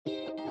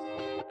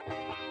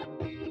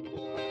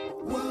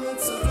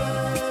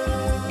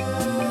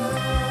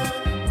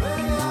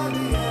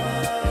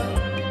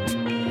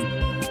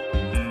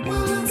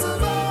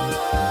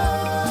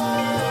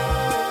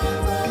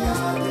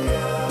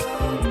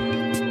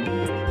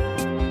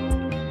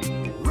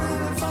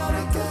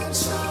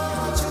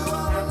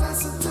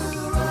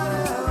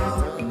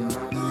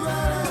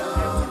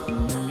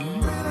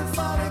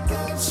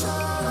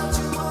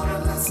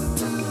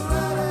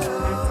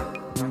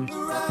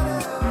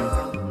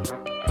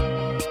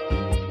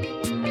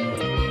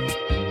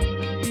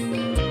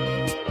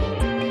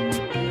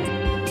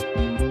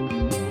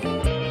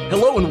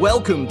Hello and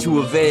welcome to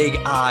A Vague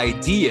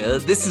Idea.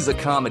 This is a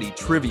comedy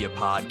trivia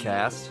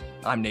podcast.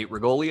 I'm Nate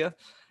Regolia.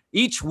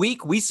 Each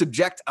week, we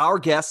subject our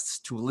guests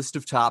to a list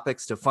of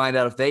topics to find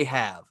out if they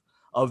have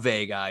a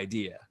vague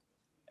idea.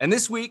 And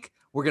this week,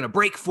 we're going to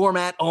break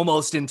format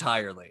almost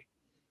entirely.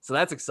 So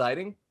that's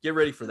exciting. Get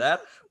ready for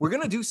that. We're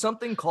going to do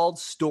something called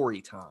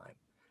story time.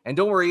 And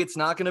don't worry, it's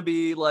not going to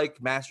be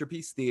like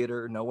Masterpiece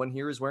Theater. No one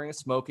here is wearing a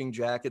smoking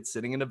jacket,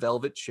 sitting in a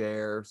velvet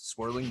chair,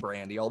 swirling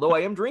brandy, although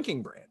I am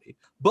drinking brandy.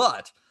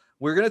 But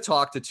we're going to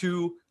talk to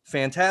two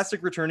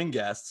fantastic returning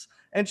guests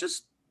and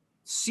just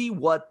see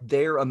what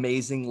their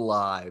amazing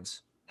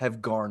lives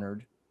have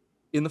garnered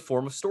in the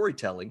form of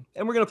storytelling.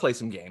 And we're going to play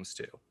some games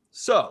too.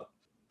 So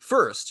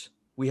first,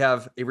 we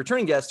have a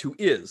returning guest who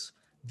is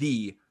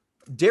the,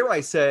 dare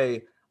I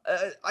say,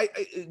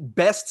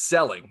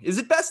 best-selling. Is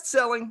it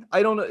best-selling?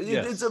 I don't know.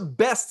 Yes. It's a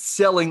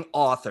best-selling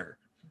author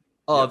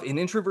of An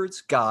Introvert's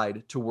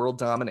Guide to World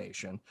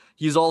Domination.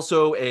 He's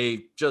also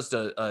an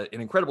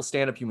incredible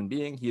stand-up human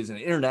being. He is an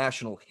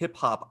international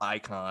hip-hop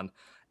icon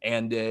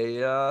and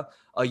a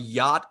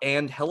yacht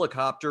and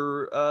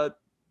helicopter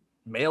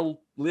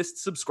mail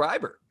list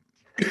subscriber.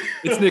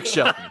 It's Nick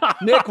Shelton.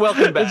 Nick,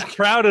 welcome back. His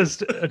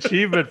proudest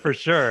achievement for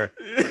sure.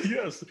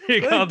 Yes,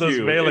 Being on those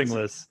mailing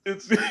lists.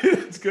 It's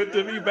good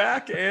to be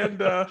back,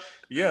 and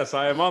yes,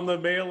 I am on the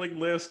mailing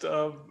list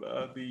of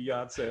the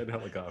yachts and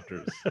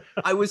helicopters.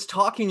 I was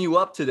talking you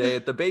up today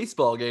at the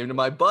baseball game to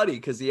my buddy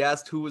because he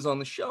asked who was on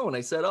the show, and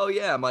I said, "Oh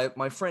yeah,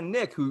 my friend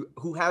Nick,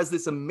 who has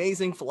this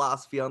amazing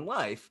philosophy on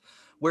life,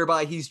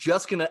 whereby he's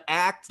just gonna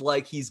act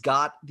like he's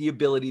got the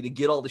ability to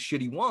get all the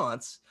shit he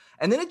wants,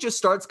 and then it just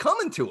starts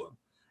coming to him."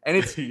 And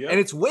it's and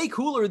it's way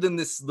cooler than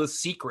The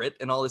Secret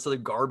and all this other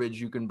garbage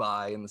you can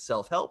buy in the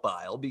self-help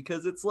aisle,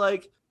 because it's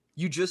like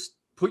you just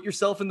put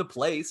yourself in the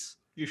place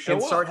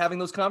and start having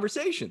those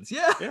conversations.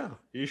 Yeah.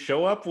 You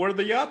show up where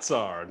the yachts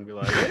are and be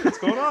like, "Hey, what's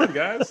going on,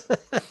 guys?"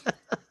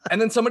 And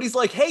then somebody's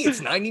like, "Hey,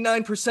 it's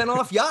 99%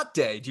 off yacht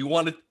day. Do you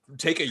want to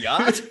take a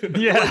yacht?"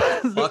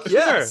 Yeah. Fuck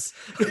yes.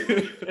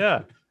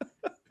 Yeah.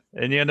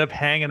 And you end up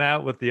hanging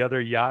out with the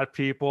other yacht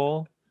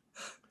people,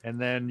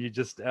 and then you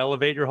just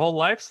elevate your whole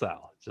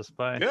lifestyle. Just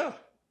by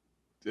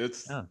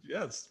it's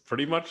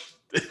pretty much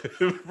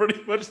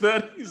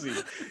that easy.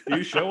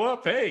 You show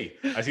up, hey,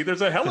 I see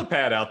there's a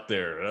helipad out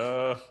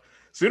there.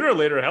 Sooner or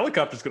later, a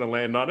helicopter's going to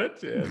land on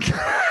it. And,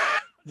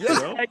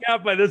 hang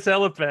out by this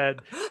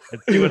helipad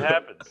and see what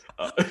happens.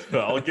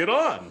 I'll get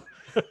on.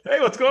 Hey,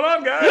 what's going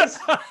on, guys?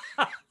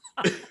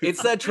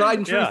 It's that tried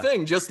and true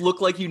thing. Just look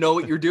like you know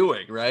what you're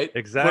doing, right?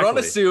 Exactly. Put on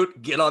a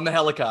suit, get on the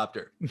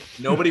helicopter.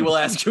 Nobody will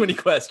ask you any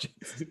questions.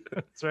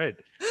 That's right.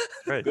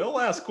 They'll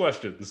ask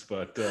questions,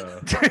 but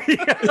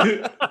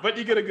but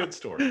you get a good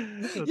story.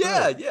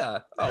 Yeah.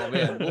 Oh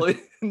man. Well,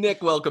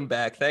 Nick, welcome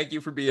back. Thank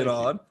you for being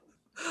on.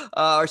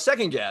 Our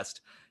second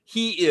guest,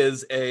 he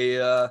is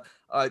a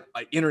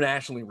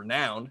internationally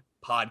renowned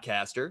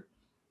podcaster.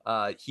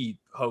 He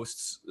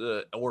hosts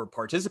or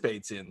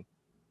participates in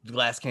the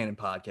Glass Cannon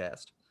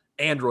podcast,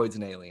 Androids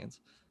and Aliens,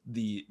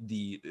 the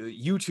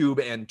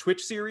YouTube and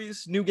Twitch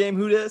series New Game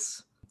Who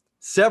Dis,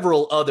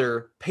 several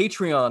other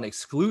Patreon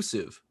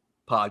exclusive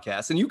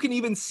podcasts, and you can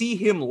even see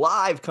him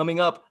live coming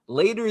up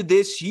later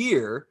this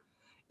year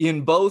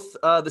in both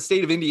the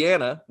state of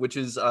Indiana, which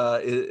is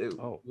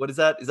what is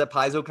that? Is that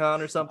PaizoCon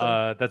or something?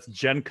 That's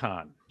Gen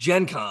Con.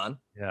 Gen Con.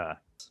 Yeah.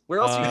 Where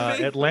else are you gonna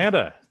be?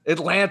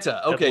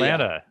 Atlanta. Okay.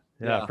 Atlanta.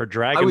 Yeah, for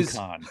Dragon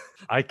Con.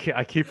 I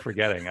keep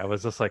forgetting. I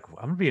was just like,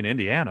 I'm gonna be in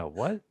Indiana.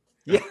 What?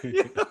 Yeah.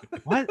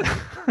 What?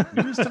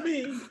 News to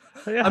me.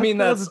 Yeah, I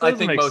mean, I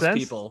think most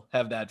people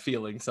have that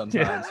feeling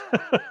sometimes.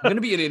 I'm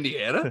gonna be in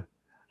Indiana.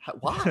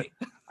 Why?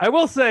 I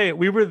will say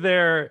we were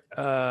there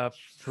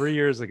 3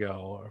 years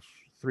ago,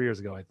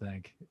 I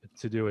think,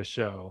 to do a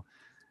show,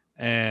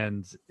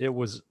 and it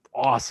was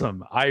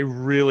awesome. I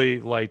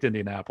really liked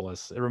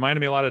Indianapolis. It reminded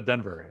me a lot of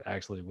Denver,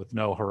 actually, with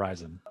no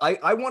horizon.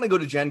 I want to go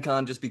to Gen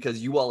Con just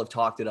because you all have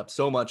talked it up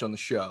so much on the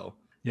show.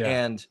 Yeah.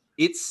 And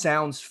it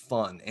sounds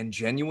fun and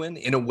genuine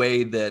in a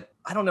way that,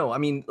 I don't know. I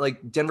mean,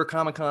 like Denver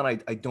Comic Con,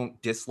 I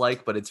don't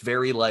dislike, but it's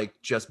very like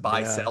just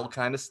buy, sell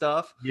kind of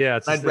stuff. Yeah.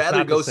 I'd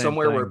rather go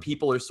somewhere where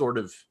people are sort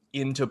of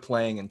into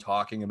playing and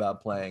talking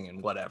about playing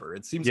and whatever.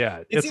 It seems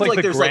it's like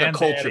the there's like a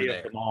culture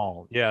there. Them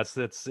all. Yeah,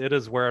 it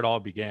is where it all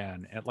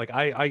began. And like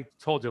I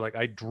told you, like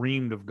I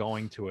dreamed of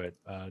going to it,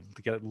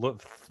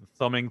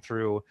 thumbing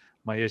through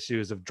my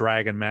issues of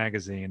Dragon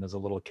magazine as a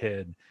little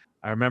kid.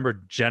 I remember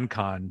Gen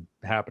Con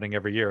happening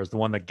every year. It was the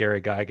one that Gary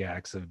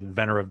Gygax,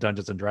 inventor of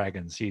Dungeons and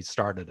Dragons, he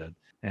started it.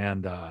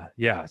 And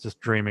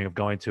just dreaming of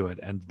going to it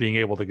and being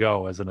able to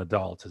go as an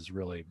adult is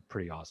really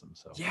pretty awesome.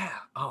 So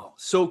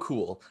so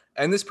cool.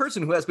 And this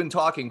person who has been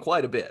talking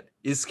quite a bit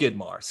is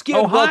Skidmar.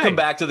 Welcome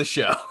back to the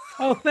show.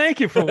 Oh, thank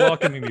you for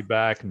welcoming me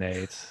back,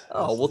 Nate.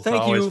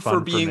 Thank you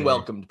for being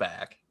welcomed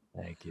back.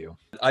 Thank you.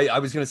 I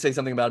was going to say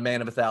something about a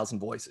man of 1,000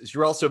 voices.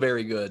 You're also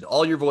very good.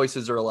 All your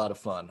voices are a lot of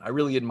fun. I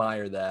really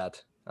admire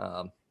that.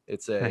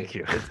 Thank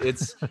you.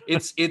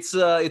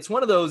 It's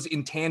one of those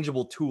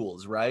intangible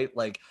tools, right?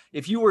 Like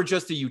if you were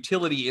just a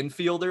utility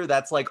infielder,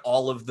 that's like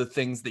all of the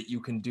things that you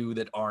can do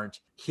that aren't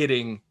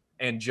hitting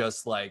and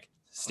just like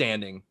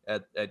standing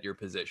at your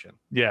position.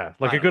 Yeah,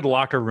 like a good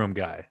locker room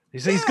guy.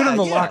 He's good in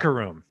the locker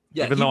room,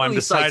 even though I'm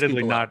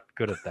decidedly not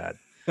good at that.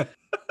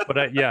 But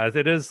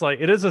it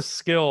is a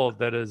skill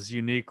that is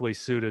uniquely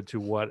suited to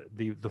what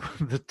the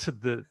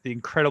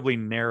incredibly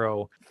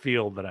narrow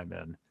field that I'm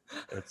in.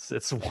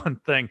 It's one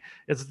thing.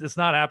 It's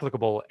not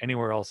applicable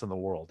anywhere else in the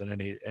world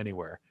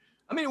anywhere.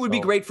 I mean, it would be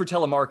great for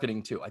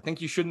telemarketing too. I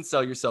think you shouldn't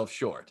sell yourself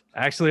short.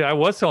 Actually, I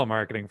was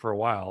telemarketing for a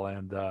while,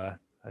 and I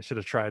should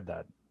have tried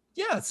that.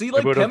 Yeah, see,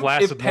 like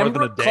if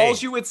Pembroke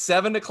calls you at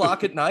 7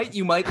 o'clock at night,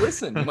 you might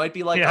listen. You might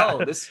be like,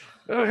 hello.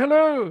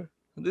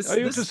 Are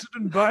you interested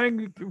in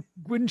buying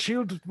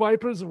windshield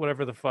wipers or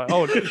whatever the fuck?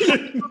 Oh,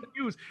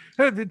 news.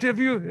 Have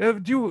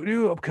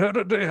you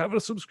currently have a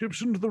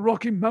subscription to the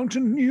Rocky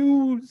Mountain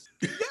News?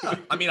 Yeah,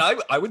 I mean,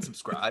 I would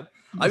subscribe.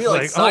 I'd be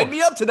like, sign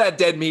me up to that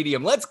dead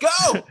medium. Let's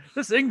go.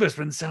 This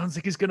Englishman sounds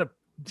like he's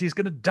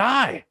gonna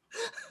die.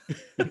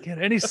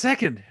 Any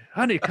second,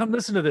 honey. Come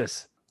listen to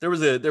this. There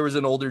was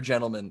an older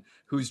gentleman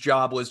whose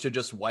job was to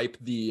just wipe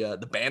the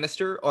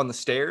banister on the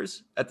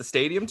stairs at the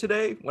stadium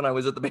today when I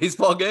was at the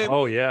baseball game.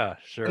 Oh yeah,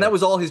 sure. And that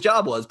was all his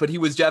job was, but he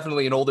was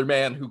definitely an older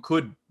man who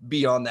could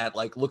be on that,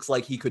 like, looks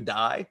like he could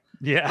die.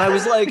 Yeah. And I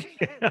was like,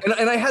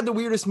 and I had the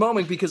weirdest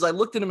moment because I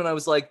looked at him and I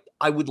was like,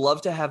 I would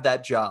love to have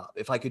that job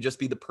if I could just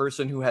be the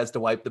person who has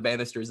to wipe the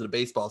banisters at a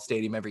baseball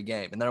stadium every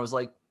game. And then I was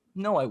like,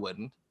 no, I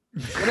wouldn't.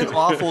 What an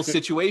awful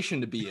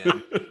situation to be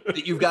in.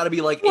 That you've got to be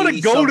like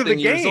 80-something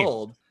years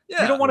old.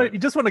 Yeah. You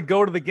just want to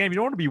go to the game. You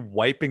don't want to be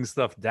wiping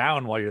stuff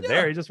down while you're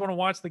there. You just want to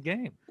watch the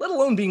game. Let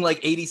alone being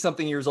like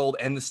 80-something years old,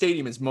 and the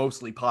stadium is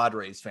mostly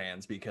Padres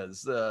fans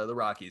because the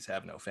Rockies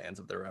have no fans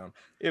of their own.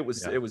 It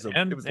was a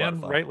lot of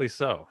fun. Rightly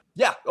so.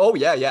 Yeah. Oh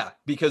yeah.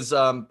 Because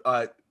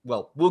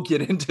well, we'll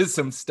get into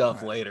some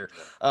stuff later.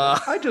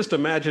 I just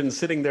imagine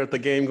sitting there at the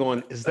game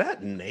going, "Is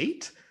that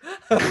Nate?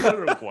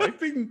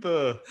 Wiping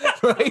the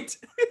right?"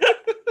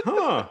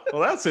 Huh.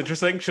 Well, that's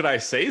interesting. Should I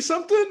say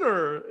something,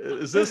 or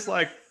is this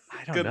like?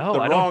 I don't know.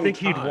 I don't think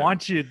he'd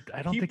want you.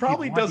 He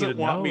probably doesn't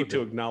want me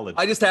to acknowledge.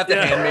 I just have to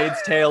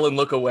Handmaid's Tale and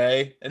look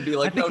away and be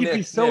like, I think "No, he'd Nick,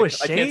 be so Nick,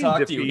 ashamed I can't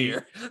talk to you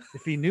here."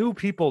 If he knew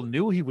people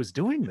knew he was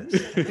doing this,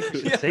 I think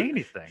he should say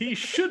anything. He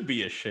should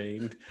be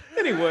ashamed.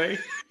 Anyway,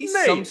 he's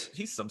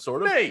some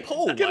sort of Nate,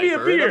 pole give me a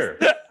beer.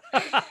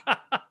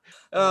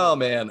 Oh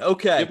man.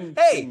 Okay. Give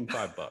him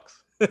 $5.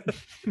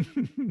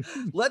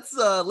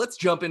 Let's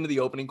jump into the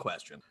opening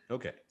question.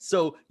 Okay.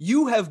 So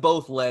you have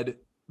both led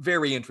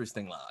very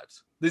interesting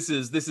lives. This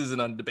is an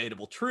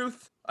undebatable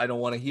truth. I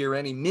don't want to hear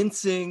any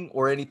mincing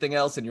or anything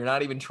else, and you're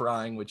not even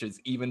trying, which is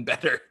even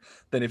better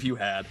than if you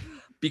had.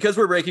 Because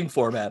we're breaking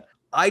format,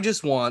 I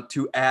just want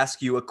to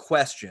ask you a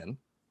question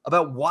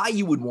about why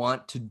you would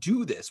want to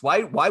do this.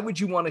 Why would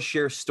you want to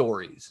share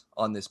stories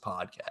on this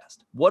podcast?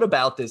 What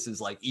about this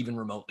is like even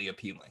remotely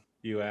appealing?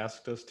 You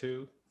asked us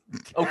to.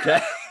 Okay.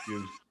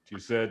 You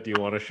said, do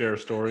you want to share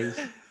stories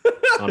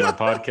on our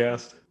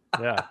podcast?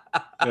 Yeah.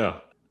 Yeah.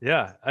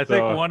 Yeah, I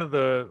think one of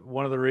the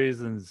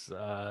reasons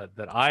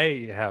that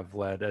I have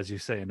led, as you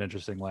say, an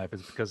interesting life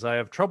is because I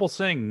have trouble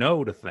saying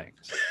no to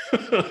things.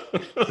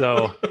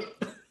 So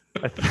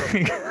I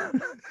think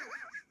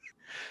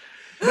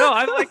no,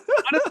 I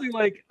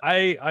honestly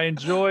I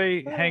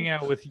enjoy hanging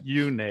out with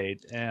you,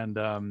 Nate, and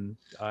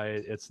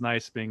it's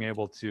nice being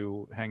able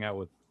to hang out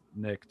with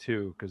Nick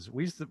too, because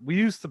we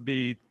used to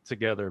be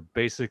together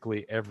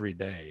basically every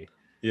day.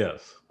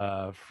 Yes.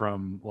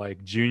 From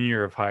like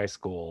junior of high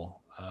school.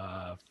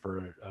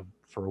 For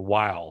a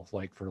while,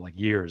 for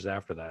years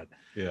after that.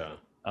 Yeah.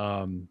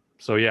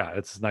 So yeah,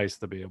 it's nice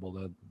to be able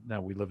to. Now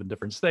we live in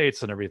different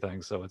states and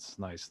everything, so it's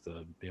nice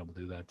to be able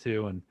to do that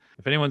too. And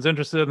if anyone's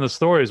interested in the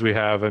stories we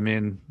have, I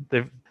mean,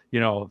 they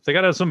got to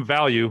have some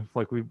value.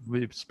 Like we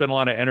spend a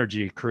lot of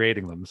energy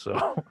creating them.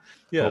 So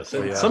yes,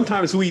 and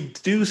sometimes we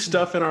do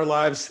stuff in our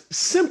lives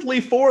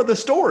simply for the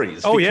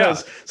stories.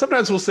 Because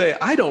sometimes we'll say,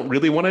 I don't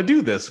really want to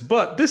do this,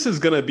 but this is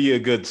going to be a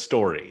good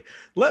story.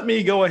 Let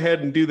me go ahead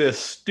and do this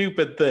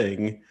stupid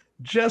thing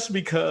just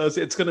because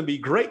it's going to be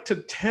great to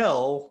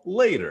tell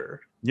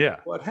later. Yeah.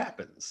 What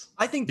happens?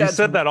 I think you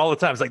said that all the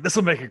time. It's like, this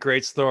will make a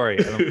great story.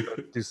 And I'm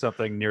gonna do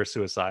something near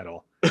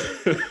suicidal.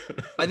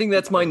 I think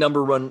that's my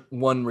number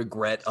one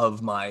regret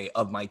of my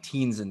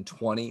teens and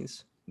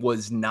 20s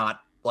was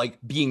not like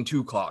being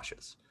too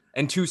cautious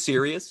and too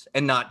serious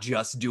and not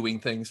just doing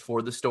things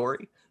for the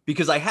story,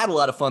 because I had a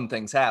lot of fun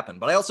things happen,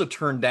 but I also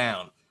turned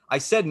down. I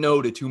said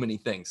no to too many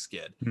things,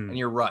 Skid. And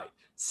you're right.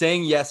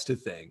 Saying yes to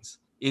things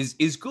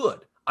is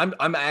good. I'm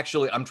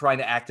trying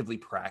to actively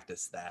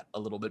practice that a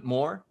little bit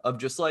more of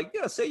just like,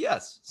 say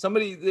yes.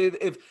 Somebody,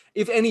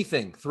 if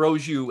anything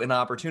throws you an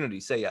opportunity,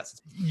 say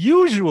yes.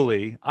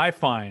 Usually I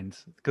find,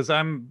 because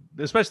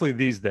especially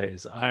these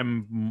days,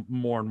 I'm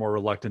more and more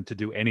reluctant to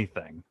do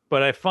anything.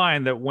 But I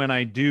find that when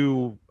I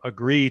do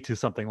agree to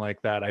something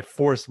like that, I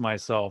force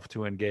myself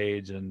to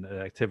engage in an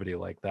activity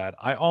like that.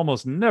 I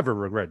almost never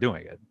regret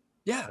doing it.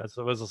 Yeah. That's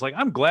what I was just like,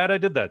 I'm glad I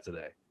did that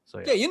today. So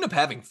Yeah, you end up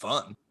having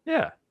fun.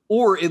 Yeah.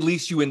 Or at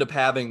least you end up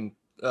having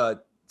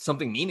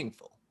something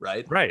meaningful,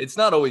 right? Right. It's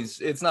not always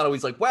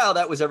like, wow,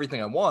 that was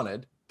everything I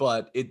wanted,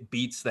 but it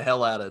beats the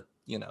hell out of,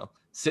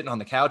 sitting on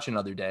the couch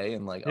another day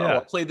and like, oh,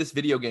 I'll play this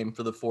video game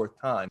for the 4th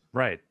time.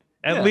 Right.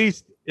 At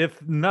least, if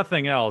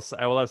nothing else,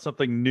 I will have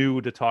something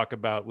new to talk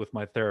about with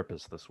my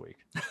therapist this week.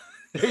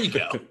 There you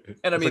go.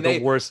 And I mean, like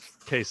the worst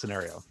case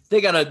scenario. They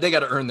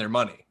gotta earn their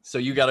money, so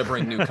you gotta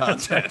bring new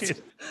content.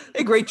 Right.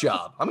 Hey, great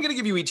job! I'm gonna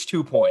give you each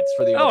 2 points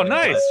for the. Oh,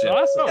 nice, question.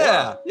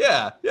 Awesome!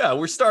 Yeah.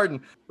 We're starting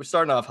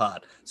off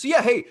hot. So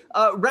yeah, hey,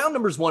 round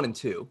numbers 1 and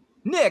 2.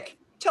 Nick,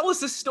 tell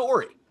us a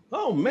story.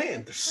 Oh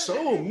man, there's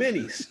so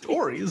many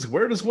stories.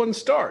 Where does one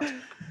start?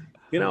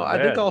 I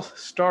think I'll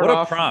start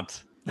off. What a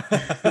prompt!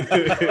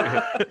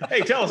 Hey,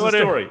 tell us a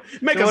story.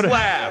 Make us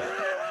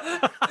laugh.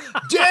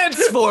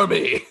 Dance for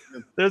me.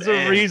 There's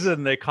a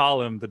reason they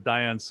call him the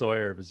Diane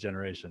Sawyer of his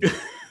generation.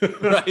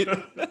 Right.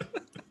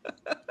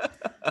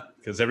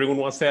 Because everyone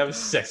wants to have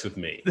sex with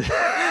me.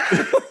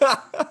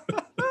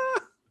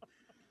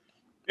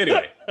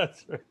 Anyway,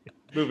 that's right.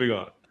 Moving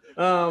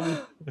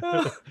on.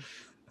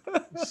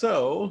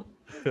 So,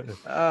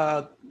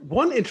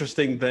 one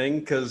interesting thing,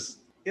 because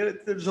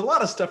there's a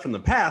lot of stuff from the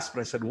past, but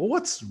I said, well,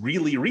 what's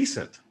really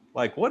recent?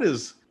 Like, what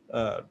is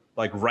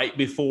like right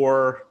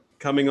before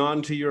coming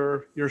on to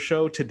your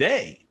show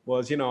today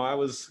was, I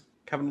was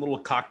having a little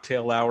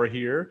cocktail hour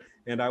here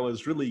and I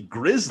was really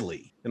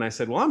grisly. And I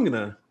said, well, I'm going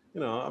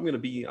to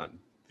be on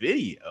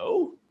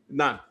video,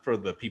 not for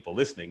the people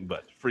listening,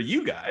 but for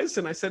you guys.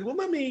 And I said, well,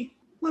 let me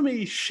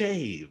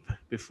shave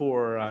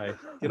before I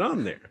get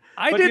on there.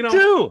 I did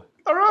too.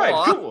 All right,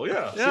 cool.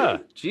 Yeah. Yeah.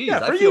 Jeez, yeah,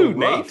 for I feel you,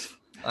 rough.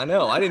 Nate. I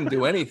know. I didn't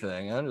do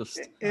anything. I just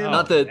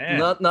not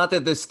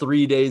that this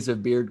 3 days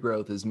of beard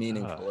growth is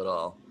meaningful at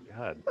all.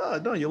 God. Oh,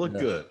 no, you look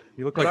good.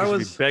 You look like I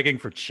was begging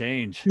for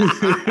change.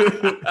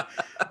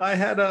 I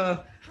had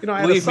a,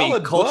 Believe me,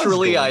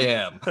 culturally, I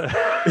am.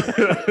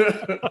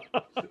 I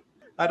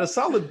had a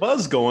solid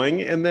buzz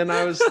going, and then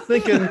I was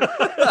thinking,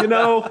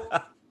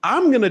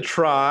 I'm gonna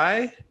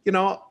try.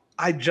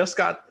 I just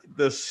got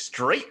the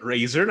straight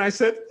razor, and I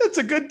said, it's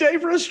a good day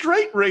for a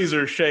straight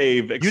razor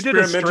shave. You did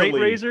a straight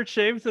razor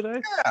shave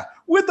today? Yeah,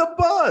 with a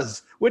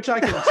buzz, which I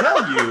can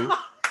tell you,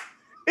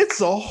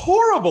 it's a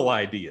horrible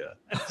idea.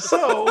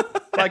 So,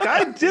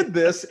 I did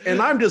this,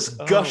 and I'm just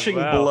gushing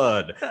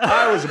blood.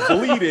 I was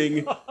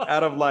bleeding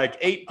out of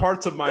 8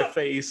 parts of my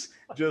face,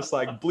 just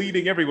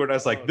bleeding everywhere. And I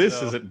was like,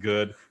 this isn't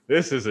good.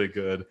 This isn't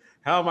good.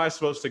 How am I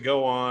supposed to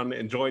go on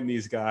and join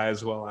these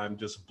guys while I'm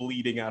just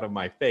bleeding out of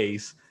my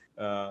face?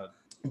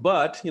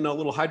 But, a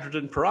little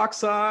hydrogen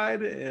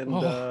peroxide and,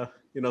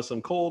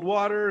 some cold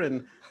water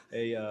and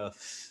a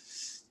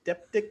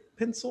steptic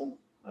pencil,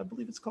 I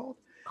believe it's called.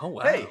 Oh,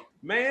 wow. Hey,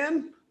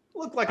 man,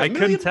 looked like $1 million. I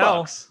couldn't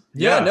tell.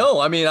 Yeah, no,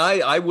 I mean,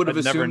 I would have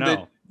assumed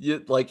that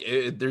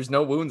there's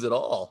no wounds at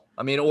all.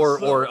 I mean,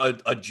 or a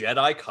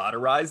Jedi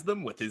cauterized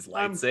them with his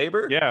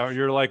lightsaber. Yeah,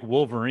 you're like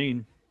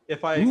Wolverine.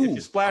 If you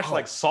splash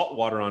salt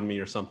water on me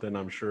or something,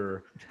 I'm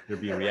sure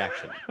there'd be a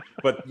reaction.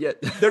 But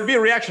there'd be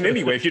a reaction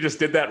anyway if you just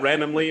did that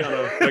randomly on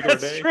a regular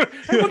day.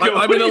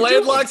 I'm in a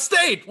landlocked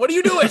state. What are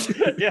you doing?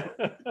 Yeah.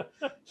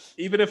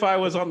 Even if I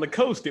was on the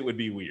coast, it would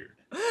be weird.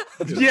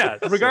 Yeah,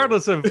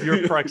 regardless of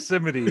your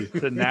proximity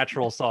to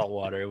natural salt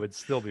water, it would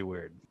still be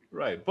weird.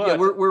 Right, but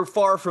we're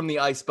far from the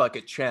ice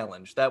bucket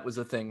challenge. That was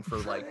a thing for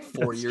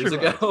 4 years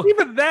ago.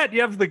 Even that,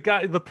 you have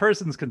the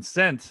person's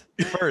consent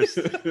first.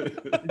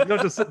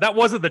 That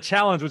wasn't the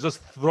challenge. Was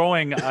just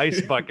throwing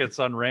ice buckets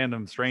on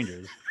random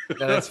strangers.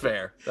 Yeah, that's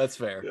fair. That's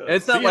fair. Yeah. And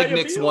it's not like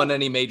Nick's won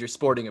any major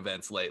sporting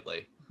events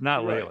lately.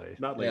 Not lately.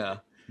 Not lately. Yeah.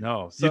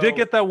 No. So, you did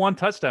get that one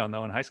touchdown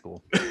though in high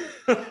school.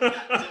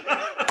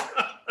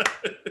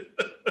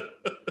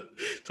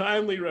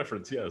 Timely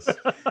reference, yes.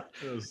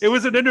 It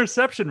was an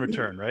interception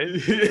return, right?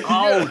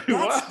 Oh,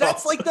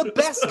 that's the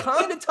best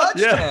kind of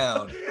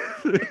touchdown.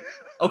 Yeah.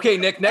 Okay,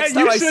 Nick, next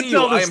time I see you,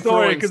 I am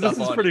throwing because stuff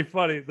this is pretty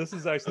funny. This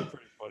is actually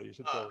pretty funny. You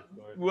should tell the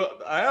story. Well,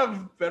 I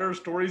have better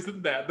stories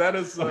than that. That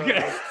is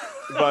okay.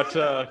 But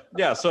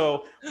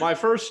so my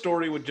first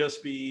story would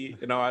just be,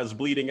 I was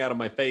bleeding out of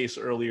my face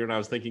earlier and I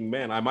was thinking,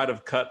 man, I might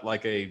have cut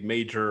a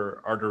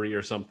major artery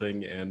or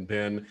something. And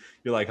then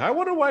you're like, I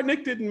wonder why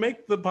Nick didn't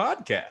make the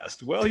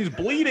podcast. Well, he's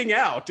bleeding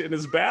out in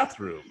his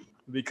bathroom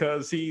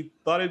because he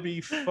thought it'd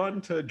be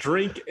fun to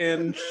drink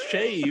and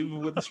shave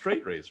with a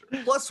straight razor.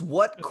 Plus,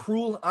 what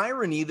cruel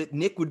irony that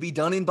Nick would be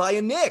done in by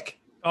a Nick.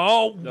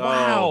 Oh,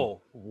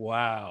 wow.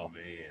 Wow.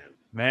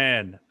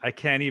 Man, I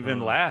can't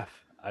even laugh.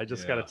 I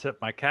just got to tip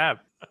my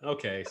cap.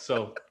 Okay,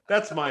 so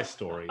that's my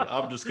story.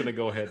 I'm just going to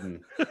go ahead and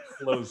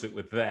close it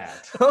with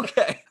that.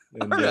 Okay.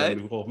 And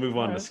then we'll move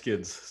on to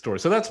Skid's story.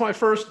 So that's my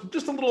first,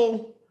 just a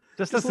little...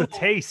 Just as a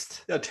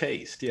taste. A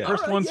taste, yeah.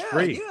 First one's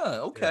free.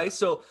 Yeah, okay. Yeah.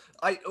 So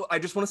I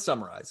just want to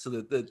summarize. So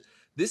that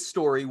this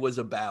story was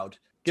about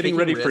getting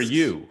ready risks. For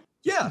you.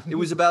 Yeah, it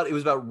was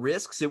about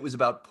risks. It was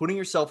about putting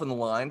yourself in the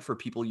line for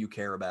people you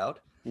care about.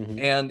 Mm-hmm.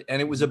 And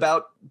it was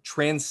about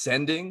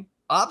transcending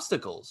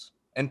obstacles.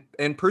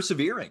 and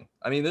persevering.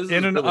 I mean, this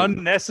in is an really...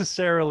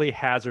 unnecessarily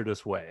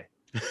hazardous way.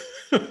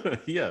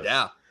 Yes.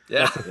 Yeah.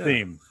 That's a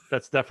theme.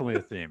 That's definitely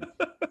a theme.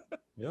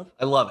 Yep.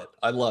 I love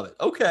it.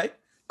 Okay.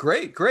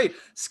 Great.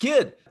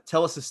 Skid,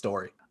 tell us a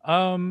story.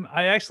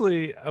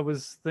 I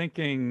was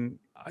thinking,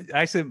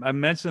 I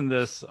mentioned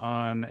this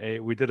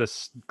we did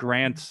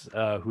Grant,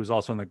 who's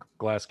also in the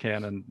Glass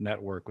Cannon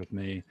network with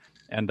me,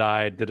 and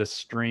I did a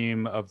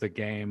stream of the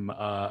game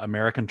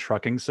American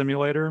Trucking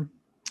Simulator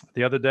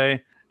the other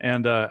day.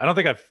 And I don't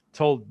think I've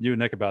told you,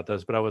 Nick, about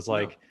this, but I was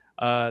like,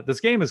 this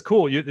game is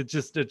cool. It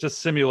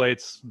just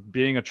simulates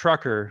being a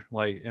trucker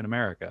like in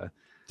America.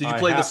 Did you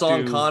play the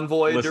song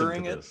Convoy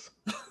during it?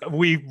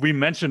 We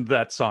mentioned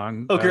that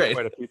song great.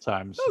 quite a few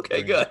times.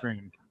 Okay, good.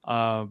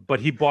 But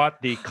he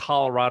bought the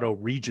Colorado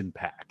Region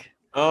Pack.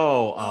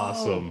 Oh,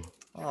 awesome.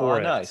 For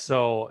it. Nice.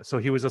 So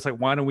he was just like,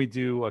 why don't we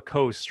do a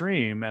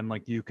co-stream and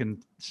like you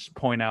can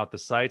point out the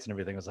sites and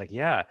everything. I was like,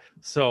 yeah.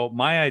 So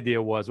my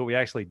idea was, what we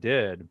actually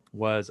did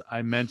was,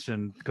 I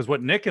mentioned, because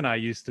what Nick and I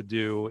used to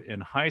do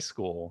in high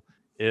school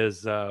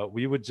is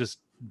we would just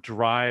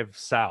drive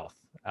south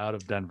out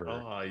of Denver.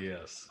 Oh,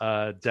 yes.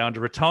 Down to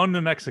Raton,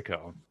 New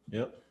Mexico.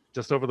 Yep.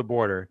 Just over the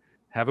border,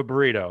 have a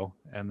burrito,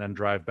 and then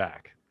drive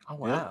back. Oh,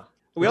 wow. Yep.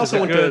 We also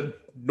went to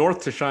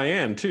north to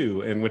Cheyenne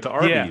too, and went to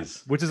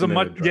Arby's. Which is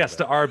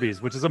to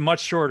Arby's, which is a much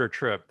shorter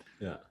trip.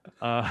 Yeah.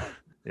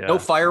 Yeah. No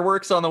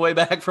fireworks on the way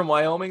back from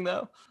Wyoming,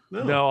 though?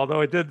 No, although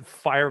I did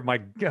fire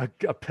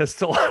a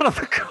pistol out of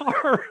the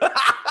car.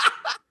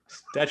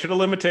 Statute of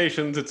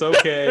limitations. It's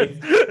okay.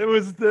 It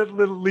was at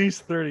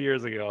least 30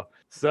 years ago.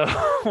 So,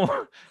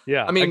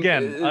 yeah. I mean,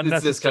 again,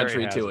 it's this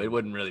country hazard. too. It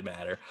wouldn't really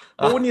matter.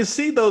 But when you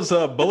see those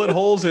bullet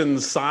holes in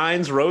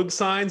road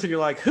signs, and you're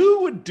like,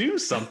 who would do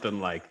something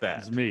like that?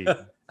 It's me.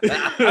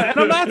 And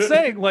I'm not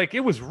saying like it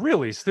was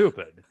really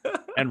stupid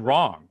and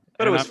wrong.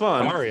 But it was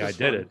fun. Sorry, I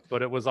did it,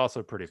 but it was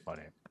also pretty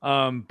funny.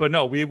 But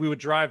no, we would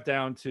drive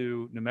down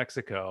to New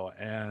Mexico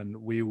and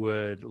we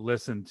would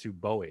listen to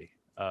Bowie.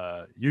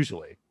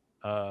 Usually,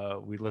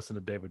 we listened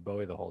to David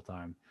Bowie the whole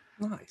time.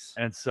 Nice.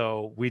 And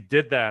so we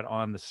did that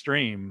on the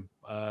stream.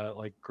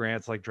 Like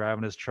Grant's like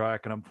driving his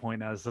truck, and I'm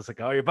pointing at it. It's just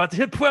like, oh, you're about to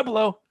hit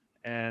Pueblo.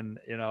 And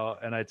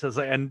and I just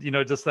like, and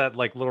just that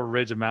like little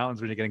ridge of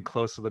mountains when you're getting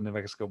close to the New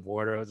Mexico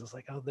border. I was just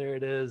like, oh, there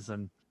it is,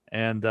 and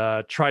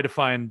try to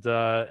find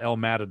El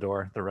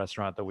Matador, the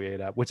restaurant that we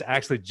ate at, which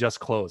actually just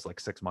closed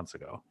like 6 months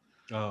ago.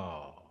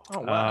 Oh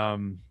wow.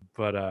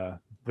 But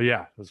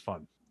yeah, it was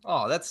fun.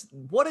 Oh, that's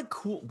what a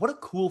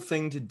cool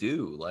thing to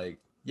do. Like,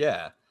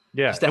 yeah.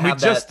 Yeah, and we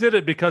just did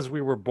it because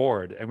we were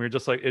bored, and we were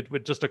just like,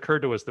 it just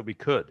occurred to us that we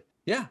could.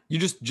 Yeah, you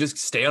just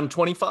stay on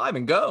 25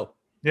 and go.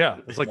 Yeah,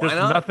 it's like there's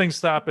nothing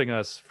stopping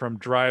us from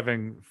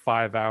driving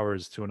 5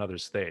 hours to another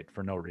state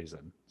for no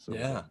reason. So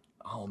yeah.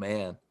 Oh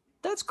man,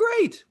 that's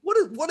great.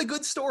 What a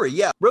good story.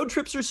 Yeah, road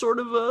trips are sort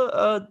of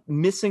a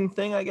missing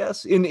thing, I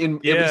guess. At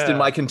least in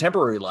my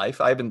contemporary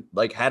life, I haven't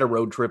like had a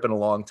road trip in a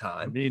long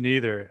time. Me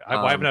neither.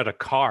 I haven't had a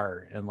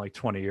car in like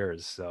 20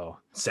 years. So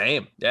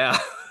same. Yeah.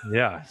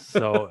 Yeah.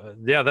 So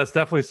yeah, that's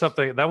definitely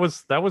something that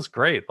was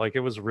great. Like it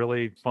was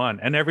really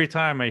fun. And every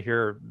time I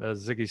hear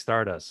Ziggy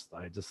Stardust,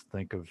 I just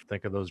think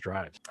of those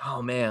drives.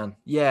 Oh man.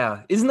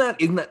 Yeah. Isn't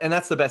that and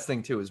that's the best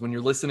thing too, is when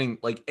you're listening,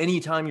 like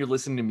anytime you're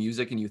listening to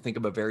music and you think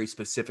of a very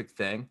specific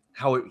thing,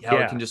 how it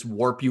can just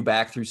warp you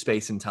back through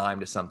space and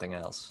time to something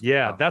else.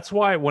 Yeah. That's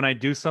why when I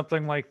do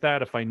something like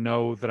that, if I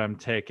know that I'm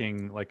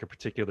taking like a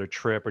particular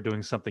trip or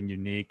doing something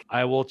unique,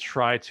 I will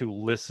try to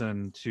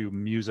listen to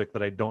music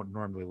that I don't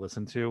normally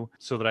listen to,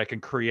 so that I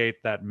can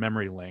create that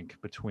memory link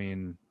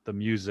between the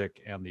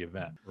music and the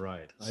event.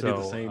 Right. I do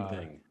the same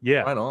thing.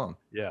 Yeah. Right on.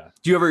 Yeah.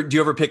 Do you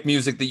ever pick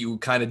music that you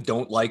kind of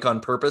don't like on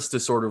purpose to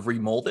sort of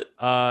remold it?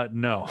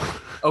 No.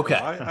 Okay.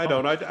 I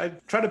don't. I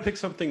try to pick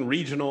something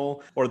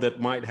regional or that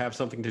might have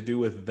something to do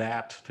with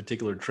that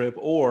particular trip.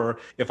 Or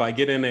if I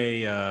get in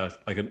a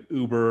like an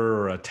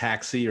Uber or a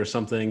taxi or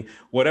something,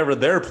 whatever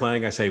they're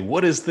playing, I say,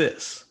 what is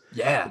this?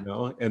 Yeah.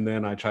 And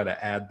then I try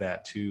to add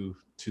that to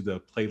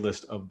the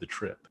playlist of the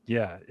trip.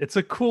 Yeah, it's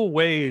a cool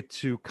way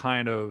to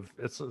kind of,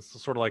 it's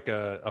sort of like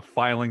a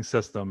filing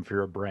system for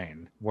your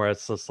brain, where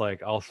it's just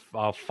like,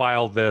 I'll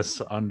file this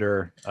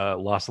under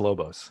Los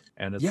Lobos,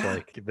 and it's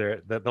like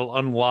they'll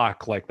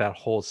unlock like that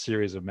whole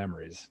series of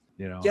memories.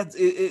 Yeah,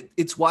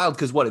 it's wild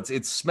because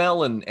it's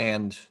smell and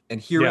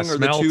hearing are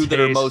the two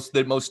taste.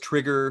 that most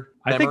trigger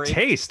memory.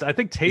 I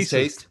think taste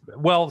is,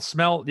 well,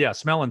 smell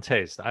and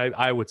taste.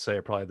 I would say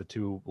are probably the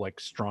two like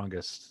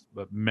strongest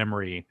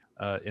memory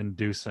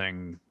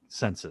inducing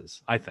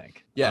senses, I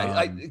think.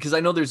 Yeah, because I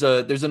know there's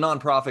a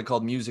nonprofit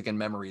called Music and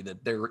Memory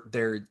that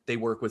they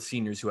work with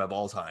seniors who have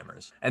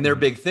Alzheimer's, and their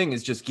big thing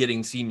is just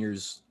getting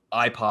seniors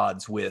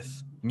iPods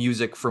with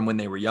music from when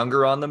they were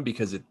younger on them,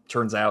 because it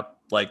turns out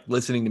like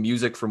listening to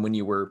music from when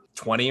you were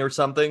 20 or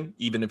something,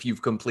 even if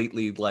you've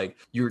completely like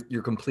you're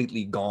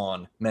completely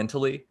gone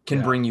mentally,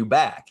 can bring you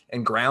back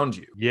and ground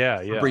you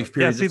for brief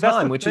periods of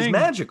time, which is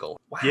magical.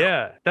 Wow.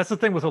 Yeah, that's the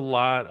thing with a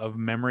lot of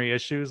memory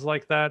issues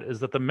like that, is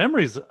that the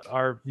memories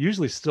are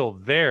usually still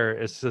there.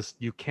 It's just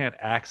you can't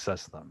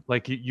access them.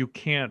 Like you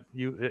can't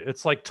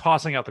it's like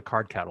tossing out the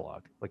card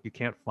catalog. Like you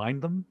can't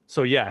find them.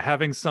 So yeah,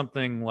 having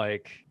something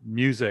like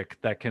music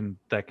that can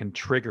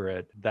trigger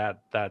it, that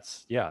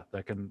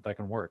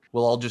can work.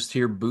 We'll all just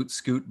hear Boot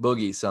Scoot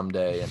Boogie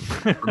someday and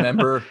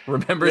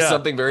remember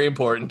something very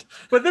important.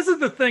 But this is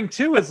the thing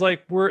too, is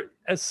like we're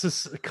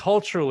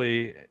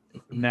culturally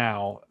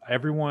now,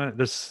 everyone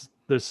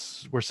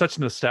we're such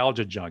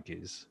nostalgia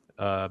junkies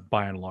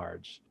by and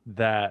large,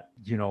 that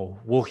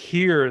we'll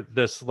hear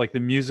this, like the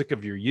music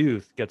of your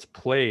youth gets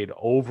played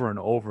over and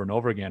over and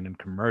over again in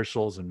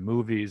commercials and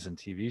movies and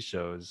TV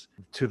shows,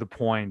 to the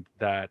point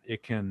that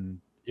it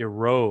can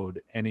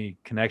erode any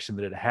connection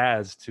that it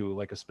has to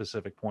like a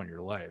specific point in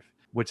your life.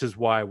 Which is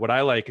why what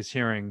I like is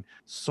hearing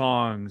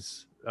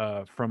songs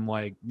from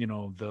like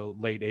the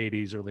late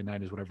 80s, early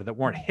 90s, whatever, that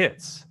weren't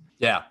hits.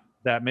 Yeah.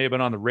 That may have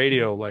been on the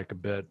radio like a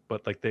bit,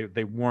 but like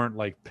they weren't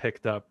like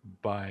picked up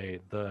by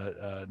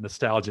the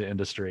nostalgia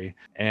industry.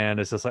 And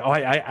it's just like, oh,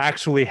 I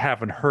actually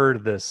haven't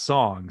heard this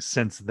song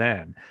since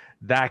then.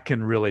 That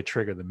can really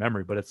trigger the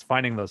memory, but it's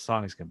finding those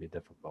songs can be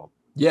difficult.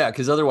 Yeah,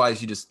 because otherwise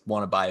you just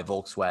want to buy a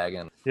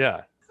Volkswagen.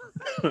 Yeah.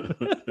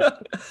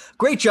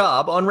 Great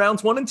job on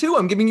rounds 1 and 2.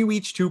 I'm giving you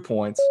each 2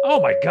 points. Oh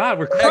my God,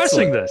 we're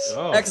crushing this.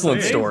 Oh, excellent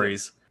amazing.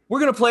 Stories. We're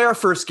going to play our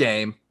first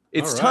game.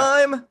 It's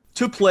time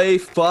to play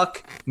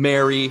Fuck,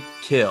 Marry,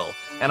 Kill.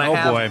 And I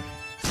have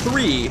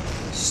 3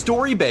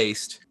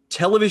 story-based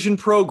television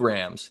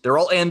programs. They're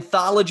all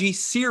anthology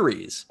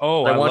series.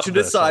 Oh, I want you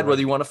to decide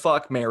whether you want to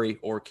fuck, marry,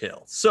 or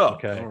kill. So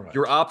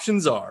your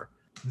options are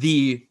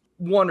the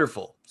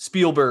wonderful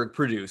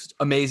Spielberg-produced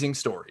Amazing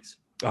Stories.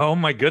 Oh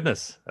my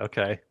goodness.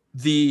 Okay.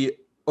 The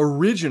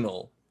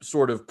original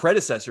sort of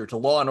predecessor to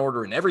Law and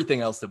Order and everything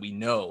else that we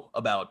know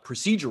about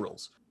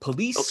procedurals,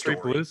 Police Story.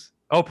 Blues?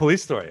 Oh,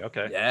 Police Story.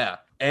 Okay. Yeah.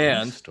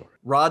 And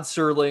Rod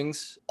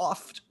Serling's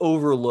oft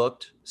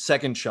overlooked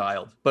second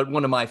child, but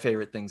one of my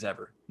favorite things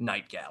ever,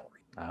 Night Gallery.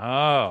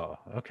 Oh,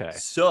 okay.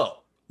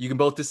 So you can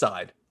both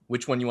decide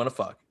which one you want to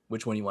fuck,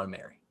 which one you want to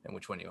marry, and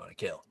which one you want to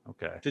kill.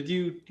 Okay. Did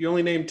you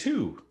only name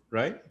 2,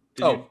 right?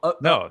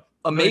 No.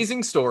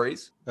 Amazing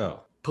Stories. Oh.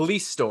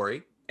 Police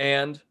Story,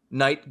 and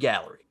Night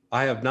Gallery.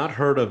 I have not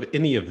heard of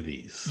any of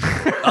these.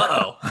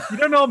 Uh-oh. You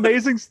don't know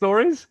Amazing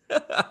Stories?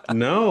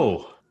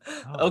 No.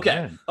 Oh, okay.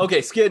 Man.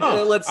 Okay, Skid,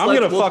 I'm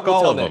going to fuck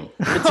all of them.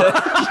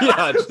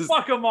 Yeah, just...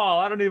 Fuck them all.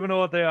 I don't even know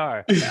what they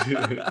are.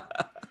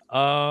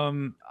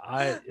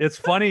 It's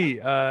funny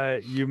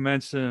you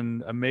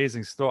mentioned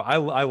Amazing Story.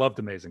 I loved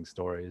Amazing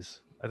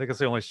Stories. I think it's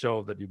the only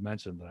show that you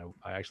mentioned that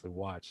I actually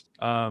watched.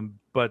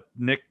 But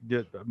Nick,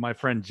 my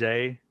friend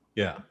Jay,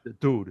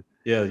 dude,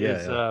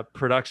 is a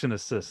production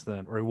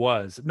assistant, or he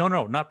was. No,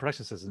 not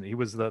production assistant. He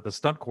was the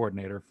stunt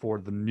coordinator for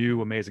the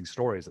new Amazing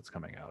Stories that's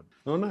coming out.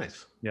 Oh,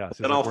 nice. Yeah.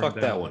 So then I'll fuck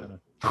that one.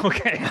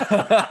 Okay.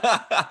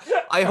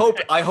 I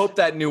hope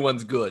that new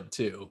one's good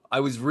too. I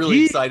was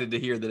really excited to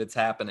hear that it's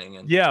happening.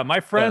 And yeah, my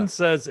friend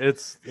says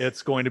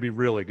it's going to be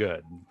really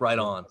good. Right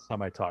on. Last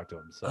time I talked to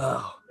him.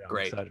 So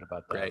great. I'm excited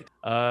about that. Great.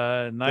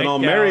 Then I'll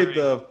marry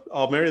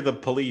the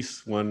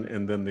police one,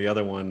 and then the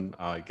other one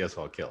I guess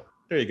I'll kill.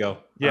 There you go.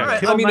 Yeah,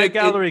 kill Night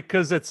Gallery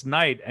because it's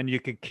night and you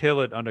could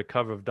kill it under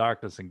cover of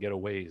darkness and get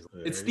away.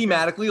 It's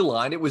thematically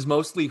aligned. It was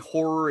mostly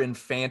horror and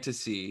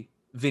fantasy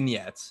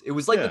vignettes. It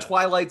was like the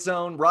Twilight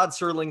Zone. Rod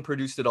Serling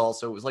produced it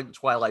also. It was like the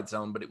Twilight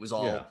Zone, but it was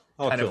all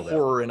kind of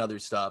horror and other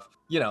stuff.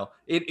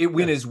 It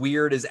went as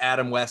weird as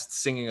Adam West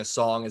singing a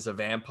song as a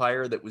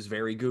vampire that was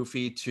very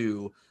goofy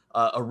to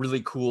a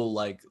really cool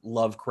like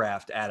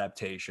Lovecraft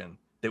adaptation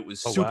that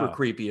was super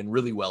creepy and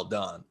really well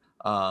done.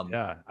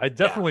 I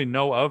definitely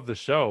know of the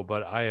show,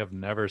 but I have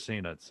never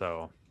seen it.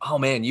 So, oh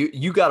man,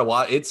 you gotta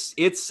watch.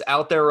 It's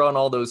out there on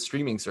all those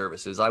streaming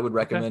services. I would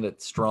recommend it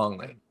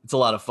strongly. It's a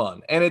lot of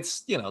fun, and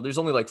it's there's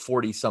only like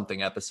 40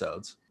 something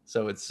episodes,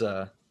 so it's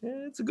a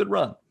good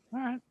run.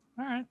 All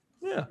right,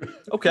 yeah,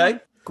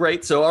 okay,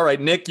 great. So all right,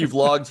 Nick, you've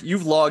logged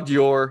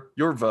your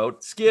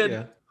vote.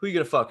 Skid, who you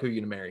gonna fuck? Who you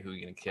gonna marry? Who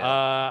you gonna kill?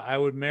 I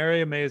would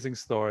marry Amazing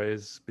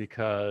Stories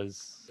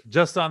because.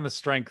 Just on the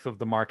strength of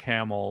the Mark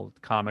Hamill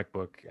comic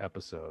book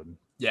episode.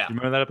 Yeah. Do you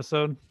remember that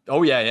episode?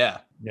 Oh, yeah.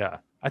 Yeah.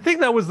 I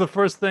think that was the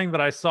first thing that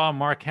I saw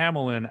Mark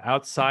Hamill in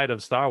outside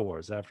of Star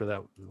Wars after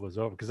that was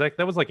over. Because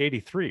that was like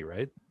 83,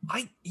 right?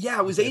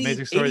 It was 80,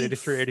 Amazing Story,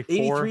 83,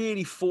 84. 83,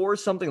 84,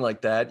 something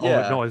like that. Oh,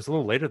 yeah. No, it was a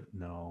little later.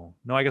 No,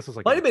 I guess it was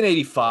like... Might have been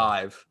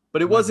 85,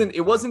 but it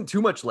wasn't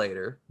too much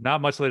later.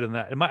 Not much later than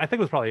that. I think it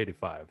was probably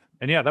 85.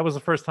 And yeah, that was the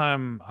first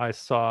time I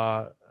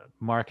saw...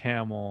 Mark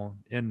Hamill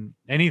in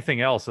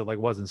anything else that like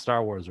wasn't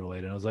Star Wars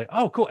related. I was like,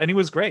 oh, cool. And he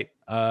was great.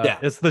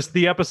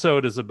 The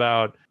episode is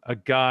about a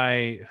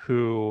guy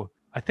who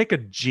I think a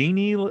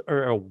genie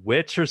or a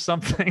witch or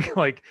something.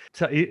 Like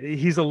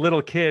he's a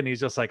little kid and he's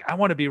just like, I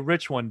want to be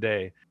rich one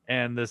day.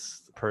 And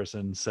this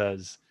person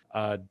says,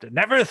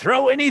 never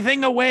throw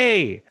anything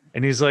away.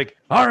 And he's like,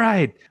 all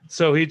right.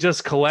 So he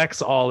just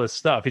collects all this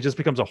stuff. He just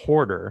becomes a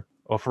hoarder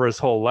for his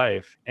whole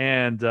life,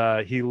 and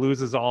he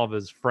loses all of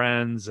his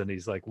friends, and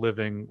he's like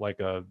living like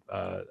a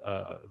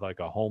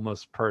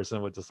homeless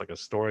person with just like a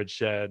storage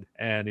shed,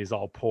 and he's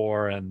all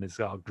poor and he's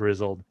all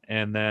grizzled.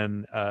 And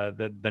then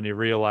then he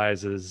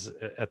realizes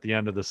at the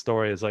end of the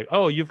story, it's like,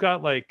 oh, you've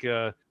got like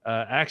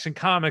Action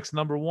Comics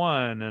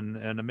 #1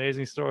 and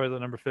Amazing Stories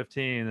at number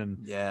 15, and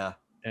yeah,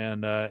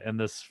 and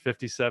this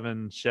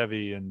 57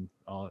 Chevy and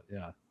all.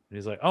 Yeah, and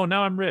he's like, oh,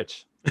 now I'm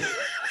rich.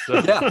 So,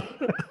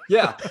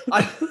 yeah.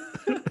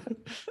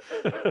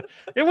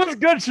 It was a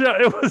good show.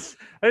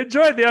 I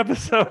enjoyed the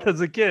episode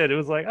as a kid. It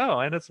was like, oh,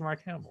 and it's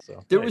Mark Hamill.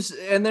 So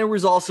there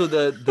was also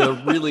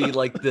the really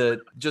like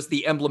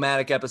the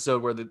emblematic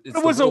episode where it's the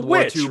World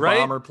War II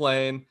bomber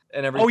plane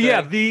and everything. Oh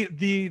yeah,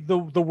 the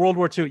World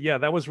War II. Yeah,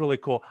 that was really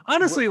cool.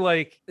 Honestly,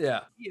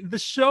 the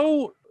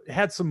show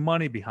had some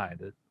money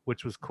behind it,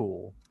 which was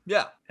cool.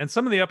 Yeah, and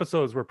some of the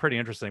episodes were pretty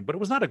interesting, but it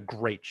was not a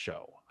great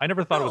show. I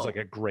never thought it was like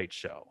a great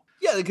show.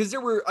 Yeah, because there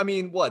were,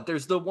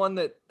 there's the one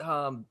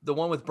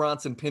with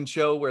Bronson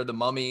Pinchot where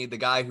the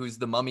guy who's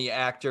the mummy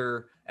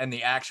actor and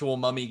the actual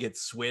mummy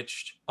gets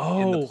switched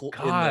in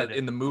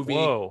the movie.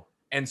 Whoa.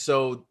 And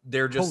so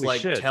they're just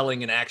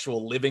telling an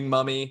actual living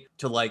mummy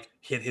to like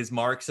hit his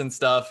marks and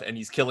stuff, and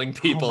he's killing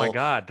people. Oh my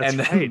God, that's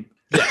right.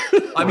 Yeah.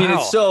 I mean,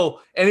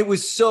 it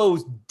was so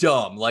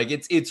dumb. Like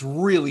it's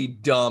really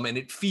dumb, and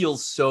it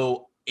feels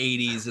so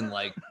 80s and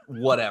like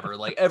whatever.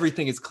 Like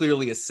everything is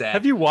clearly a set.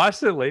 Have you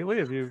watched it lately?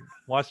 Have you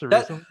watched it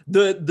recently?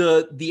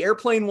 The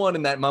airplane one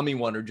and that mummy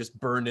one are just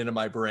burned into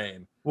my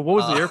brain. Well, what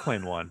was the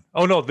airplane one?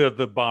 Oh no,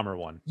 the bomber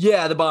one.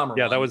 Yeah, the bomber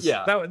one. That was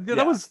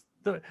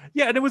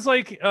and it was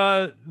like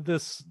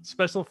this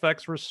special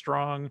effects were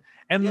strong,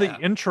 and the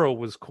intro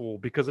was cool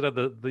because it had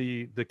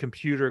the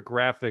computer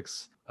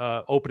graphics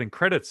opening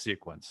credits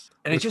sequence,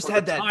 and it just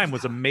had that time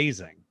was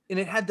amazing. And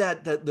it had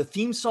the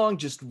theme song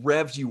just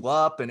revved you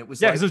up, and it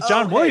was because it was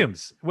John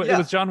Williams. It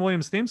was John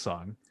Williams' theme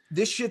song.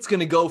 This shit's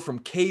gonna go from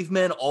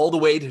cavemen all the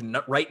way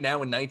to right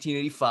now in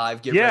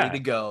 1985. Get ready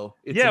to go.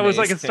 It's it was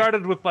like it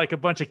started with like a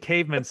bunch of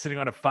cavemen sitting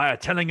on a fire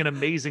telling an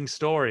amazing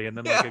story, and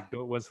then like it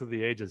went through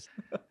the ages.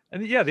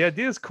 And the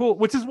idea is cool,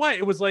 which is why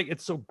it was like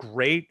it's so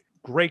great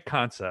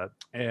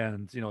concept,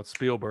 and it's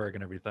Spielberg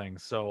and everything.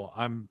 So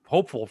I'm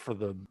hopeful for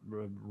the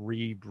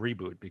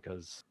reboot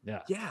because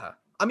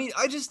I mean,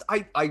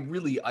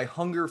 I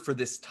hunger for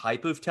this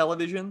type of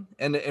television,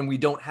 and we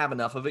don't have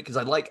enough of it because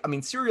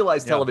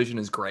serialized television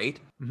is great,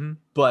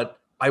 but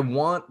I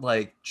want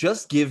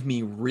just give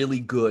me really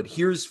good.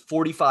 Here's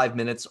 45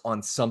 minutes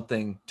on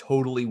something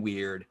totally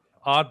weird.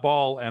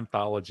 Oddball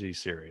anthology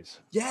series.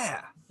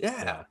 Yeah.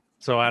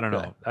 So I don't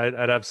know.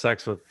 I'd have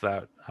sex with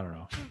that. I don't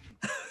know.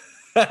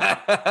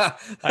 I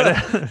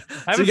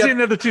haven't seen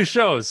the other two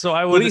shows, so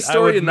I would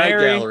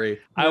marry.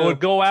 I would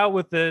go out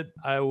with it.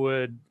 I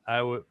would.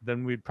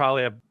 Then we'd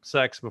probably have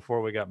sex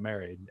before we got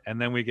married,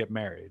 and then we get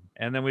married,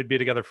 and then we'd be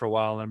together for a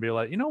while, and be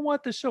like, you know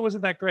what, this show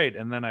isn't that great,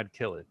 and then I'd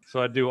kill it.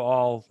 So I'd do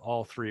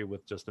all three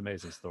with just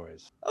amazing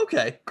stories.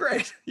 Okay,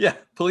 great. Yeah,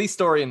 Police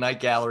Story and Night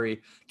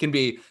Gallery can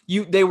be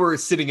you. They were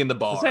sitting in the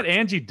bar. Was that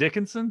Angie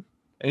Dickinson?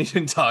 And you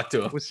didn't talk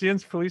to him. Was she in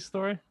Police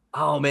Story?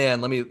 Oh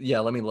man, let me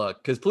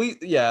look because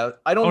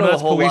I don't know a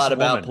whole lot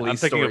about Police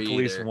Story. I'm thinking of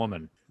Police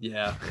Woman.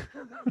 Yeah,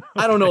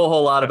 I don't know a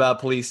whole lot about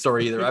Police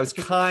Story either. I was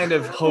kind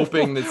of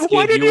hoping that Skid,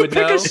 why did you would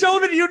pick know. a show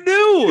that you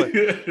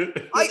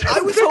knew?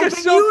 I was hoping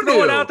you knew.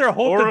 Throw it out there,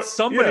 hoping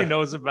somebody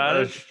knows about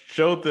it.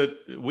 Show that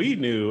we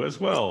knew as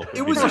well.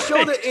 It was a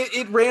show that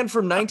it ran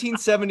from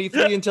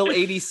 1973 until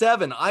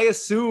 87. I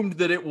assumed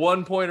that at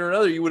one point or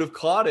another you would have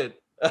caught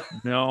it.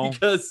 No,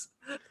 because.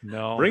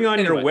 No. Bring on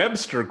your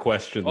Webster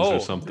questions or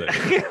something.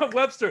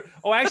 Webster.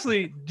 Oh,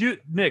 actually,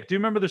 Nick, do you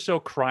remember the show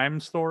Crime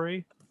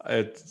Story?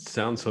 It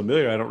sounds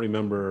familiar. I don't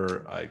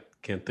remember. I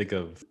can't think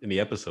of any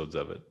episodes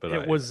of it. But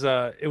it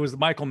was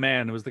Michael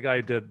Mann. It was the guy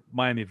who did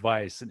Miami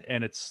Vice,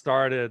 and it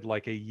started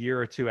like a year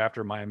or two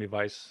after Miami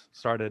Vice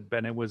started.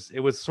 And it was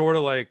sort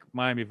of like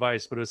Miami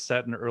Vice, but it was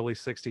set in early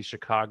 '60s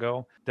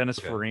Chicago. Dennis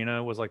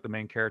Farina was like the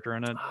main character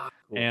in it,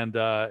 cool. And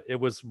it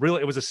was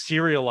a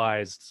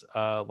serialized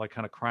like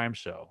kind of crime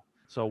show.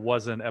 So it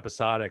wasn't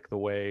episodic the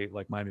way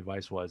like Miami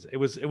Vice was. It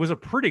was a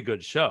pretty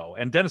good show,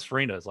 and Dennis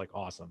Farina is like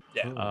awesome.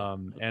 Yeah.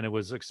 And it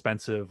was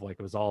expensive. Like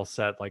it was all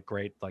set like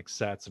great like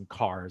sets and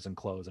cars and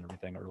clothes and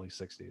everything. Early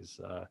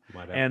 '60s.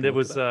 And it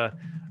was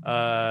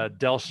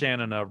Del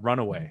Shannon.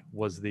 Runaway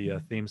was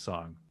the theme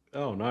song.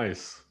 Oh,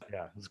 nice.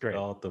 Yeah, it was great.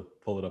 I'll have to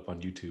pull it up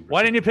on YouTube.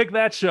 Why didn't you pick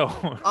that show?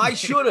 I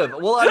should have.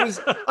 Well,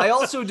 I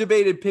also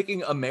debated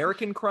picking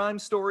American Crime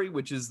Story,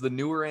 which is the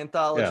newer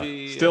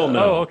anthology. Yeah, still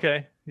no. Oh,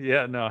 okay.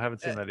 Yeah, no, I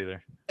haven't seen that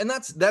either. And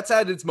that's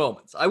had its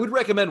moments. I would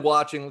recommend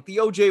watching. The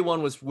OJ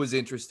one was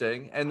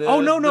interesting, and the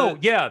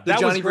that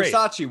Johnny was great.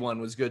 Versace one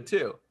was good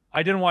too.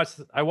 I didn't watch.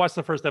 I watched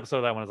the first episode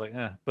of that one. I was like,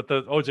 but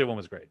the OJ one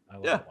was great. I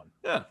love that one.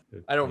 Yeah.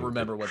 I don't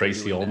remember what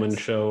Tracy Ullman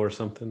show or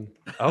something.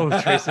 Oh,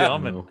 Tracy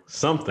Ullman.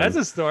 Something. That's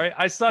a story.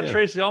 I saw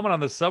Tracy Ullman on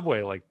the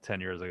subway like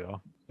 10 years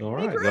ago. All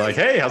right. They're like,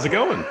 hey, how's it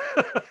going?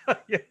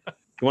 Yeah.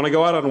 You want to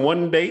go out on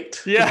one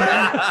date?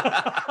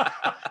 Yeah.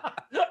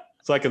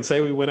 So I can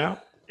say we went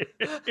out?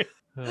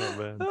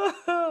 Oh,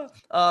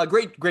 man.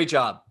 Great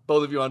job,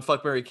 both of you on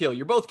Fuck, Marry, Kill.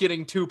 You're both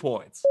getting 2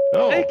 points.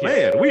 Oh,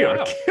 man, we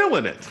are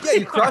killing it. Yeah,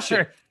 you crush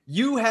it.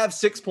 You have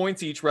 6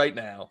 points each right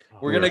now.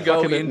 We're gonna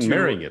go into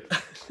marrying it.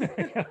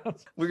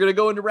 We're gonna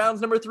go into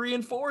rounds number 3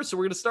 and 4. So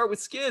we're gonna start with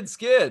Skid.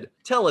 Skid,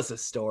 tell us a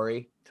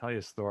story. Tell you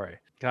a story.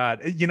 God,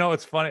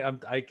 it's funny.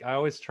 I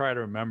always try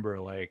to remember,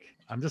 like,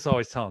 I'm just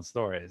always telling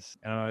stories,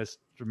 and I always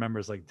remember,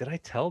 it's like, did I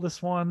tell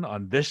this one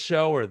on this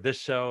show or this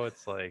show?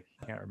 It's like,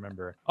 I can't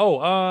remember.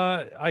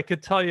 I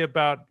could tell you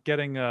about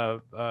getting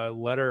a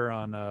letter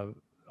on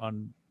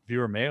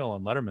viewer mail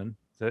on Letterman.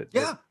 Did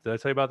I tell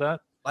you about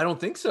that? I don't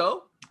think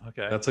so.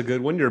 Okay, that's a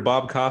good one. Your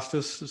Bob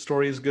Costas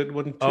story is a good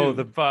one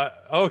too.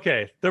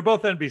 Okay, they're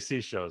both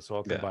NBC shows, so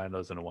I'll combine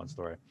those into one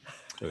story.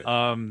 Okay.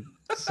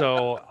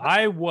 So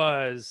I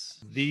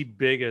was the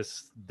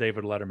biggest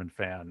David Letterman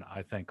fan,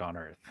 I think, on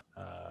earth.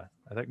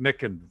 I think Nick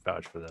can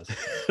vouch for this.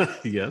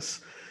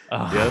 Yes.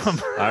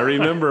 Yes. I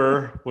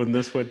remember when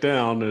this went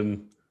down,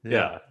 and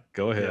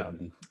go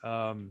ahead.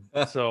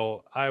 Yeah.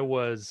 So I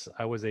was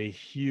a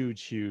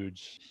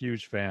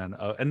huge fan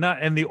of,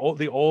 and the old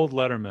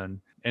Letterman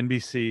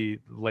NBC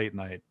late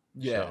night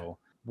show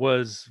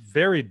was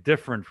very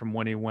different from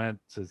when he went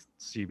to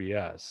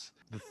CBS.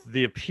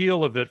 The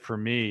appeal of it for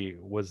me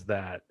was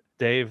that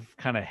Dave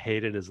kind of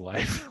hated his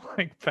life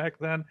like back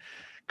then,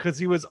 because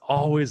he was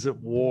always at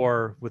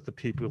war with the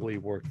people he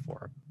worked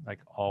for, like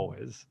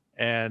always.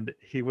 And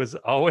he was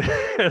always,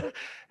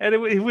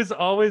 he was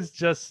always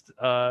just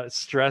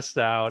stressed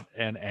out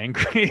and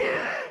angry,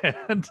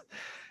 and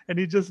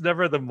he just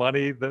never had the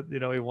money that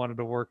he wanted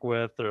to work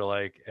with or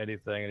like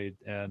anything.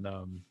 And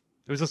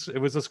it was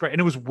just great, and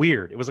it was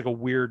weird. It was like a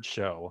weird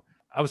show.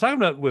 I was talking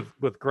about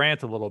with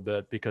Grant a little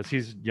bit because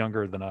he's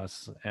younger than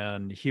us,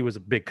 and he was a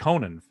big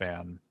Conan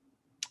fan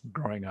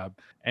growing up,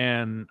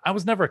 and I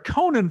was never a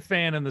Conan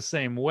fan in the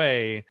same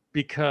way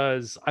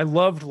because I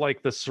loved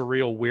like the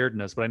surreal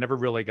weirdness, but I never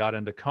really got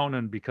into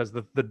Conan because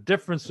the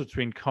difference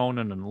between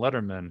Conan and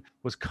Letterman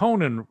was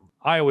Conan,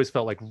 I always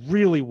felt like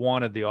really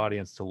wanted the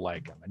audience to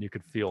like him, and you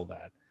could feel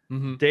that.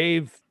 Mm-hmm.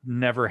 Dave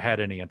never had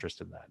any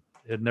interest in that.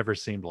 It never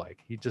seemed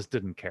like. He just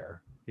didn't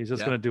care. He's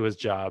just going to do his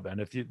job, and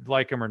if you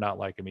like him or not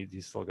like him,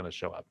 he's still going to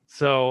show up.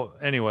 So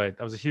anyway,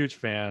 I was a huge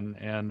fan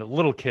and a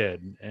little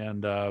kid,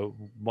 and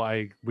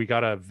we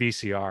got a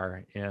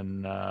VCR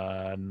in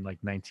like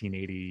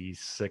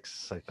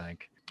 1986, I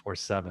think, or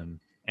 7.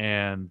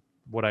 And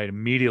what I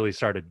immediately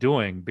started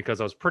doing, because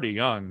I was pretty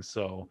young,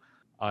 so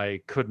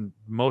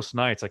most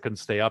nights I couldn't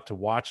stay up to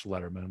watch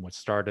Letterman, which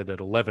started at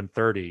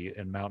 11:30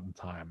 in Mountain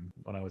Time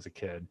when I was a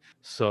kid.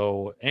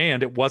 So,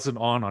 and it wasn't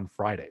on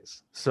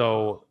Fridays.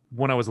 So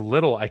when I was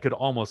little, I could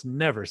almost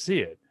never see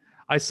it.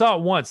 I saw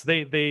it once.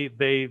 They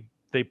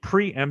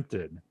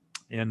preempted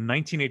in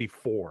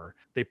 1984.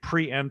 They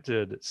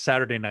preempted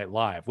Saturday Night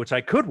Live, which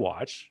I could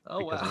watch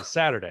because it was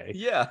Saturday.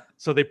 Yeah.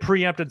 So they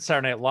preempted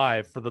Saturday Night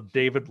Live for the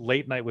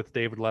Late Night with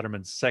David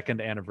Letterman's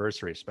 2nd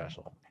anniversary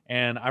special.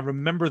 And I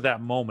remember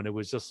that moment. It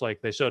was just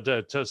like they showed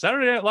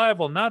Saturday Night Live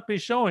will not be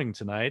showing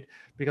tonight,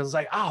 because it's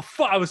like, oh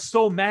fuck, I was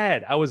so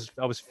mad. I was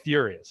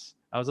furious.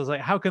 I was just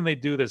like, how can they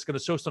do this? Going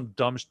to show some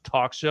dumb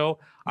talk show?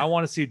 I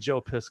want to see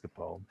Joe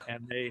Piscopo.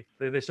 And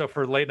they show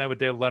for Late Night with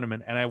David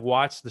Letterman, and I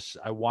watched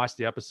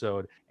the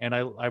episode, and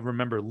I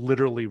remember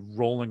literally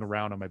rolling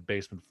around on my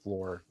basement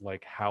floor,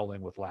 like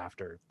howling with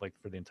laughter, like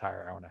for the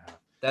entire hour and a half.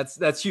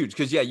 That's huge,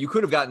 because you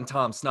could have gotten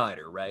Tom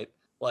Snyder, right?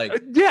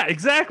 Like yeah,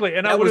 exactly.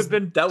 And I would have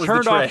been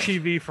turned off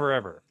TV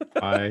forever.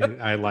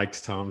 I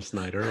liked Tom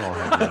Snyder. I'll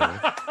have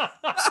that.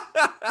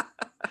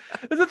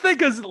 That's the thing,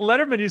 because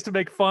Letterman used to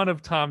make fun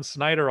of Tom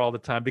Snyder all the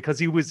time because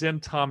he was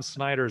in Tom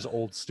Snyder's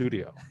old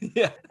studio.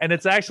 Yeah. And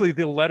it's actually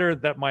the letter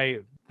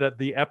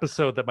the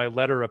episode that my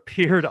letter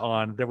appeared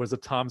on, there was a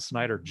Tom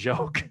Snyder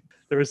joke.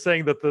 They were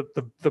saying that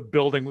the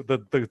building,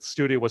 the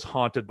studio was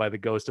haunted by the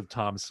ghost of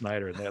Tom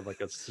Snyder, and they had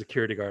like a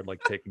security guard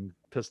like taking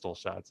pistol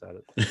shots at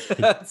it.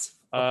 That's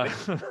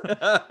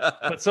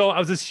but so I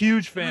was this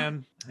huge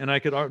fan, and I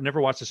could never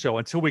watch the show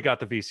until we got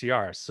the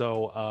VCR.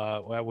 So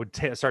I would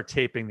start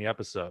taping the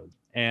episode,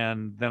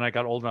 and then I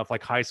got old enough,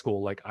 like high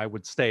school, like I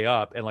would stay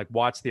up and like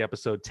watch the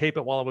episode, tape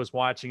it while I was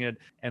watching it,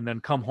 and then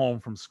come home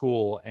from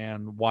school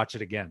and watch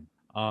it again.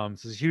 So I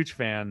was a huge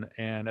fan,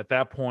 and at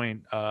that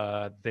point,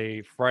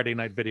 Friday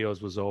Night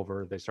Videos was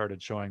over. They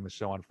started showing the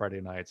show on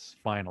Friday nights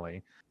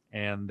finally,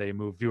 and they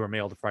moved viewer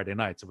mail to Friday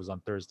nights. It was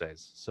on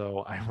Thursdays.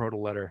 So I wrote a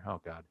letter.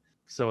 Oh God.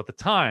 So at the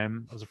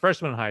time, I was a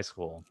freshman in high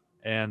school,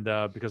 and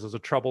because I was a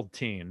troubled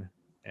teen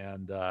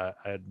and I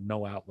had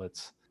no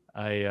outlets,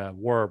 I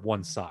wore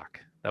one sock.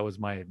 That was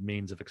my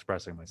means of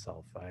expressing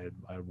myself. I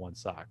had one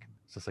sock.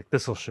 It's just like,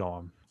 this will show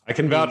him. I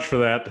can vouch for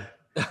that.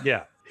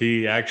 Yeah.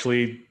 He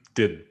actually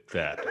did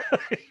that.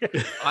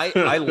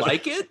 I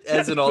like it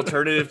as an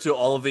alternative to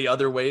all of the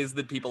other ways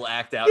that people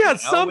act out. Yeah, now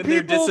some when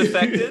people they're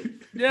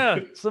disaffected. Yeah,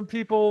 some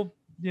people,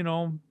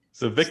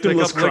 it's a stick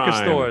victimless up liquor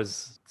crime.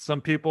 stores.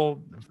 Some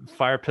people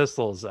fire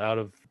pistols out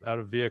of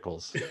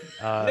vehicles.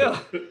 Yeah.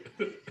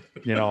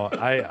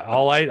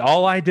 All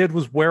I did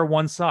was wear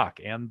one sock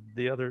and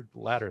the other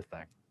ladder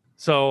thing.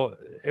 So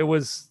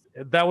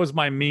that was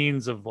my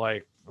means of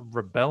like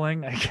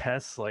rebelling, I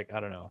guess. Like, I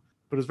don't know,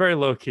 but it was very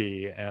low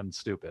key and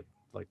stupid,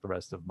 like the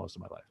rest of most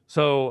of my life.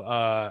 So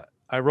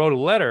I wrote a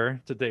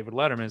letter to David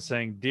Letterman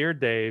saying, "Dear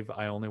Dave,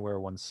 I only wear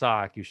one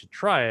sock. You should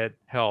try it.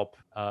 Help."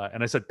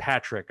 And I said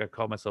Patrick. I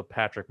called myself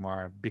Patrick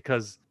Maher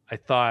because I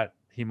thought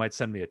he might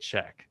send me a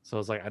check. So I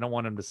was like, I don't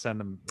want him to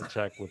send him a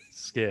check with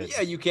skid.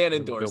 Yeah, you can't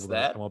endorse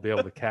that. I won't be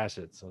able to cash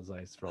it. So I was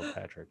like, I spelled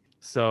Patrick.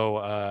 So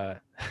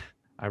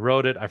I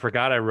wrote it. I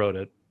forgot I wrote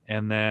it.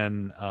 And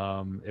then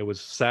it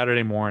was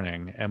Saturday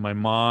morning, and my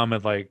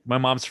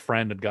mom's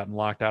friend had gotten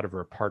locked out of her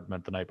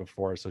apartment the night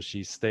before, so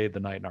she stayed the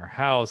night in our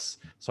house.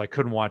 So I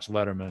couldn't watch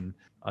Letterman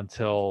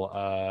until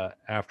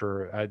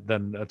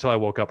until I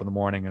woke up in the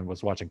morning and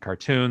was watching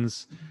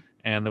cartoons,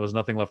 and there was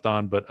nothing left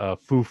on but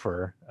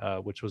Foofer,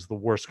 which was the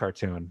worst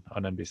cartoon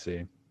on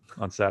NBC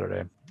on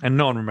Saturday, and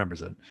no one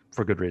remembers it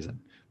for good reason.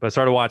 But I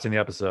started watching the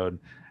episode,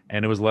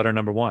 and it was letter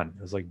number 1.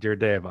 It was like, "Dear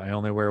Dave, I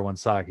only wear one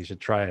sock. You should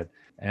try it."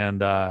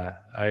 And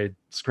I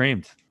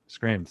screamed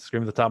at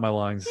the top of my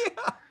lungs.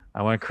 Yeah.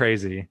 I went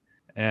crazy,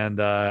 and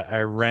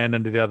I ran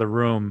into the other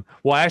room.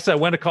 Well, actually, I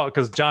went to call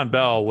because John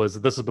Bell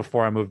this is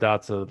before I moved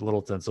out to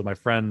Littleton. So my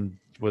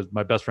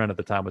best friend at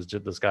the time was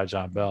this guy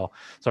John Bell.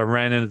 So I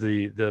ran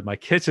into my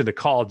kitchen to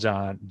call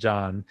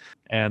John,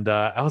 and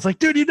I was like,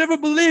 "Dude, you never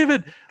believe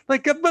it!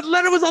 Like, but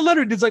letter was a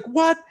letter." And he's like,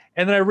 "What?"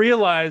 And then I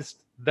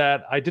realized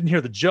that I didn't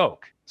hear the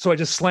joke. So I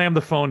just slammed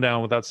the phone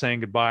down without saying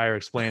goodbye or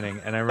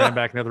explaining, and I ran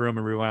back in the other room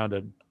and rewound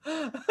it.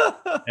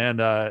 And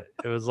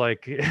it was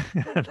like,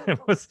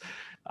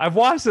 I've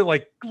watched it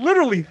like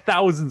literally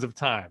thousands of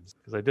times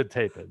because I did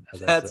tape it. I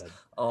said.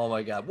 Oh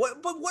my God. What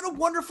a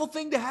wonderful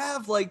thing to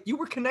have. Like, you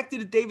were connected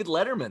to David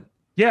Letterman.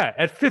 Yeah,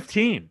 at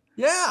 15.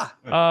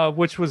 Yeah.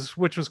 Which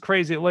was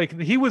crazy.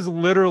 Like, he was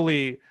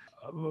literally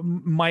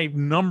my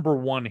number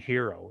one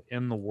hero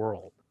in the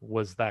world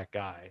was that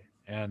guy.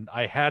 And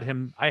I had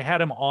him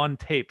on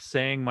tape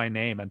saying my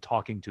name and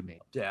talking to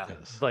me. Yeah.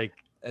 Like,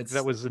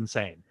 that was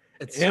insane.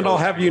 And I'll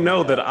have you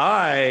know that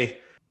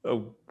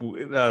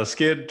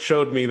Skid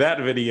showed me that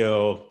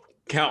video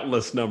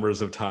countless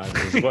numbers of times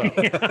as well.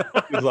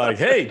 He's like,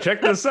 "Hey,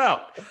 check this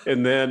out."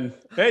 And then,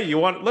 "Hey,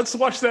 let's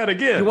watch that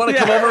again. You want to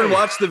come over and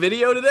watch the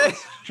video today?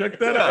 Check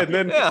that out." And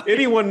then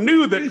anyone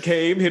new that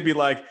came, he'd be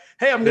like,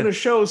 "Hey, I'm going to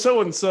show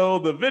so-and-so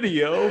the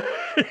video.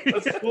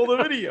 Let's pull the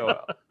video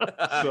out."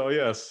 So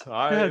yes,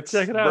 it's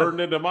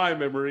burned into my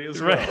memory as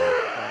well.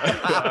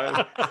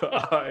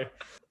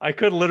 I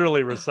could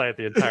literally recite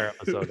the entire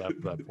episode up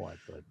to that point.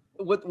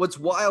 But what's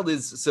wild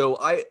is, so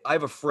I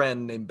have a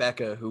friend named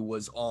Becca who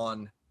was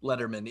on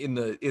Letterman in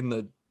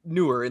the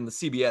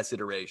CBS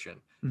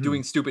iteration,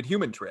 doing stupid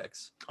human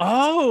tricks.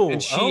 Oh,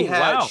 and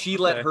she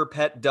let her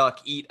pet duck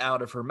eat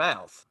out of her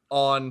mouth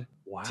on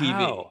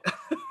TV.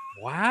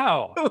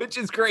 Wow. Which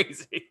is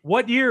crazy.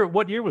 What year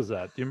was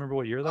that? Do you remember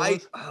what year that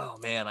was? Oh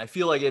man, I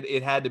feel like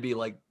it had to be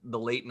like the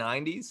late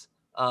 90s.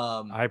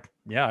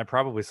 I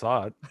probably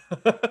saw it.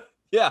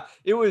 Yeah,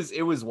 it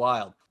was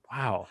wild.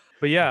 Wow.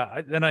 But yeah,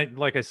 I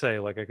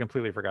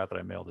completely forgot that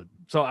I mailed it.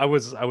 So I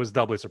was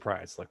doubly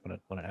surprised, like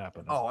when it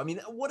happened. Oh, I mean,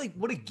 what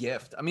a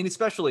gift. I mean,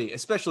 especially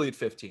at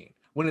 15,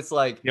 when it's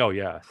like, oh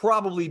yeah,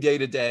 probably day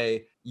to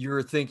day,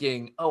 you're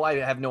thinking, "Oh, I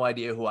have no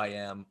idea who I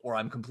am, or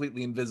I'm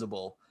completely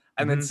invisible."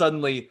 And then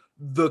suddenly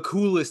the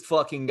coolest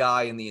fucking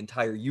guy in the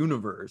entire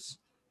universe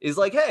is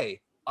like,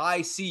 "Hey,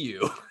 I see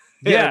you."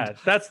 Yeah,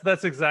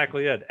 that's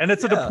exactly it. And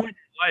it's at a point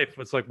in life,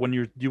 it's like when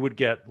you would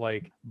get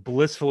like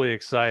blissfully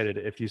excited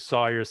if you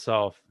saw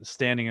yourself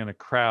standing in a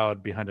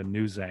crowd behind a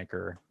news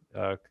anchor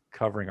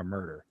covering a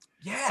murder.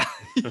 Yeah.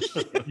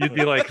 You'd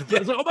be like,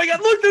 "Oh my God,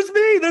 look,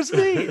 there's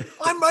me.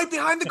 I'm right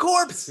behind the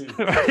corpse."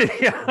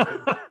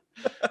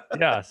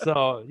 Yeah.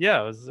 So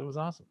yeah, it was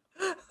awesome.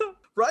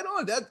 Right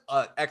on. That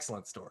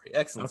excellent story.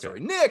 Story.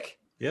 Nick.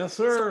 Yes,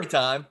 sir. Story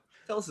time.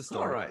 Tell us a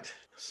story. All right.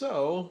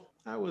 So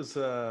I was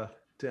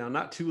down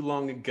not too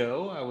long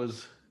ago. I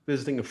was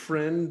visiting a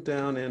friend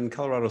down in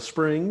Colorado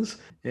Springs,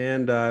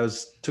 and I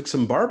took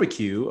some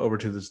barbecue over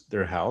to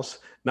their house.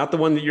 Not the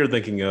one that you're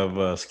thinking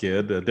of,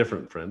 Skid, a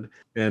different friend.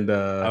 And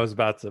I was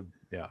about to,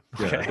 a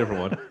different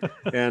one.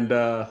 And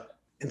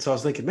so I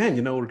was thinking, man,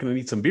 we're going to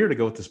need some beer to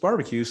go with this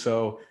barbecue.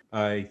 So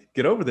I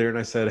get over there and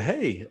I said,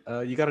 "Hey,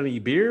 you got any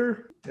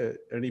beer,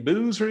 any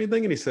booze or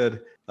anything?" And he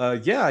said,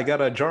 "Yeah, I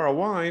got a jar of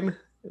wine."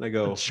 And I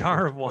go, "A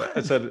jar of wine?"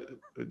 I said,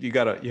 you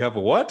have a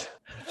what?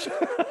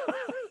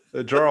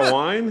 A jar of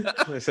wine?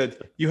 And I said,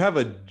 "You have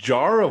a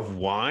jar of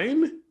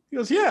wine?" He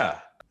goes, "Yeah."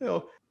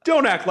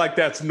 Don't act like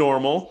that's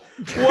normal.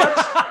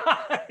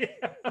 What?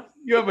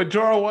 You have a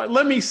jar of wine?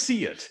 Let me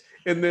see it.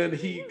 And then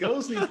he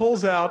goes and he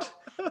pulls out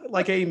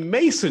like a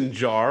mason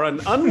jar, an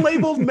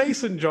unlabeled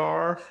mason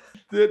jar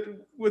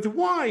with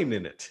wine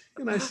in it.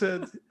 And I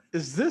said,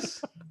 is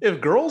this,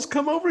 if girls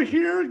come over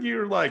here,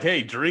 you're like,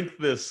 hey, drink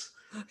this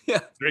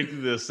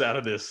out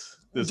of this.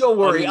 Don't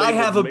worry, I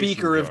have a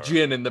beaker of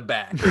gin in the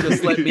back.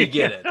 Just let me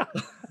get it.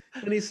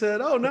 And he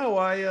said, oh no,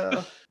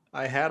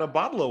 I had a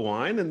bottle of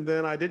wine and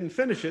then I didn't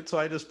finish it, so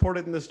I just poured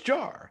it in this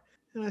jar.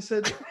 And I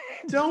said,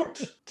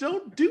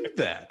 don't do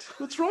that.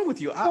 What's wrong with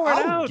you?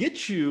 I'll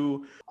get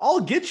you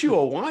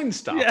a wine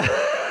stopper.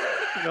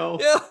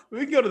 Yeah. We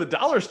can go to the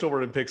dollar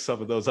store and pick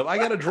some of those up. I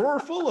got a drawer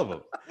full of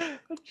them.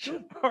 A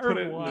jar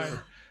of wine.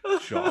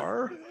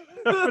 Jar.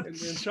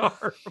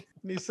 Jar.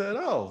 And he said,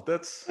 oh,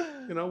 that's,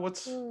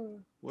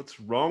 what's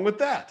wrong with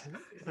that?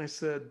 And I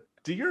said,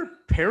 do your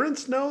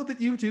parents know that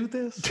you do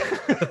this?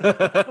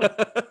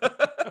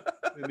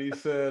 And he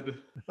said,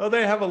 oh,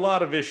 they have a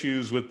lot of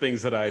issues with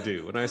things that I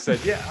do. And I said,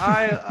 yeah,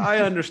 I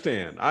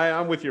understand.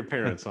 I'm with your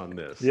parents on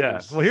this. Yeah.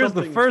 Well, here's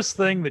the first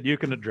thing that you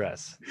can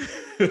address.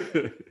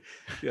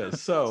 Yeah.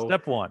 So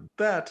step one.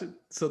 That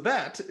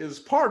is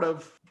part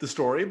of the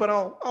story, but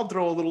I'll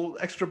throw a little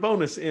extra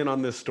bonus in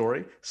on this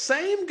story.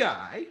 Same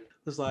guy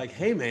was like,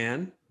 hey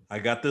man, I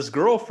got this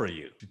girl for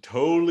you.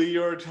 Totally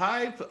your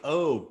type.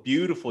 Oh,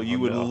 beautiful. You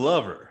would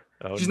love her.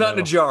 Oh, she's not in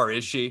a jar,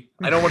 is she?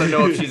 I don't want to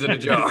know if she's in a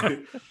jar.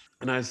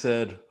 And I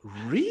said,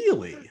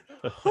 really?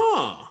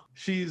 Huh?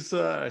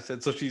 I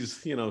said, so she's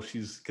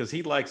because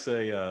he likes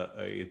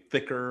a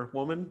thicker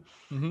woman.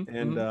 Mm-hmm,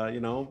 and,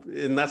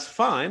 and that's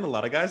fine. A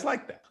lot of guys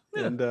like that.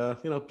 Yeah. And,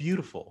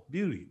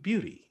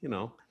 beauty,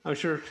 I'm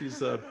sure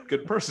she's a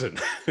good person.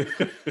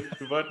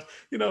 But,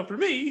 for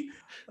me,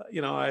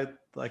 I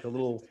like a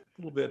little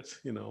bit,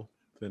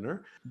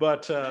 thinner.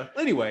 But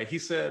anyway, he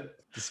said,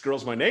 this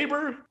girl's my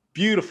neighbor,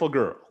 beautiful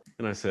girl.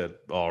 And I said,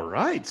 all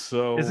right.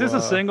 So is this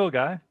a single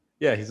guy?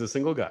 Yeah, he's a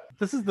single guy.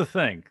 This is the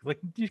thing. Like,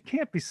 you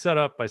can't be set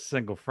up by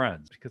single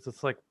friends because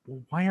it's like,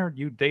 well, why aren't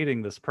you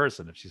dating this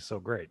person if she's so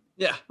great?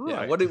 Yeah.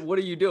 Right. Yeah. What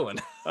are you doing?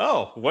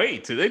 Oh,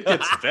 wait. It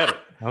gets better.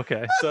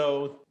 Okay.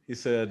 So he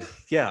said,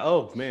 yeah,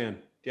 oh, man.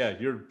 Yeah,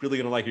 you're really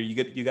going to like her.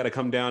 You got to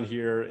come down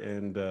here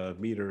and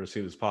meet her as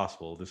soon as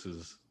possible. This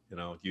is,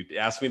 you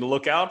asked me to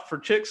look out for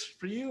chicks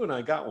for you, and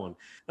I got one. And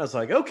I was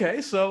like,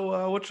 okay,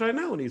 so what should I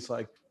know? And he's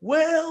like,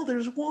 well,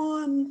 there's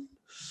one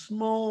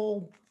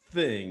small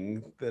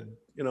thing that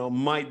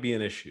might be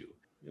an issue.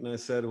 And I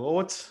said, well,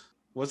 what's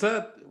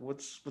that?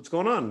 What's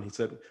going on? He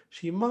said,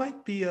 she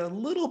might be a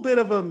little bit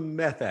of a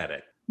meth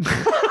addict.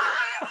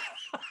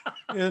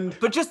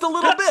 But just a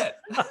little bit.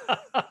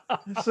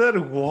 I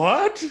said,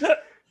 what?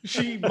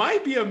 She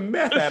might be a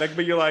meth addict,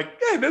 but you're like,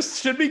 hey, this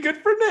should be good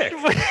for Nick.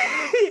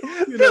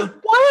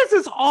 Why does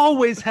this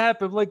always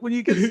happen? Like when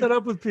you get set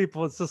up with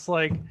people, it's just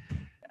like,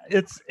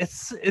 it's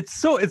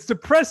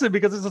depressing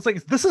because it's just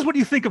like, this is what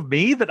you think of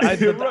me, that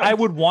I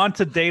would want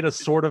to date a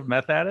sort of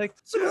meth addict.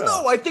 So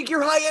no, I think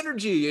you're high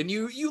energy and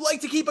you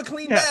like to keep a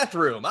clean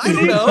bathroom. I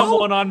don't know.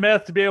 Someone on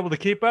meth to be able to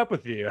keep up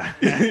with you.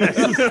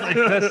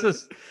 That's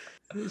just.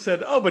 He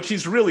said, oh, but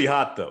she's really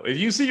hot though. If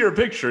you see her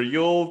picture,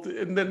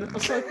 and then I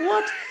was like,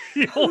 what?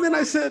 And then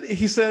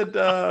he said,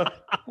 well,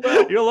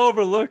 you'll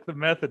overlook the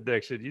meth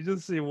addiction. You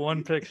just see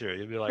one picture.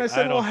 You'll be like, I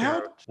said,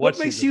 what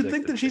makes you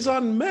think that she's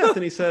on meth?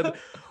 And he said,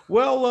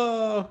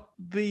 well,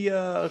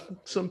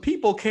 some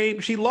people came,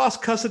 she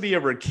lost custody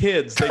of her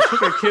kids. They took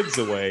her kids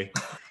away.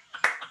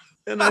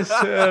 And I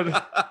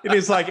said, and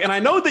he's like, and I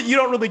know that you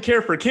don't really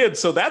care for kids,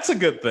 so that's a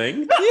good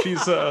thing.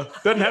 She's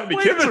doesn't have any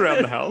kids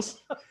around the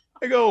house.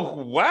 I go,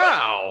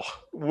 wow.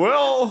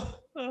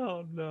 Well,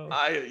 oh no.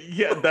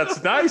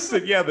 That's nice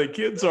that the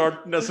kids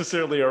aren't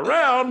necessarily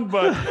around,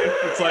 but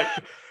it's like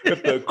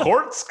if the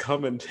courts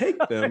come and take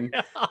them,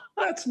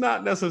 that's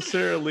not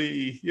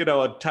necessarily,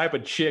 a type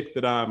of chick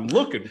that I'm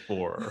looking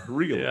for,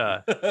 really. Yeah.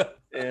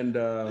 And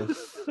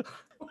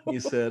he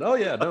said, oh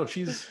yeah, no,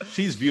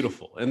 she's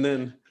beautiful. And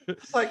then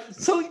it's like,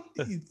 so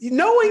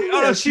knowing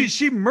this,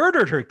 she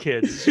murdered her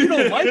kids. She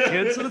don't like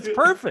kids, and it's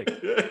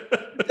perfect.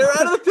 They're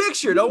out of the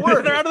picture. Don't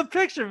worry. They're out of the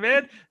picture,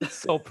 man. It's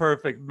so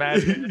perfect, man.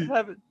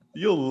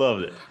 You'll love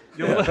it.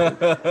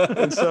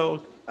 And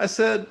so I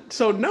said,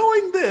 so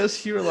knowing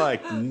this, you're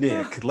like,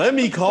 Nick, let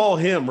me call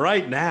him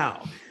right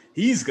now.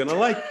 He's gonna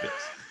like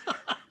this.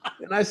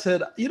 And I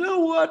said, you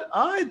know what?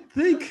 I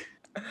think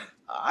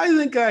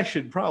I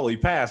should probably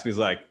pass. And he's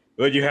like,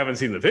 well, you haven't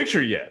seen the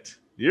picture yet.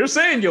 You're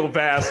saying you'll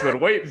pass, but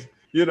wait,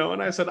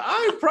 and I said,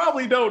 I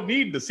probably don't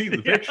need to see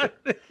the picture.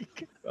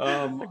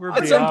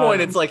 At some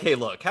point, it's like, hey,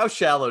 look, how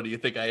shallow do you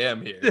think I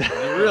am here?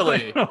 You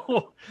really?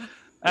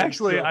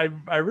 Actually,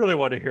 I really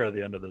want to hear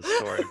the end of this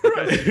story.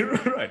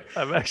 Right.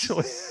 I'm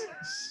actually.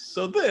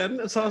 So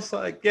I was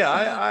like,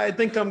 I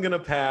think I'm going to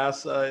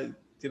pass,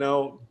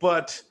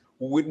 but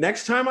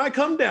next time I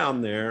come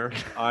down there,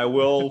 I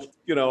will,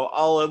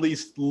 I'll at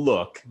least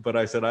look. But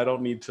I said,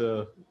 I'm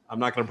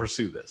not going to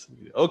pursue this.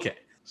 Okay.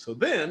 So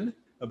then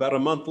about a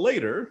month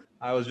later,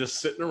 I was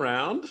just sitting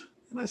around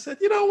and I said,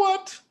 you know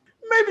what?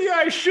 Maybe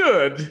I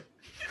should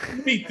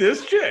meet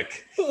this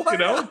chick. Why You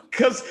know,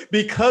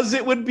 because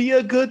it would be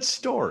a good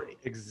story.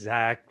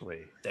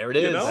 Exactly. There it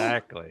is. You know?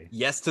 Exactly.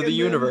 Yes to And the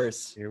then-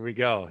 universe. Here we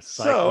go.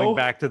 Cycling So-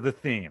 back to the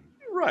theme.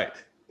 Right.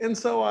 And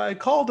so I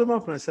called him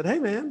up and I said, "Hey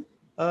man,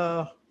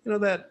 you know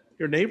that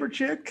your neighbor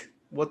chick?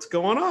 What's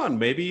going on?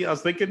 Maybe I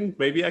was thinking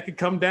maybe I could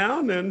come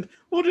down and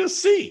we'll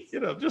just see,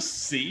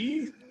 just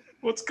see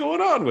what's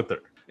going on with her."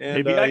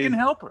 And Maybe I can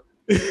help her.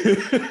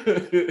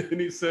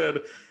 and he said,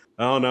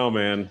 "Oh no,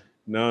 man.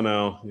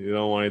 No, you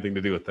don't want anything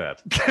to do with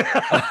that."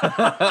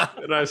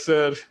 And I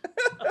said,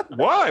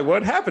 "Why?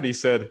 What happened?" He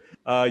said,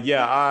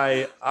 "Yeah,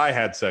 I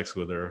had sex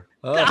with her."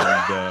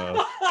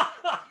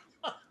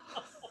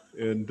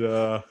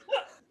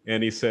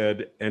 And he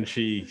said, and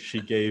she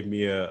gave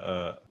me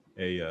a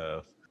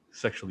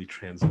sexually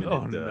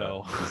transmitted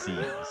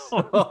disease.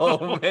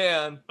 Oh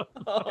man.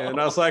 And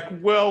I was like,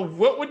 well,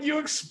 what would you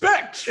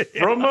expect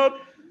from a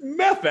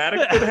meth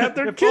addict that had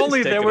their If kids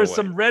only there taken were away?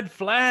 some red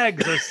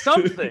flags or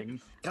something.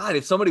 God,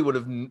 if somebody would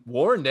have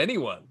warned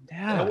anyone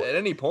Yeah. at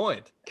any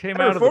point. Came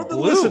out of For the the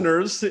blue.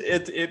 listeners,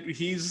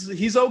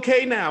 he's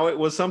okay now. It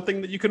was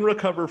something that you can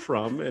recover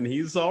from, and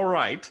he's all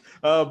right.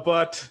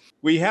 But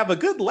we have a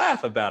good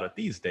laugh about it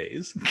these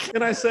days.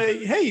 And I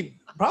say, hey,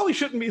 probably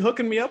shouldn't be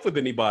hooking me up with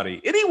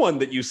anybody. Anyone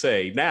that you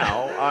say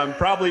now, I'm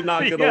probably not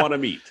going to Yeah. want to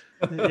meet.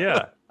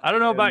 Yeah. I don't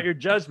know about your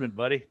judgment,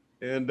 buddy.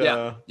 And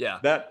Yeah.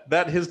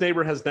 that his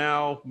neighbor has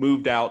now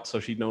moved out,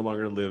 so she no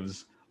longer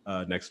lives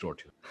next door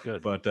to him.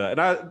 Good. But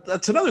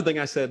that's another thing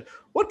I said.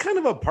 What kind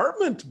of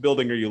apartment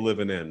building are you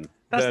living in?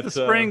 That's the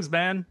Springs,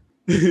 man.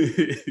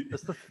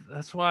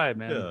 That's why,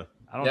 man. Yeah.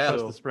 I don't Yeah. trust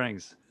So- the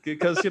Springs.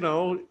 Because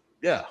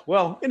yeah.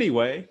 Well,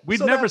 anyway, We'd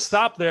so never that's-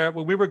 stop there.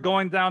 When we were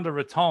going down to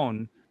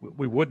Raton,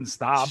 we wouldn't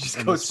stop. Just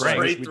in go the Springs.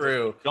 straight We'd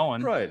through. keep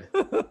going. Right.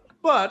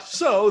 But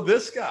so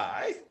this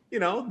guy,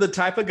 the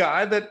type of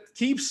guy that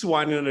keeps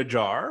wine in a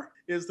jar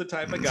is the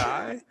type of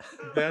guy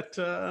that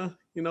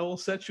will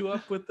set you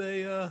up with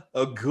a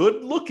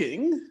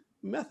good-looking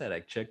meth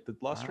addict chick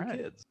that lost All her right.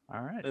 kids.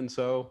 All right. And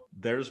so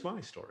there's my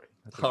story.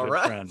 That's a All good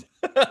right. friend.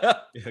 Yeah,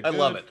 I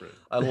love good it. friend.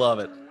 I love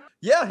it.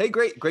 Yeah. Hey,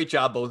 great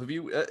job, both of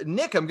you.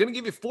 Nick, I'm going to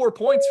give you 4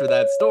 points for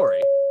that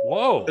story.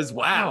 Whoa.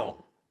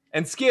 Wow.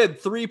 And Skid,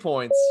 3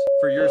 points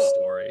for your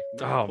story.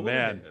 Oh, Pull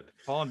man. ahead.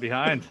 Falling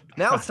behind.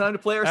 Now it's time to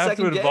play our I have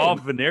second to involve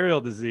game. venereal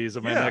disease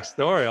in my Yeah. next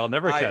story. I'll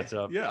never catch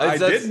up. Yeah, It's- I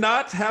that's- did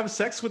not have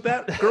sex with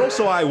that girl,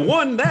 so I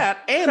won that,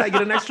 and I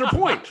get an extra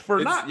point for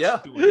It's- not yeah.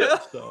 doing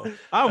it. So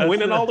I'm That's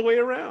winning it. all the way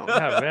around.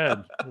 Yeah,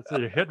 man.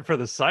 You're hitting for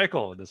the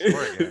cycle in this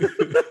story.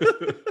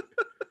 Game.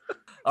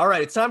 All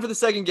right, it's time for the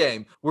second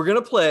game. We're going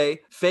to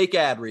play fake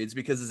ad reads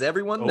because, as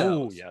everyone Oh,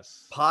 knows,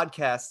 yes.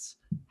 podcasts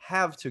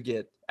have to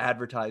get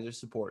advertiser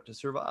support to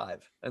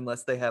survive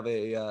unless they have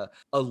a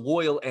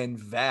loyal and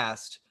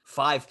vast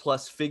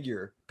 5+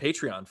 figure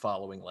Patreon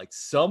following like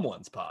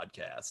someone's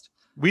podcast.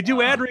 We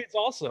do ad reads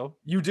also.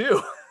 You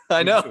do. I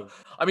We know. do.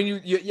 I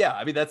mean, yeah,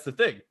 I mean, that's the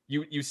thing.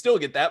 You still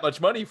get that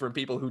much money from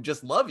people who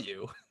just love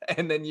you,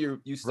 and then you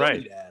still Right.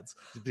 need ads.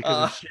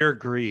 Because of sheer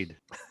greed.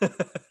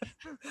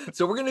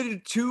 So we're gonna do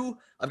two.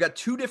 I've got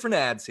 2 different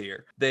ads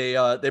here.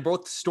 They're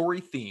both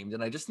story themed,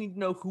 and I just need to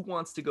know who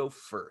wants to go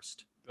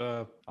first.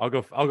 I'll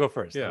go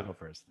first. Yeah. I'll go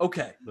first.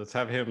 Okay. Let's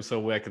have him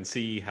so I can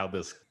see how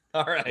this,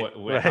 All right.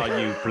 how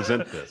you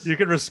present this. You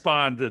can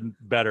respond and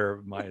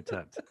better my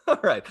attempt. All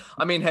right.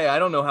 I mean, hey, I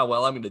don't know how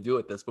well I'm gonna do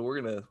at this, but we're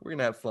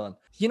gonna have fun.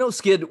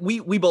 Skid,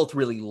 we both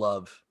really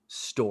love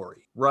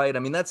story, right? I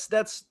mean, that's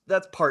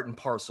part and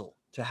parcel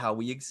to how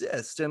we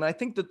exist. And I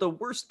think that the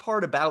worst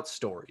part about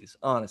stories,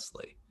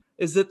 honestly,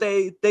 is that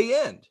they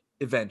end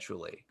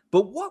eventually.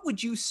 But what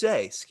would you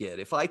say, Skid,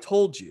 if I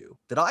told you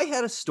that I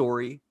had a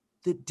story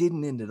that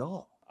didn't end at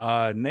all?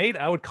 Nate,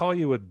 I would call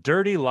you a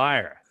dirty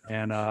liar.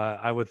 And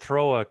I would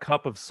throw a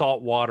cup of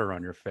salt water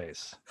on your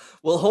face.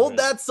 Well, hold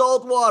that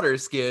salt water,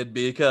 Skid,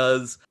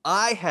 because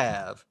I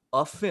have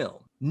a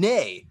film,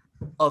 nay,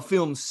 a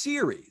film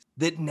series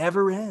that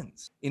never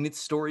ends in its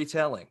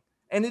storytelling.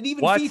 And it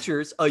even What?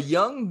 features a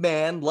young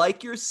man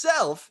like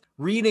yourself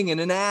reading in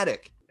an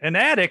attic. An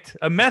addict?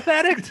 A meth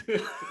addict?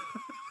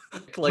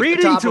 Like the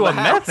Reading top to of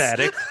a house. meth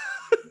addict?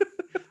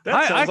 That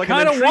I sounds like an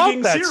kind of intriguing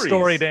want that series.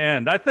 story to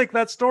end. I think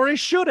that story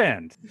should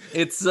end.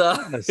 It's Sit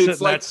in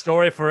it's like that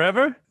story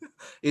forever.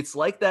 it's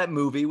like that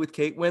movie with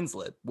Kate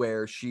Winslet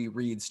where she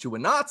reads to a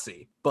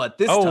Nazi, but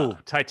this Oh,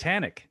 time,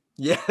 Titanic.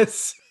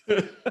 yes.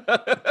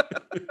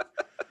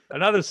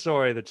 Another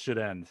story that should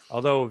end,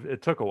 although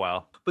it took a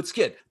while. But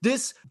Skid,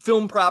 this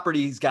film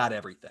property's got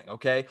everything,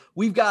 okay?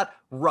 We've got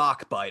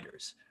rock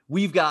biters.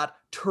 We've got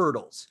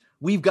turtles.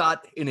 We've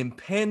got an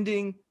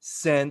impending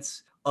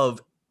sense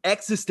of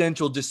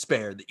existential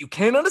despair that you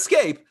cannot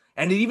escape,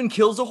 and it even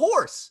kills a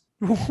horse.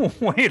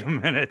 Wait a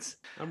minute.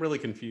 I'm really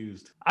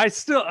confused. I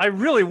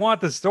really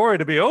want the story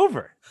to be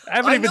over. I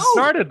haven't I even know.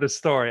 started the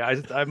story.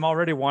 I'm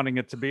already wanting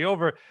it to be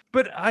over.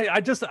 But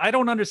I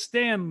don't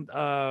understand.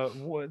 I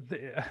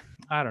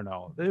don't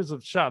know. There's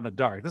a shot in the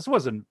dark. This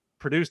wasn't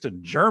produced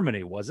in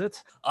Germany, was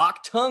it?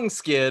 Achtung,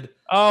 Skid.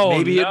 Oh,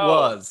 maybe no. it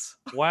was.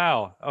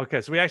 Wow.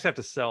 Okay, so we actually have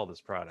to sell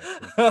this product.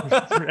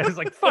 It's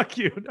like, fuck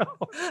you. No.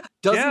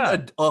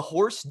 Doesn't a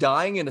horse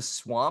dying in a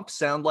swamp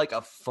sound like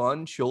a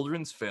fun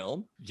children's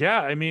film?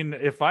 Yeah, I mean,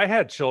 if I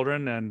had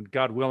children, and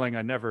God willing,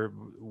 I never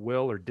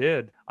will or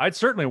did, I'd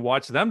certainly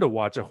watch them to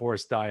watch a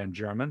horse die in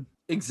German.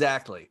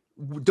 Exactly.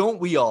 Don't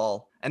we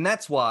all? And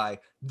that's why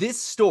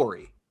this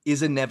story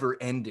is a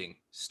never-ending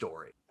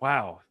story.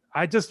 Wow.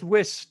 I just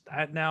wish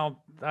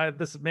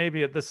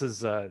this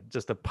is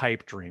just a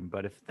pipe dream,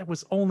 but if there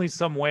was only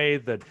some way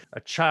that a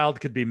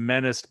child could be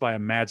menaced by a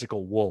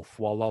magical wolf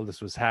while all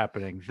this was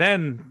happening,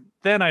 then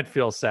I'd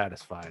feel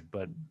satisfied.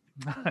 But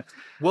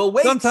well,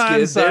 wait,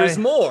 sometimes Skid, there's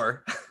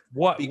more.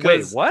 What?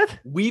 Because wait, what?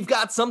 We've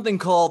got something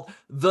called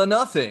the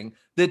Nothing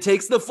that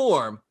takes the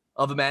form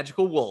of a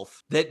magical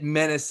wolf that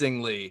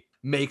menacingly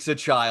makes a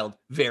child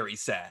very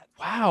sad.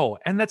 Wow.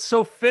 And that's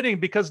so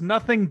fitting because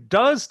nothing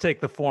does take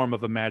the form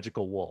of a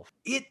magical wolf.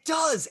 It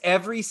does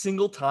every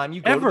single time you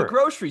go to the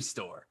grocery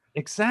store.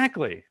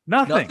 Exactly.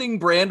 Nothing. Nothing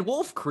brand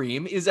wolf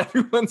cream is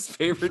everyone's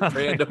favorite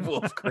brand of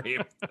wolf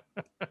cream.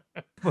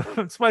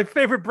 It's my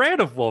favorite brand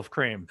of wolf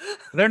cream.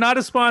 They're not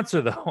a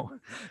sponsor though.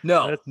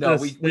 No,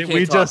 we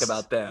can't talk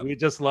about them. We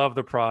just love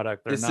the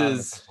product. They're not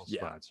a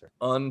sponsor.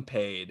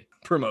 Unpaid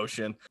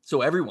promotion.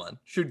 So everyone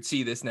should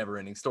see this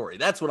never-ending story.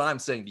 That's what I'm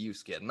saying to you,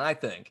 Skid. And I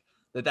think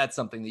that that's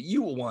something that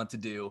you will want to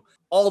do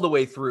all the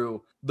way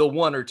through the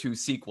 1 or 2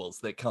 sequels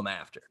that come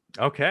after.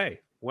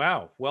 Okay.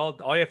 Wow. Well,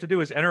 all you have to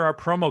do is enter our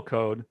promo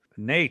code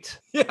Nate.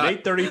 Yeah.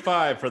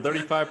 Nate35 for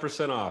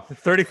 35% off.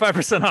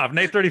 35% off.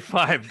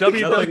 Nate35.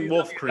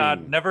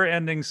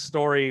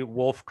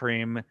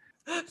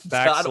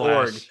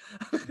 www.neverendingstory.wolfcream.org.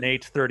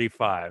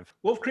 Nate35.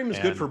 Wolf cream is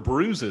good for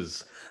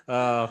bruises.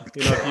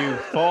 If you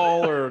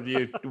fall or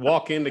you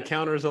walk into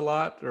counters a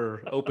lot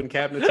or open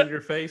cabinets in your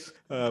face,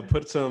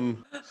 put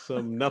some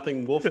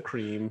nothing wolf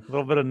cream. A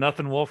little bit of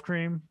nothing wolf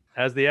cream.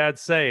 As the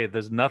ads say,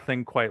 there's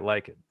nothing quite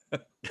like it.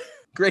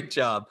 Great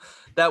job.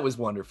 That was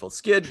wonderful.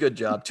 Skid, good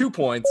job. 2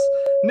 points.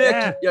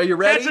 Nick, are you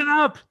ready? Catching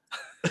up.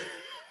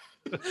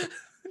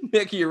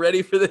 Nick, are you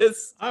ready for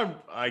this?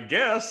 I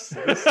guess.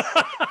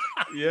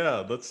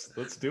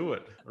 Let's do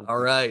it. All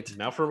right.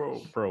 Now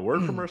for a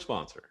word from our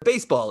sponsor.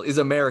 Baseball is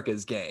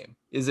America's game,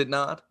 is it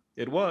not?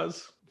 It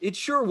was. It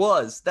sure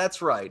was.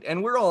 That's right.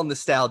 And we're all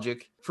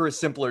nostalgic for a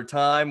simpler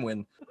time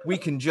when we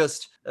can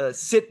just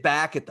sit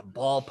back at the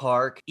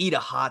ballpark, eat a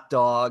hot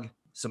dog,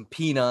 some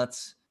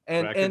peanuts,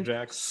 and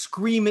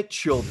scream at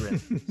children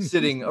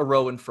sitting a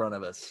row in front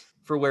of us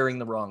for wearing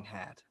the wrong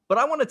hat. But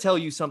I want to tell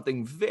you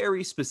something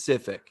very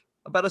specific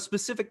about a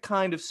specific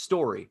kind of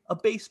story, a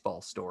baseball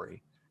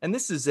story. And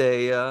this is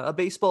a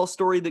baseball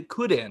story that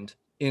could end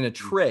in a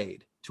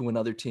trade to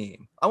another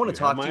team. I want to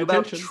talk to you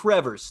about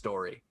Trevor's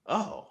story.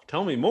 Oh,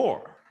 tell me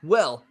more.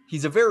 Well,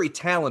 he's a very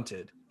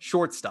talented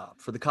shortstop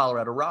for the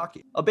Colorado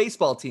Rockies, a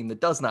baseball team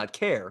that does not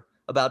care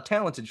about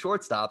talented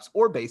shortstops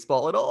or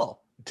baseball at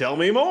all. Tell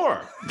me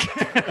more.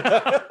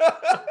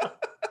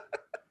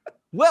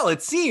 Well,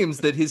 it seems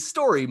that his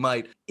story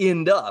might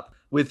end up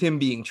with him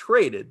being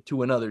traded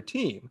to another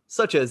team,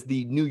 such as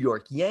the New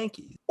York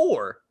Yankees,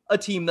 or a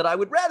team that I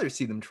would rather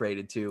see them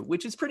traded to,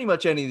 which is pretty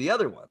much any of the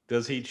other ones.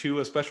 Does he chew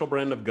a special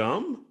brand of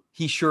gum?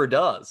 He sure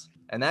does.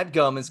 And that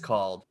gum is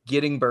called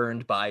getting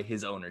burned by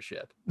his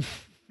ownership.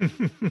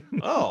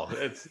 Oh,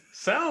 it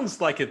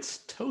sounds like it's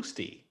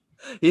toasty.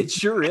 It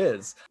sure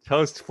is.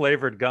 Toast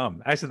flavored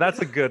gum. Actually, that's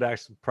a good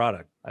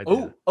product idea.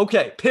 Oh,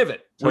 okay.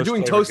 Pivot. We're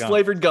doing toast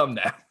flavored gum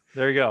now.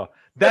 There you go.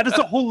 That is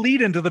a whole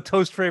lead into the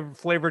toast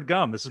flavored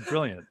gum. This is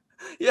brilliant.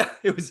 Yeah,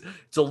 it's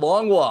a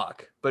long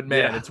walk, but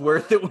man, it's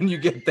worth it when you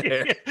get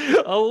there.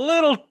 A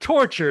little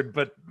tortured,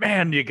 but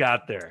man, you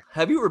got there.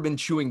 Have you ever been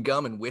chewing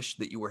gum and wished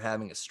that you were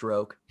having a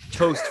stroke?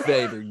 Toast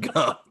flavored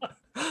gum.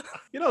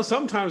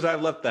 Sometimes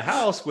I've left the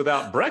house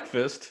without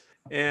breakfast,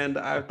 and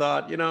I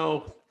thought,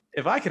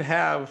 if I could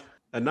have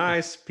a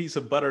nice piece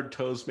of buttered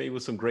toast made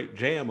with some grape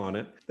jam on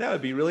it, that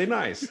would be really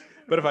nice.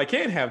 But if I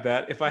can't have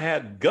that, if I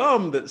had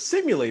gum that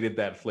simulated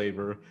that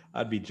flavor,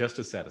 I'd be just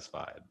as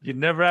satisfied. You'd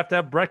never have to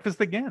have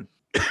breakfast again.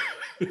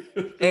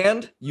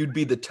 And you'd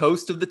be the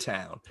toast of the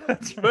town.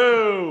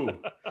 Boo!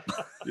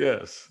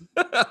 Yes.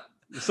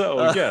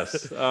 So,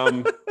 yes.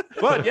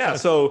 But yeah,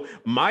 so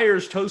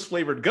Maher's toast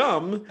flavored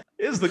gum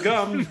is the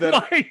gum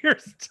that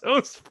Maher's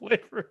toast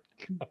flavored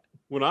gum.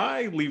 When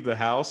I leave the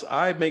house,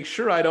 I make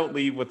sure I don't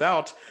leave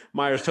without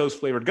Maher's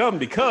toast flavored gum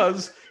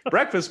because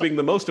breakfast being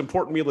the most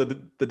important meal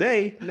of the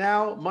day,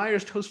 now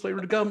Maher's toast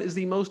flavored gum is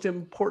the most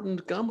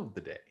important gum of the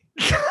day.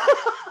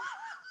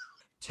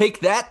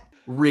 Take that,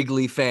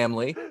 Wrigley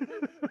family.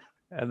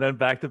 And then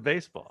back to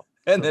baseball.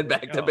 And then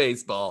back to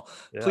baseball.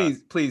 Yeah.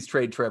 Please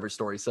trade Trevor's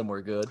story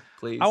somewhere good.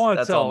 Please. I want to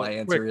That's tell all my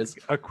answer is.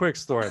 A quick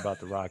story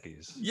about the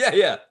Rockies.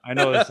 Yeah. I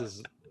know this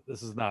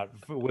is not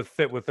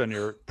fit within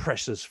your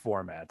precious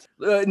format.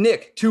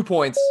 Nick, 2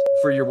 points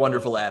for your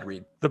wonderful ad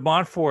read. The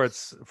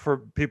Montforts, for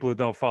people who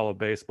don't follow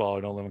baseball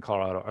or don't live in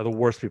Colorado, are the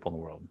worst people in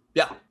the world.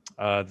 Yeah.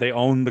 They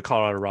own the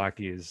Colorado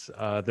Rockies.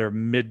 They're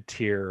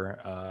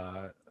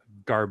mid-tier.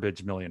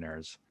 garbage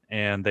millionaires,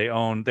 and they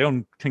own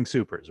King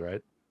Soopers,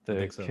 right? The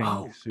think so. King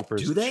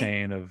Soopers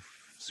chain of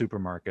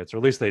supermarkets, or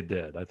at least they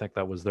did. I think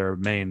that was their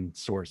main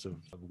source of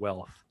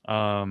wealth.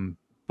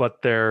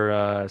 But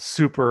they're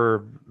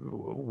super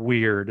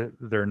weird.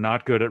 They're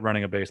not good at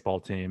running a baseball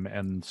team,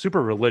 and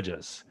super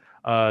religious,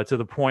 to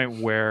the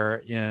point where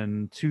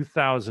in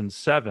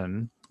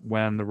 2007,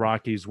 when the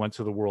Rockies went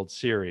to the World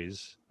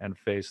Series and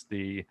faced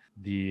the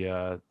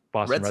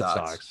Boston Red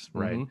Sox,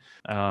 right?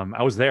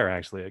 I was there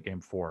actually at Game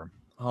 4.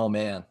 Oh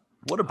man,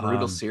 what a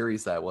brutal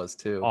series that was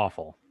too.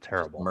 Awful,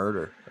 terrible, just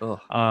murder.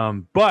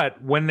 Ugh.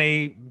 But when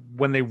they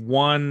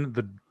won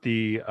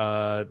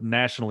the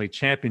National League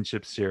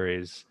Championship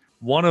Series,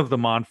 one of the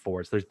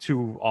Montforts, there's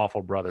two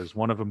awful brothers.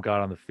 One of them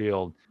got on the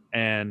field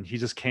and he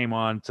just came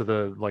on to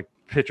the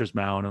pitcher's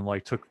mound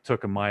and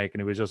took a mic,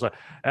 and he was just like,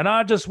 and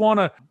I just want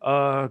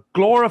to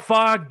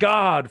glorify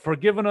God for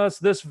giving us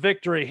this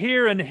victory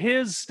here in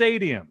his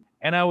stadium.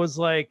 And I was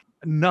like,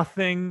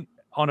 nothing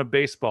on a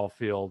baseball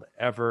field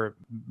ever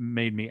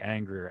made me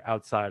angrier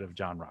outside of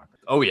John Rock.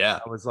 Oh yeah.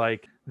 I was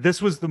like,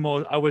 this was the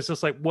most, I was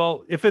just like,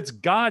 well, if it's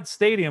God's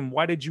stadium,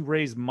 why did you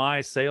raise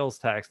my sales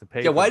tax to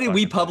pay? Yeah, why did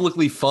we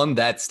publicly fund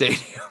that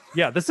stadium?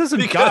 Yeah, this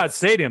isn't God's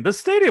stadium. This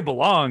stadium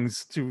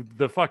belongs to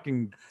the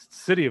fucking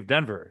city of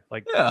Denver.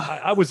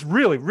 I was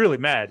really, really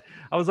mad.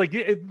 I was like,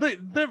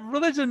 the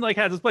religion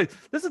has this place.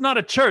 This is not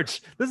a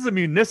church. This is a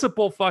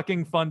municipal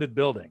fucking funded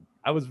building.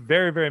 I was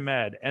very, very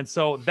mad. And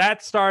so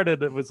that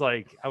started, it was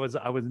like, I was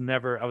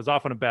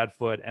off on a bad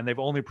foot, and they've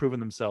only proven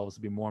themselves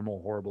to be more and more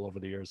horrible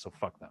over the years. So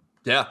fuck them.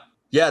 Yeah.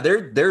 Yeah.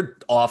 They're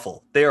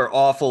awful. They are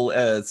awful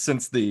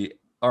since the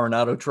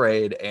Arenado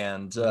trade.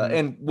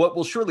 And what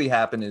will surely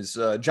happen is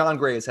John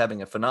Gray is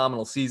having a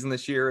phenomenal season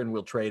this year, and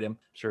we'll trade him.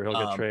 Sure. He'll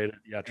get traded.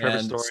 Yeah.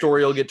 Trevor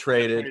Story will get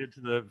traded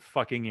to the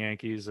fucking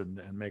Yankees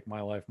and make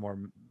my life more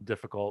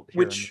difficult.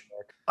 Which,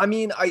 I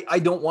mean, I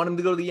don't want him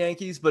to go to the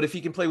Yankees, but if he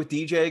can play with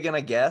DJ again,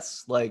 I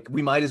guess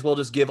we might as well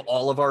just give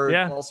all of our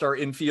all-star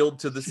infield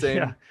to the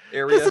same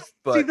area.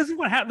 This is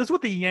what happened. This is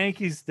what the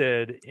Yankees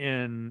did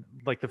in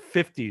the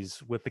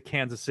 50s with the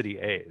Kansas City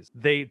A's.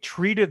 They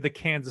treated the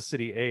Kansas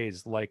City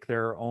A's like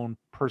their own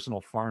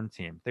personal farm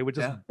team. They would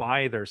just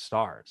buy their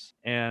stars.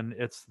 And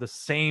it's the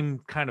same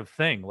kind of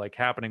thing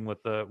happening with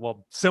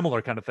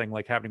similar kind of thing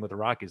happening with the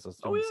Rockies.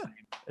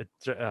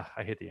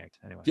 I hate the Yankees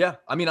anyway. Yeah.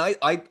 I mean,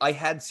 I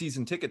had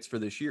season tickets for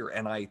this year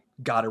and I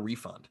got a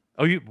refund.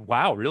 Oh,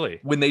 wow, really?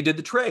 When they did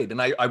the trade,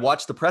 and I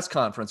watched the press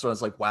conference, and I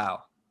was like,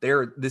 wow,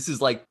 this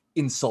is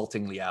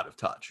insultingly out of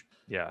touch.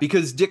 Yeah.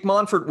 Because Dick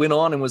Monfort went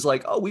on and was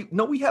like, oh,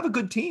 we have a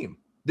good team.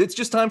 It's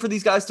just time for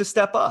these guys to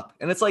step up.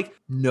 And it's like,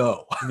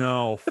 no,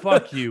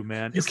 fuck you,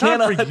 man. It's time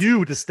for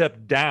you to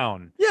step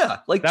down. Yeah.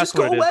 Just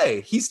go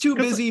away. He's too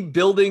busy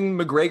building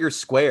McGregor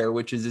Square,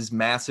 which is his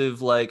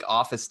massive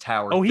office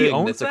tower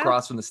thing that's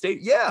across from the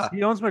state. Yeah.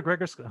 He owns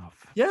McGregor Square. Oh,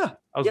 yeah.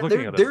 I was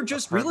looking at they're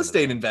just real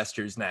estate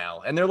investors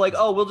now. And they're like,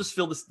 oh, we'll just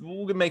fill this.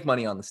 We'll make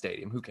money on the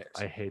stadium. Who cares?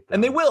 I hate that.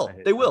 And they will.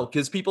 They will,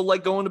 because people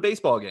like going to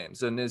baseball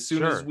games. And as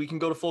soon as we can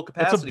go to full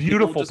capacity, it's a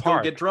beautiful just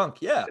park. Go get drunk.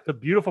 Yeah. It's a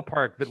beautiful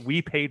park that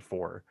we paid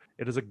for.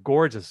 It is a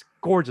gorgeous,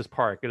 gorgeous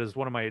park. It is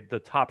one of the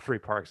top 3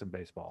 parks in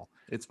baseball.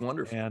 It's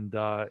wonderful.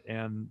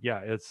 And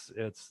yeah, it's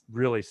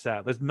really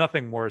sad. There's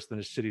nothing worse than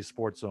a shitty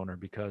sports owner,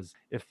 because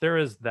if there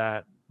is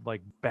that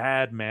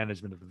bad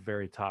management at the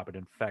very top, it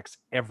infects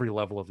every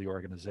level of the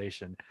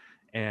organization.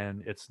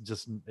 And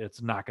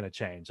it's not going to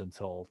change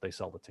until they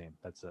sell the team.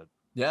 That's it.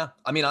 Yeah.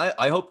 I mean,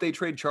 I hope they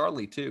trade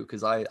Charlie too,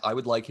 because I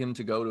would like him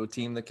to go to a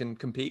team that can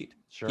compete.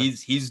 Sure.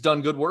 He's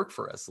done good work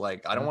for us. I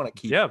don't want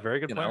to keep. Yeah, very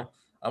good player.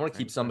 I want to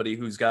keep somebody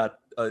who's got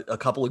a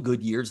couple of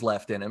good years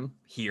left in him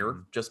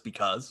here just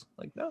because.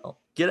 No,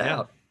 get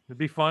out. It'd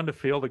be fun to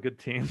field a good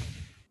team.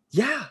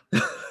 Yeah.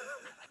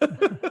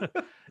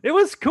 It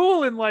was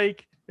cool. And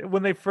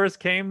when they first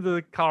came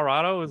to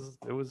Colorado,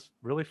 it was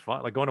really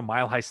fun. Going to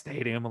Mile High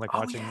Stadium and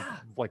watching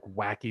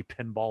wacky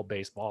pinball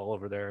baseball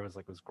over there.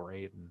 It was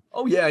great.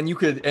 And,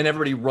 and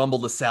everybody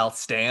rumbled the South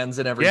stands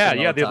and everything.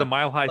 Yeah, they had the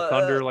Mile High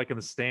Thunder in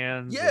the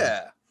stands.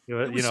 Yeah.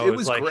 And, it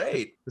was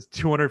great. It was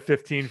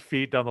 215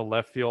 feet down the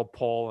left field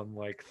pole and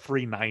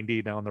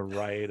 390 down the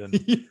right,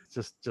 and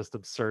just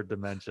absurd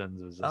dimensions.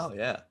 It was just,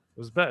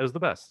 it was the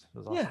best. It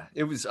was awesome. Yeah,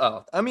 it was.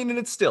 I mean, and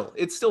it's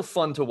still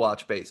fun to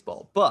watch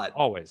baseball, but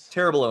always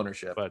terrible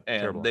ownership,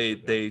 and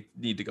they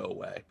need to go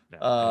away.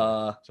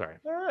 Yeah, sorry.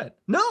 All right.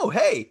 No,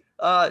 hey.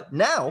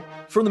 Now,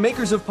 from the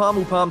makers of Pomme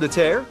ou Pomme de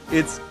Terre,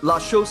 it's La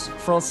Chose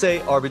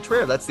Française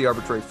Arbitraire. That's the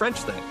arbitrary French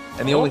thing.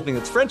 And the only thing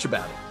that's French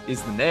about it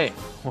is the name.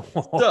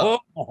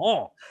 So,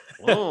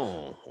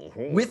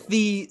 with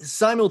the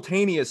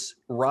simultaneous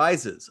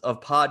rises of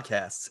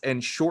podcasts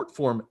and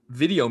short-form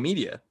video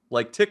media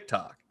like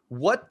TikTok,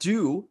 what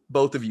do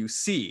both of you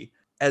see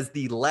as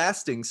the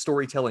lasting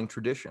storytelling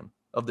tradition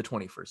of the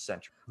 21st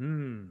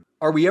century?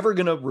 Are we ever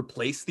going to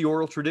replace the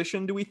oral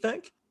tradition, do we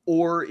think?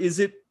 Or is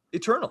it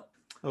eternal?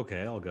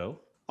 Okay, I'll go.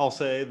 I'll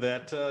say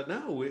that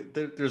no,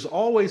 there's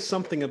always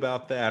something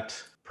about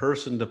that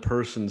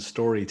person-to-person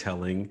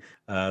storytelling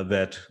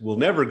that will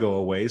never go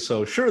away.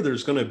 So sure,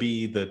 there's going to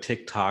be the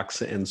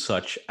TikToks and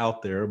such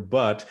out there,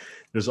 but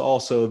there's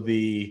also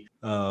the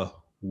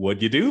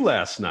what'd you do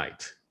last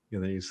night?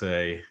 And then you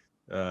say,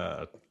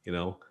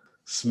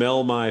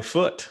 smell my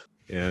foot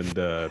and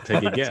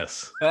take a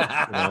guess.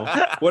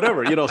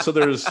 Whatever. So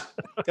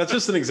that's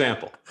just an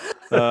example.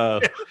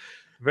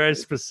 Very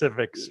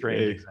specific,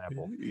 strange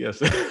example. Yes,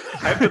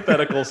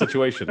 hypothetical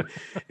situation.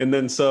 And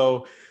then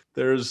so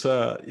there's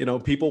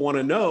people want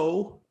to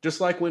know, just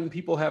like when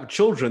people have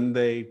children,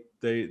 they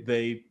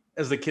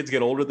as the kids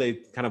get older, they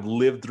kind of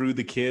live through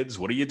the kids.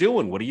 What are you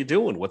doing? What are you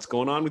doing? What's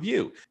going on with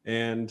you?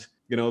 And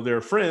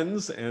they're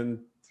friends, and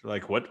they're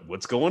like,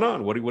 what's going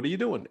on? What are you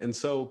doing? And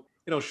so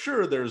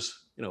sure,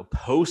 there's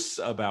posts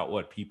about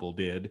what people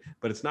did,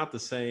 but it's not the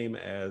same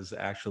as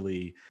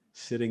actually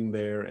sitting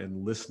there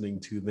and listening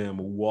to them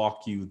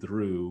walk you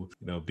through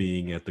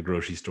being at the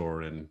grocery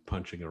store and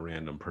punching a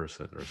random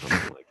person or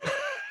something like that.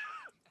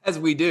 As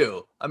we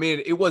do. I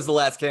mean, it was the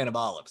last can of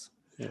olives.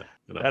 Yeah,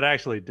 that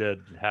actually did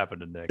happen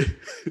to Nick.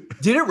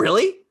 Did it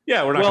really?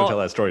 Yeah, we're not going to tell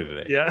that story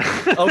today.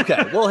 Yeah.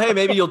 Okay. Well, hey,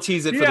 maybe you'll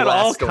tease it for the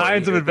last story. He had all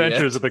kinds of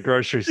adventures at the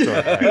grocery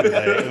store back in the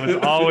day. It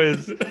was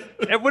always,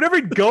 and whenever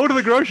he'd go to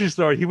the grocery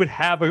store, he would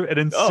have an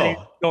insane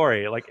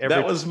story.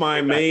 That was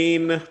my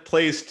main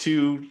place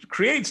to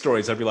create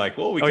stories. I'd be like,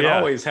 well, we can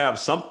always have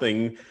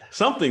something.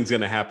 Something's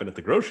going to happen at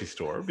the grocery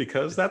store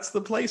because that's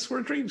the place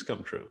where dreams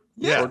come true.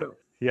 Yeah.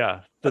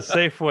 Yeah, the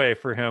safe way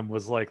for him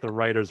was like the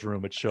writer's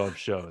room at Show of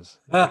Shows.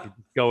 You could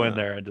go in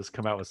there and just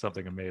come out with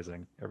something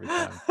amazing every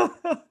time.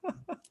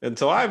 And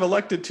so I've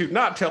elected to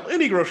not tell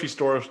any grocery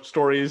store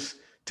stories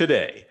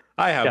today.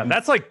 I have.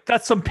 Yeah,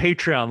 that's some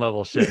Patreon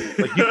level shit.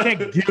 Like, you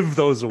can't give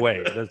those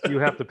away. You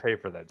have to pay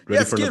for that.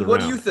 Yeah, Skid, what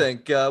do you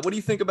think? What do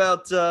you think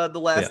about the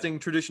lasting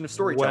tradition of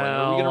storytelling?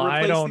 Are we going to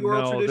replace the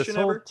oral tradition this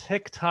whole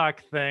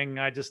TikTok thing,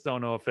 I just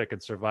don't know if it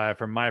could survive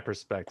from my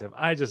perspective.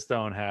 I just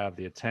don't have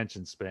the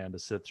attention span to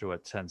sit through a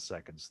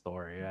 10-second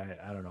story.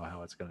 I don't know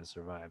how it's going to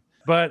survive.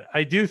 But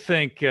I do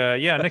think,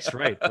 Nick's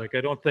right. Like,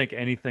 I don't think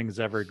anything's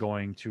ever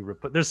going to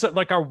replace. There's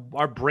like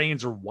our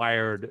brains are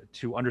wired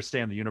to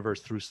understand the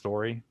universe through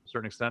story to a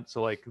certain extent.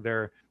 So like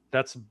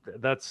that's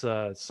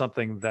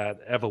something that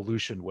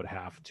evolution would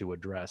have to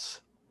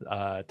address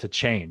to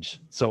change.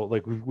 So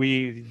like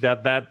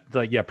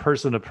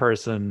person to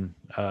person,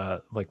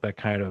 like that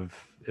kind of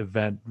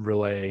event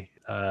relay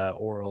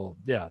oral,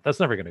 that's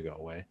never going to go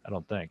away, I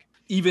don't think.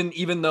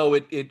 Even though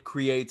it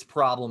creates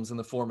problems in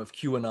the form of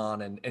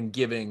QAnon and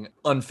giving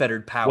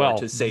unfettered power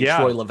to, say,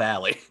 Troy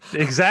LaValle.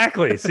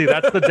 Exactly. See,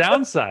 that's the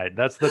downside.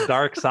 That's the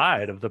dark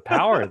side of the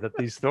power that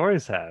these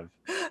stories have.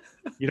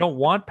 You don't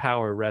want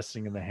power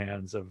resting in the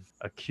hands of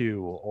a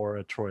Q or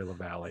a Troy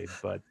LaValle,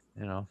 but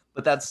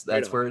But that's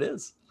where it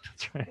is.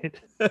 That's right.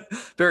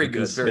 Very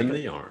good. Very good. The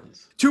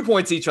yarns. 2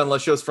 points each on La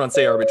Chose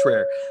Francais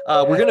Arbitraire.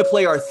 We're going to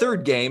play our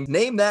third game.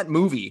 Name that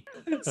movie.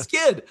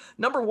 Skid,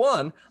 number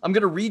 1, I'm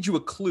going to read you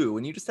a clue,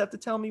 and you just have to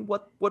tell me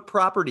what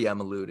property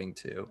I'm alluding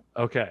to.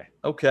 Okay.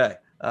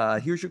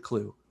 Here's your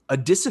clue. A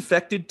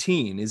disaffected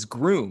teen is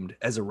groomed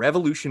as a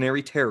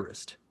revolutionary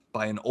terrorist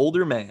by an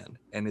older man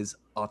and his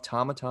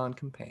automaton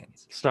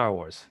companions. Star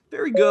Wars.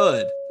 Very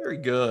good. Very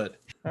good.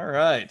 All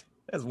right.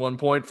 That's 1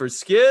 point for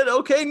Skid.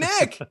 Okay,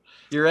 Nick,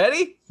 you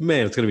ready?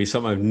 Man, it's going to be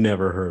something I've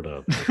never heard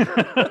of.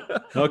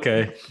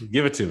 Okay,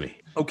 give it to me.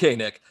 Okay,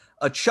 Nick.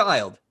 A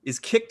child is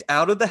kicked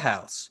out of the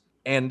house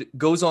and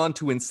goes on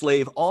to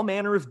enslave all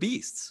manner of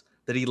beasts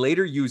that he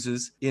later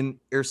uses in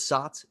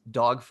ersatz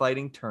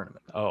dogfighting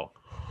tournament. Oh.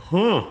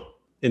 Huh.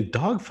 In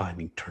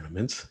dogfighting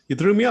tournaments? You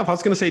threw me off. I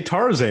was going to say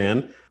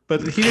Tarzan,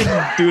 but he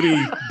didn't do any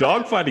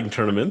dogfighting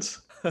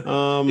tournaments.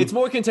 It's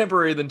more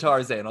contemporary than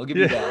Tarzan. I'll give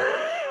you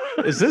that.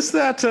 Is this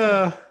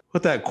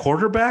that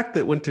quarterback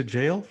that went to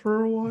jail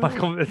for a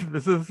while?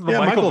 This is the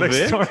Michael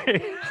Vick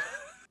story.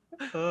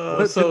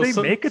 Did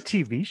they make a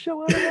TV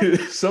show out of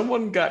it?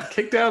 Someone got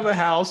kicked out of the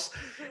house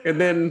and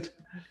then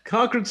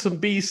conquered some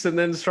beasts and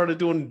then started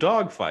doing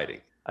dog fighting.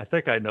 I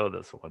think I know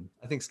this one.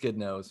 I think Skid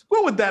knows.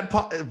 What would that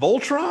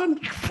Voltron?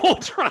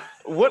 Voltron.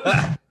 What?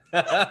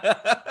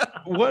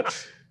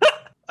 What?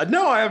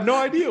 No, I have no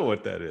idea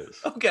what that is.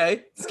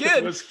 Okay,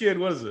 Skid.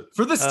 What is it?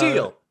 For the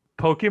steal.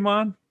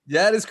 Pokemon?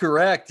 That is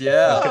correct.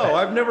 Yeah. Oh,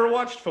 I've never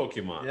watched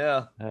Pokemon.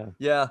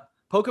 Yeah.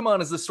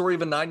 Pokemon is the story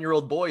of a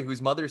 9-year-old boy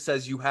whose mother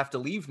says you have to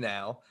leave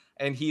now,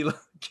 and he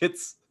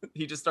just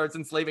starts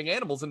enslaving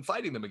animals and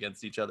fighting them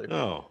against each other.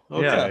 Oh,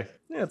 okay.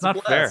 Yeah, it's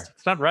not fair.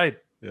 It's not right.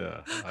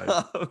 Yeah.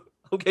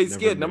 Okay,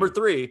 Skid, number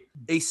 3.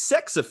 A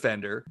sex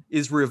offender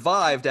is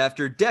revived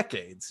after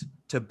decades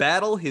to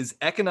battle his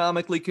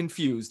economically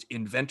confused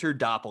inventor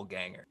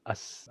doppelganger. A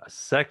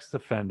sex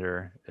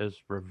offender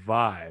is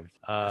revived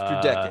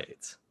after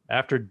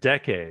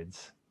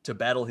decades. To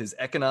battle his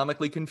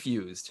economically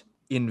confused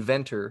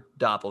inventor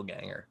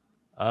doppelganger.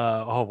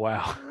 Oh,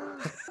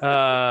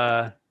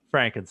 wow.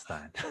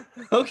 Frankenstein.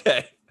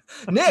 Okay.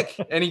 Nick,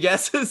 any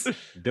guesses?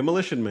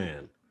 Demolition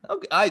Man.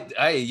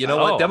 Okay, you know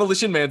what?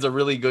 Demolition Man's a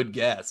really good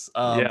guess.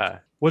 Yeah.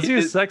 Was he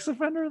a sex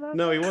offender then?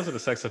 No, he wasn't a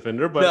sex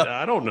offender, but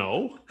I don't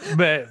know.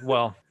 But,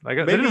 well, they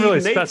didn't Maybe really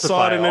Nate specify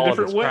saw it in a all of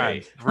different his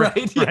way. crimes.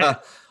 Right? Yeah.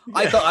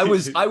 I thought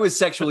I was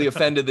sexually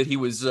offended that he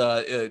was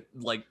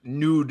like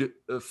nude,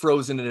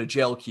 frozen in a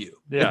gel cube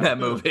in that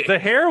movie. The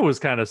hair was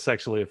kind of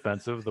sexually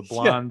offensive. The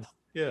blonde.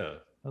 Yeah.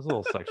 That was a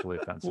little sexually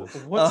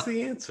offensive. What's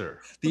the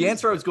answer? The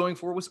answer I was going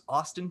for was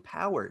Austin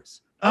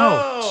Powers.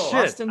 Oh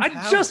shit! Austin I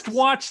Powers. just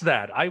watched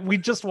that. We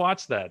just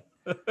watched that.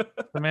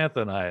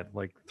 Samantha and I,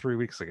 like 3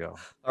 weeks ago.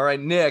 All right,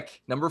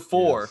 Nick, number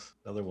 4. Yes,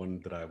 another one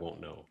that I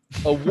won't know.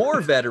 A war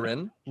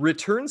veteran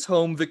returns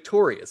home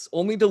victorious,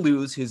 only to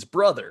lose his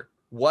brother,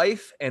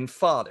 wife, and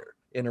father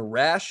in a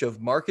rash of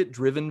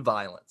market-driven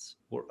violence.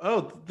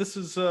 This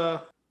is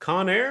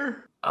Con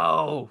Air?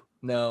 Oh,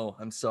 no,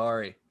 I'm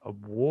sorry. A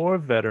war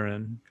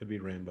veteran. Could be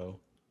Rambo.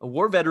 A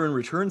war veteran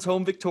returns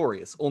home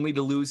victorious, only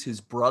to lose his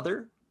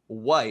brother,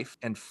 wife,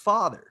 and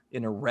father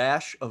in a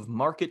rash of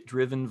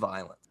market-driven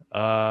violence.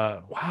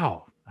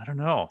 Wow. I don't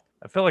know.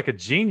 I felt like a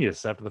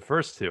genius after the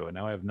first two, and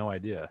now I have no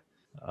idea.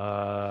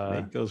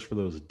 Nate goes for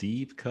those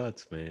deep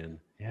cuts, man.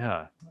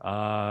 Yeah.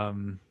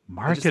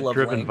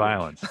 Market-driven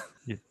violence.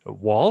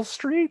 Wall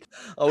Street?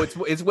 Oh,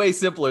 it's way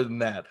simpler than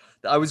that.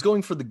 I was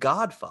going for The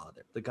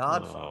Godfather. The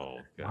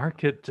Godfather.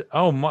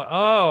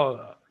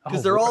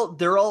 Because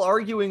they're all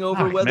arguing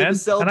over whether to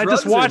sell drugs. And I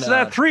just watched or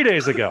not. that 3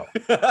 days ago.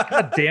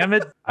 God damn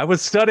it! I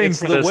was studying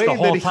for this the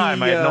whole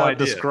time. I had no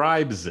idea.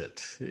 Describes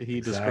it.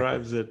 He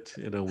describes it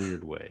in a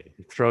weird way.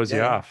 It throws you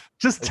off.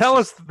 Just tell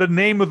us the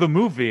name of the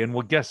movie, and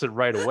we'll guess it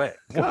right away.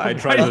 Guy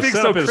tries to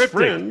set up his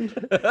friend.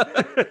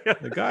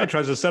 The guy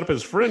tries to set up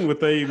his friend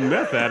with a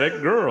meth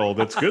addict girl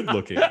that's good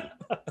looking.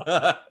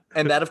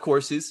 And that, of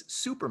course, is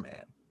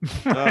Superman.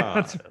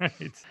 That's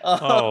right.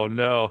 Oh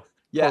no.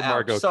 Yeah, poor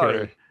Margot sorry.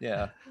 Kidder.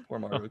 Yeah, poor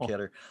Margot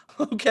Kidder.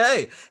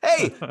 Okay.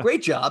 Hey,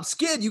 great job.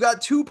 Skid, you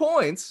got 2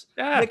 points.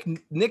 Yeah.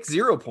 Nick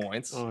 0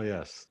 points. Oh,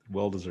 yes.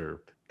 Well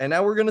deserved. And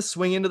now we're going to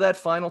swing into that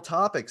final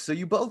topic. So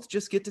you both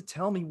just get to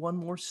tell me one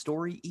more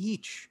story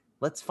each.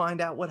 Let's find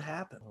out what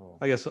happened.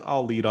 I guess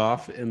I'll lead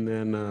off, and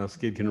then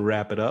Skid can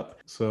wrap it up.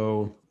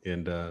 So,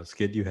 and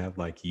Skid, you have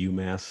like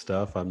UMass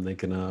stuff I'm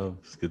thinking of.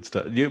 Skid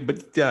stuff. You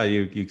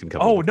can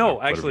come. Oh,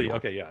 no. Actually,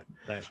 okay, yeah.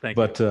 Thank you.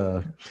 But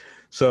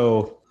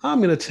so I'm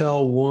going to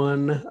tell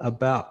one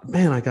about,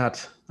 man,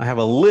 I have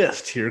a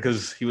list here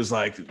because he was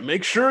like,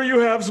 make sure you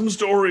have some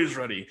stories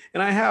ready.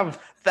 And I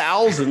have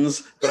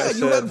thousands, but I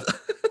said,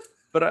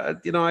 but I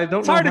don't know.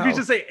 It's hard if you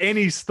just say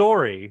any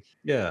story.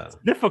 Yeah. It's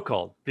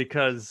difficult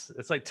because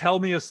it's like, tell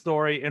me a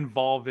story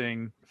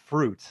involving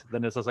fruit.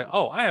 Then it's like,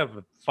 oh, I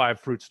have 5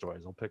 fruit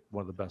stories. I'll pick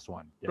one of the best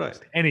one. Yeah, right.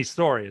 Any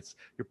story.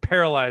 You're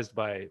paralyzed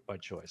by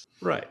choice.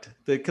 Right.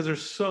 Because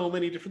there's so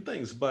many different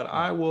things, but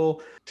I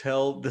will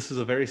tell, this is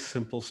a very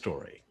simple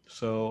story.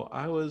 So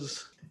I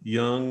was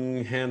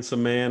young,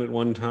 handsome man at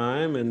one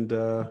time. And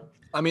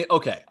I mean,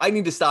 okay, I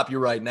need to stop you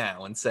right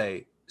now and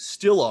say,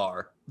 still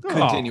are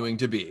continuing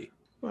to be.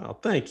 Well,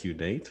 thank you,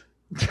 Nate.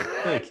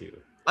 Thank you.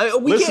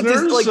 We can't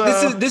just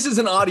like this is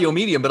an audio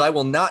medium, but I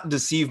will not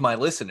deceive my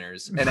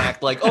listeners and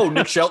act like, oh,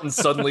 Nick Shelton's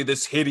suddenly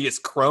this hideous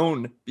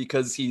crone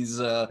because he's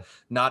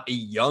not a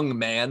young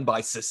man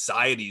by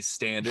society's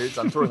standards.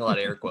 I'm throwing a lot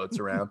of air quotes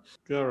around.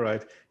 All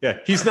right. Yeah,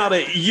 he's not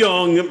a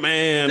young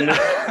man,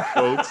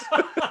 folks.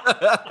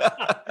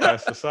 By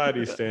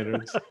society's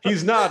standards.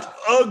 He's not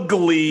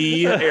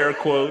ugly, air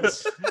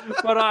quotes.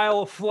 But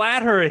I'll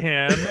flatter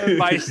him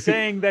by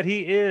saying that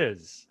he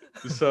is.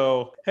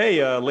 So,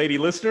 hey, lady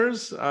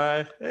listeners,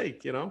 hey,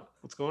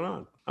 what's going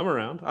on? I'm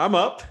around. I'm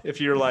up.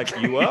 If you're like,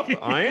 you up?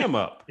 I am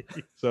up.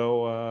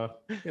 So,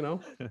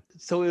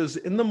 so it was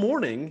in the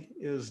morning.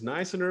 It was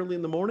nice and early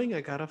in the morning.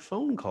 I got a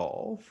phone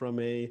call from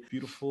a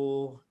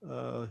beautiful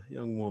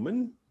young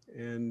woman.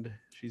 And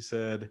she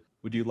said,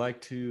 would you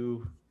like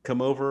to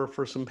come over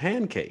for some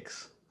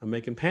pancakes? I'm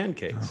making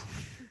pancakes.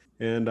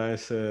 And I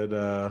said,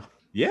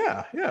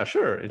 yeah,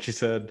 sure. And she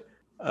said,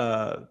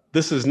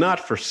 this is not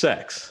for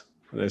sex.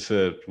 And I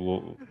said,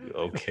 well,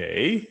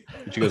 okay.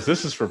 And she goes,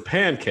 this is for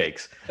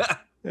pancakes.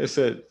 I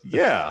said,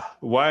 yeah,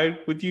 why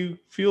would you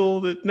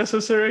feel it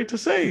necessary to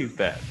say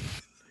that?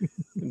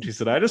 And she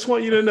said, I just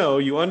want you to know,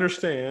 you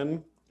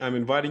understand, I'm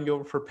inviting you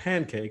over for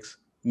pancakes,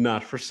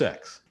 not for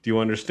sex. Do you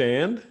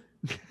understand?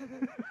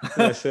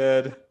 And I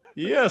said,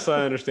 yes,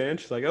 I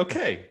understand. She's like,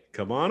 okay,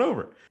 come on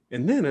over.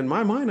 And then in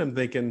my mind, I'm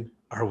thinking,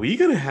 are we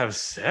going to have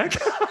sex?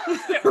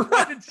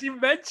 Why did she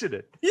mention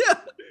it?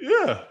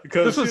 Yeah,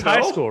 because this was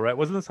high school, right?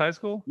 Wasn't this high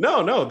school?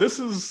 No. This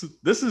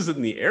is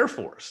in the Air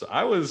Force.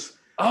 I was.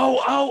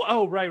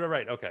 Oh,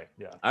 right. Okay,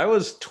 yeah. I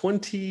was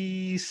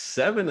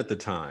 27 at the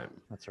time.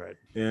 That's right.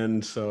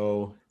 And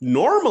so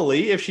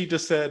normally, if she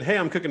just said, "Hey,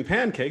 I'm cooking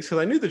pancakes," because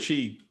I knew that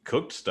she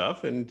cooked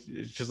stuff, and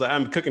she's like,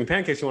 "I'm cooking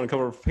pancakes. You want to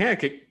come over for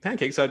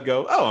pancakes?" I'd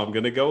go, "Oh, I'm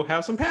going to go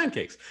have some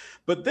pancakes."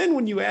 But then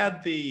when you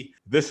add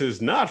 "This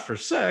is not for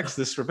sex.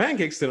 This is for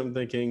pancakes," then I'm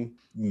thinking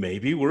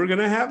maybe we're going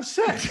to have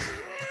sex.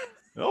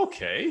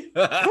 Okay.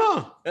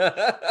 Huh.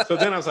 So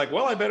then I was like,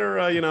 well, I better,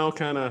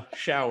 kind of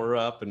shower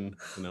up and,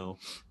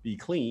 be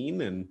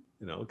clean and,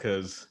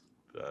 because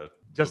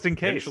just in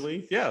case.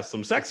 Potentially, yeah,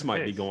 some sex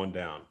might be going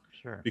down.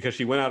 Sure. Because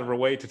she went out of her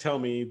way to tell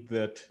me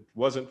that it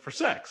wasn't for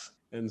sex.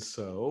 And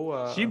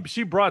so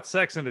she brought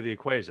sex into the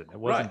equation. It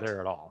wasn't Right. there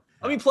at all.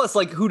 I mean, plus,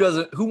 like,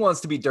 who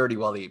wants to be dirty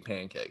while they eat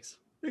pancakes?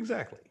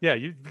 Exactly. Yeah,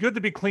 you good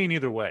to be clean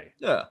either way.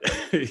 Yeah.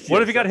 Yes,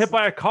 What if you got hit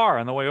by a car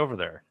on the way over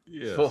there?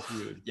 Yes,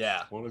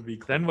 yeah. Want to be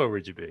clean. Then where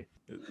would you be?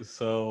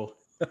 So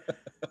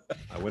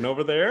I went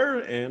over there,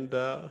 and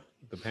the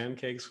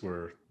pancakes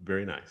were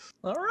very nice.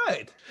 All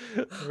right.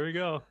 There we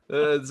go.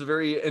 It's a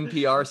very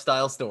NPR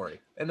style story,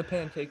 and the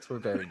pancakes were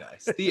very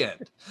nice. The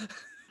end.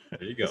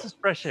 There you go. This is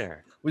fresh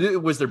air.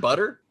 Was there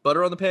butter?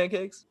 Butter on the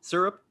pancakes?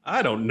 Syrup?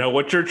 I don't know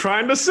what you're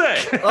trying to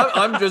say.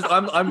 I'm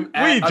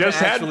We just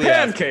had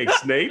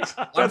pancakes, Nate.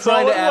 That's I'm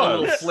trying all to add a it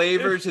little was.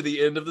 flavor to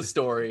the end of the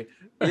story.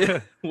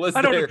 I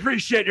don't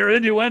appreciate your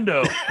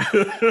innuendo.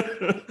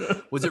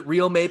 Was it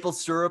real maple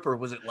syrup or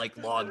was it like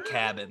log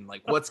cabin?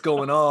 Like, what's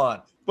going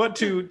on? But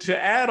to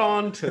add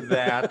on to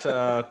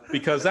that,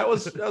 because that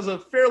was a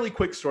fairly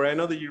quick story. I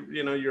know that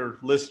your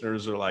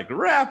listeners are like,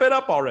 wrap it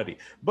up already.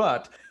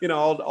 But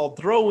I'll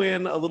throw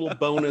in a little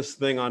bonus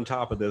thing on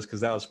top of this because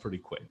that was pretty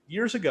quick.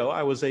 Years ago,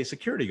 I was a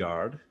security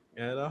guard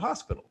at a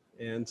hospital,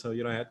 and so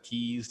I had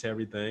keys to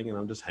everything, and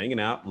I'm just hanging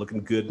out,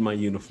 looking good in my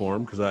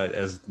uniform because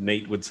as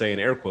Nate would say in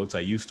air quotes,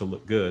 I used to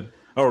look good.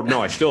 Oh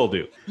no, I still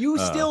do. You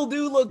still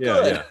do look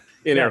good.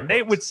 Yeah.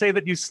 Nate would say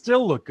that you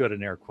still look good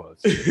in air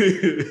quotes.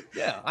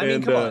 Yeah, I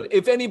mean, come on.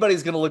 If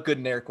anybody's going to look good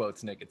in air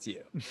quotes, Nick, it's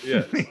you.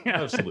 Yeah,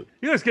 absolutely.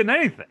 You guys getting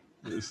anything?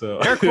 So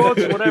Air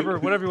quotes, whatever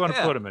you want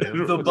to put them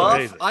in. The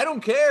buff, I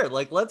don't care.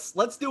 Like, let's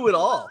do it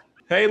all.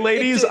 Hey,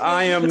 ladies,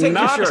 I am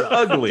not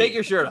ugly. Take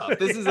your shirt off.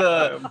 This is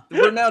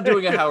we're now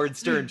doing a Howard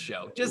Stern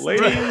show.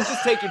 Ladies,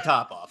 just take your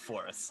top off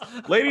for us.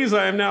 Ladies,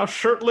 I am now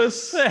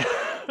shirtless,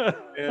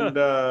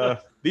 and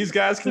these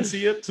guys can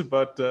see it,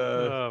 but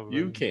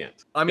you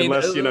can't. I mean,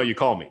 unless you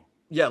call me.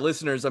 Yeah,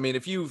 listeners. I mean,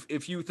 if you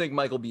think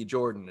Michael B.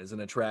 Jordan is an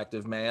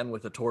attractive man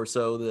with a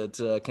torso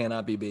that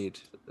cannot be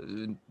beat,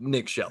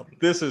 Nick Shelton.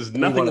 This is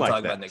nothing like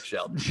talk that. About Nick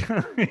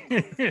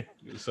Shelton.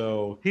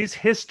 So he's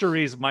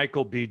history's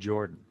Michael B.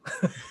 Jordan.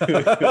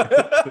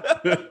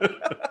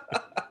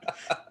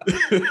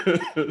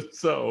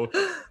 So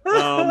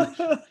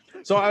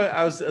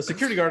I was a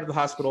security guard at the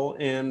hospital,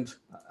 and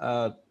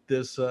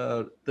this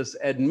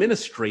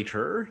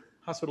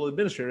hospital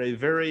administrator, a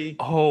very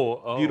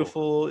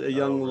beautiful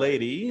young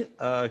lady,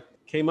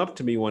 came up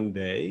to me one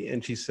day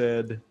and she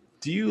said,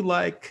 "Do you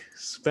like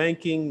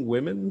spanking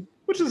women?"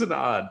 Which is an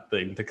odd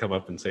thing to come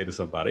up and say to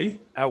somebody.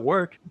 At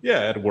work?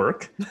 Yeah, at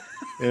work.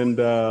 And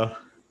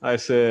I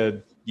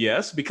said,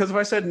 yes, because if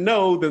I said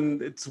no, then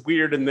it's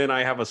weird. And then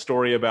I have a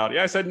story about,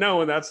 I said no,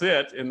 and that's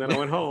it. And then I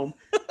went home.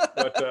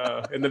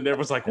 But and then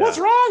everyone's like, what's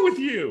wrong with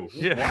you?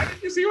 Yeah. Why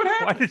did you see what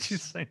happened? Why did you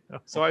say no?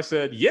 So I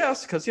said,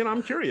 yes, because,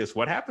 I'm curious.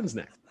 What happens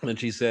next? And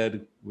she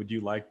said, would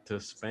you like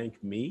to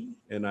spank me?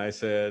 And I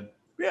said,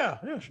 yeah,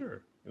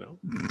 sure.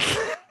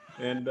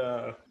 And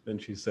then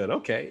she said,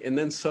 okay. And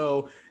then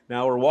so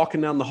now we're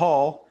walking down the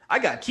hall. I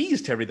got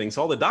keys to everything,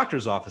 so all the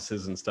doctor's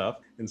offices and stuff.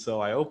 And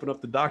so I open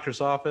up the doctor's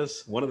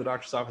office, one of the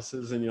doctor's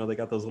offices, and they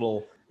got those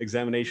little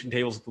examination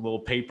tables with the little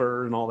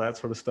paper and all that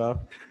sort of stuff.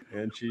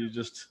 And she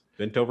just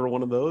bent over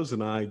one of those,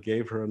 and I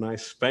gave her a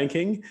nice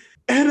spanking,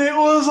 and it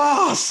was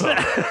awesome.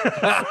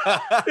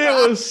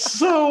 It was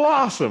so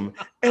awesome.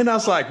 And I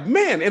was like,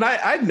 man, and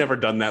I'd never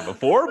done that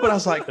before, but I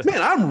was like,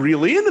 man, I'm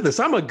really into this.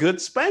 I'm a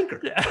good spanker.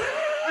 Yeah.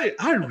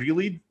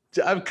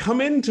 I've come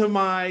into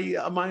my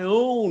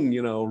own,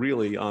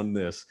 really on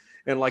this.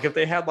 And like if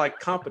they had like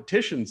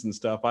competitions and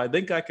stuff, I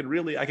think I could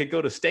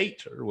go to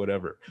state or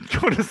whatever.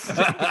 Go to state.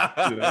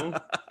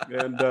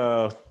 And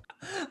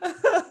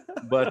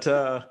but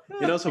so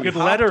you could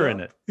letter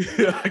in it.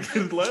 Yeah, I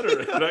could letter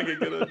it, and I could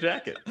get a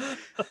jacket.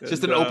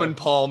 Just an open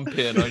palm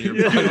pin on your.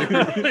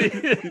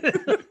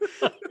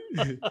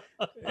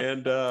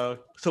 And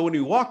so when we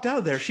walked out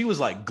of there, she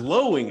was like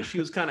glowing. She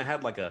was kind of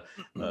had like a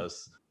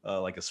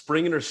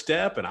spring in her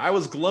step, and I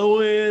was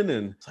glowing,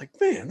 and it's like,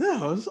 man,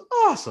 that was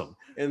awesome.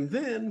 And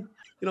then,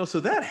 so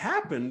that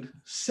happened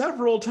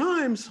several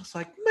times. I was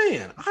like,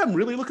 man, I'm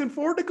really looking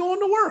forward to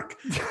going to work.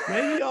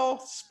 Maybe I'll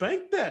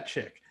spank that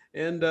chick.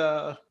 And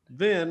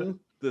then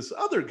this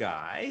other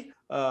guy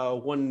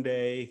one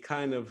day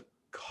kind of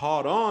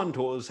caught on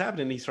to what was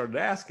happening. He started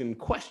asking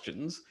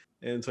questions.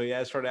 And so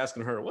I started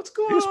asking her, what's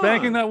going on? You're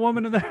spanking that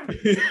woman in there?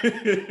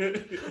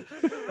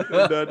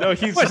 And, no,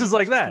 he's questions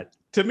like that.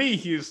 To me,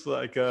 he's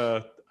like,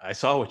 I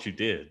saw what you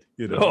did.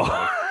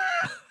 Like,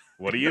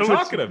 what are you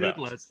talking about?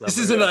 This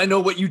isn't I know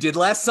what you did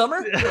last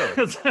summer?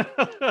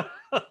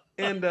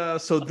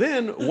 And so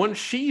then once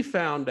she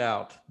found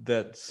out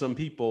that some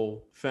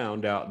people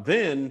found out,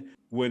 then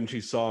when she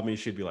saw me,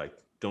 she'd be like,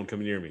 don't come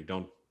near me.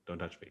 Don't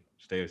touch me.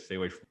 Stay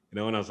away from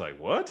me. And I was like,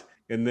 what?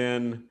 And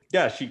then,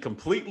 she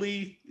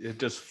completely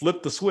just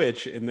flipped the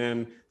switch. And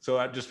then, so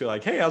I'd just be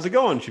like, hey, how's it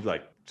going? She'd be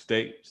like,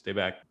 stay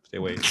back, stay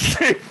away.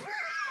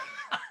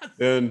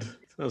 And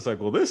I was like,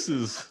 well, this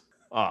is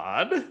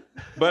odd.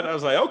 But I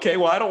was like, okay,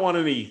 well, I don't want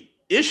any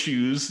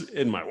issues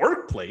in my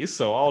workplace,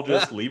 so I'll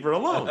just leave her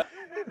alone.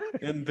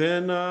 And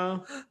then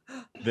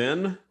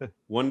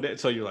one day,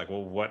 so you're like,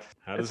 well, what?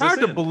 How does It's hard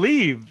this to end?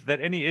 believe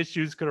that any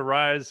issues could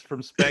arise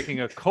from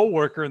spanking a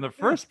coworker in the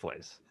first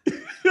place.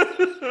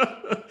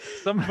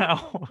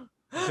 Somehow.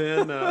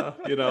 Then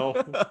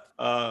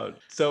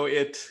so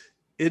it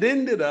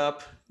ended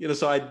up,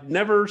 so I'd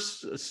never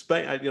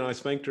spanked. I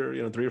spanked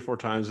her 3 or 4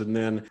 times, and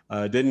then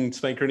didn't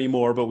spank her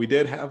anymore. But we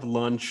did have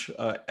lunch,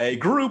 a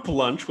group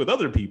lunch with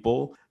other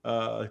people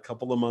a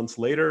couple of months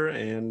later,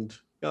 and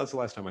that's the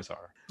last time I saw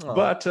her. Aww.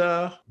 But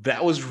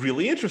that was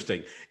really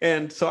interesting.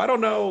 And so I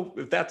don't know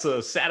if that's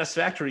a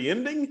satisfactory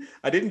ending.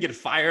 I didn't get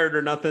fired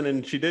or nothing,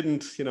 and she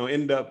didn't,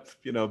 end up,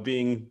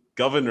 being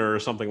governor or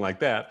something like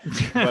that.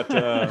 But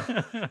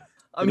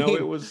I mean,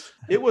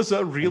 it was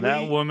a really,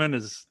 that woman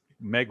is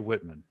Meg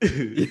Whitman.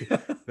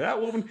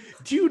 That woman.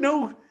 Do you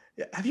know?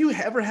 Have you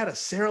ever had a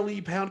Sara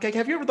Lee pound cake?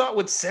 Have you ever thought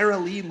what Sara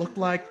Lee looked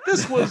like?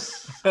 This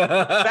was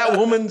that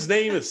woman's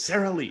name is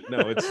Sara Lee.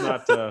 No, it's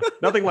not.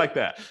 Nothing like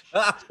that.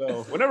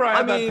 So whenever I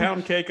have that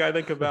pound cake, I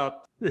think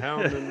about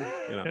pound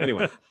and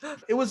Anyway,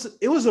 it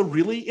was a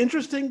really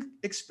interesting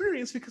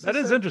experience because that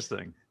is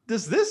interesting.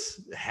 Does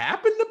this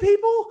happen to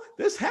people?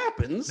 This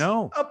happens.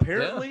 No,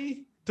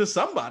 apparently to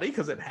somebody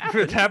because it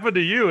happened. If it happened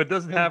to you, it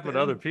doesn't happen to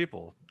other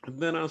people. And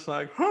then I was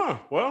like,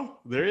 well,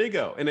 there you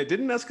go. And it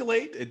didn't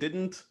escalate. It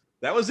didn't.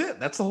 That was it.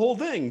 That's the whole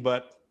thing.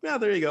 But yeah,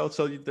 there you go.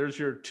 So there's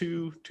your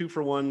two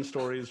for one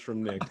stories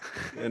from Nick.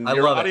 And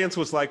your audience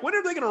was like, when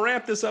are they going to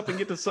wrap this up and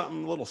get to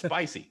something a little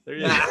spicy? There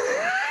you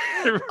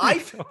go.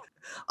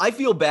 I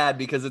feel bad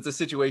because it's a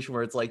situation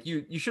where it's like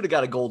you should have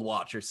got a gold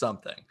watch or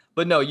something.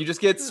 But no, you just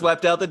get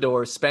swept out the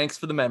door, spanks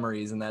for the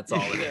memories, and that's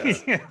all it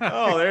is.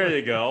 Oh, there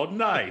you go.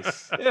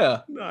 Nice.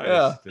 Yeah. Nice.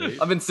 Yeah.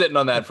 Dave. I've been sitting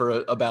on that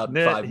for about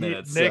 5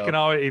 minutes. Nick can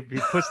always, he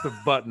puts the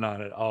button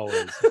on it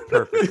always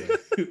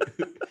perfectly.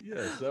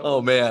 Yes,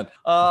 oh man.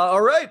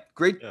 All right.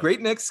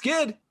 Great Nick.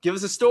 Skid, give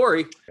us a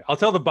story. I'll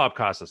tell the Bob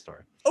Costas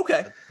story.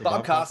 Okay.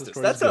 Bob Costas.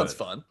 That sounds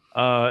fun.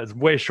 It's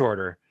way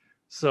shorter.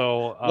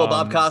 So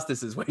Bob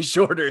Costas is way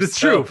shorter. It's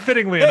true.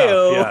 Fittingly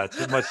enough, yeah,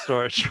 it's a much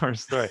shorter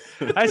story.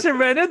 I actually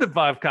ran into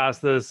Bob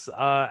Costas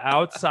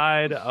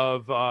outside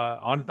of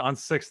on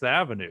 6th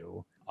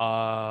Avenue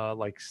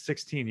like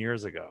 16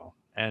 years ago,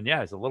 and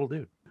yeah, he's a little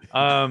dude.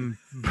 But,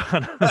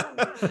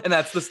 and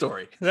that's the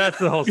story. That's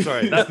the whole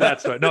story. That's that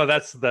story. No,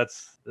 that's a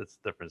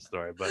different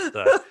story.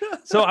 But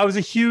so I was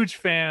a huge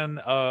fan.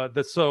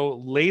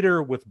 So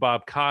later with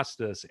Bob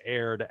Costas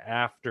aired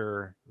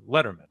after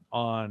Letterman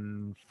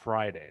on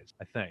Fridays.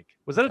 I think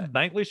was that a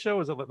nightly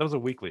show? That was a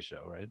weekly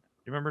show, right?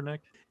 You remember,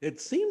 Nick?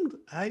 It seemed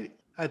I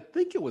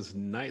think it was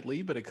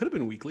nightly, but it could have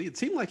been weekly. It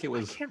seemed like it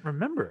was. I can't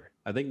remember.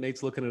 I think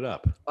Nate's looking it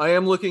up. I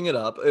am looking it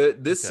up.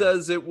 This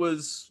says it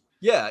was.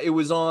 Yeah, it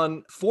was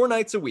on 4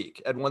 nights a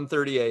week at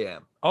 1:30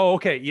 a.m. Oh,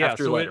 okay. Yeah.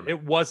 After So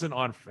it wasn't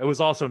on. It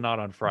was also not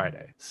on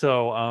Friday.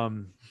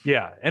 So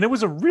yeah, and it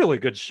was a really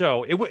good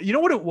show. You know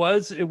what it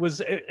was? It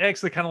was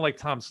actually kind of like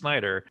Tom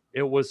Snyder.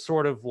 It was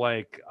sort of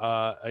like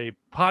a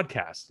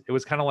podcast. It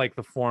was kind of like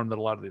the form that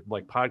a lot of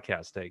like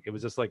podcasts take. It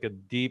was just like a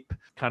deep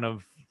kind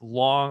of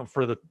long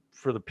for the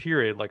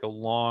period, like a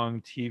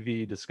long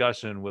TV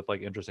discussion with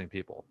like interesting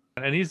people.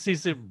 And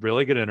he's a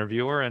really good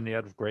interviewer, and he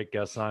had great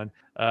guests on.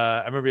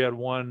 I remember he had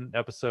one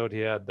episode,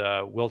 he had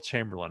Will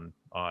Chamberlain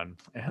on,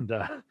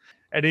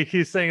 and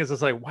he's saying, it's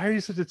just like, why are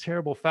you such a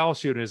terrible foul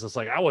shooter? He's just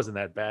like, I wasn't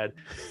that bad.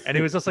 And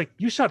he was just like,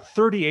 you shot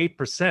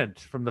 38%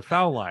 from the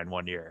foul line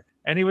one year.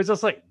 And he was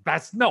just like,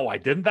 no, I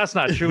didn't. That's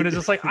not true. And it's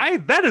just like,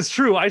 that is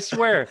true. I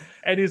swear.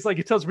 And he's like,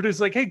 he tells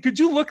producers like, hey, could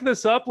you look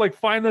this up? Like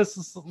find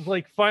this,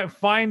 like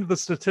find the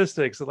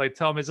statistics and like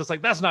tell me. It's just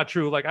like, that's not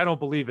true. Like, I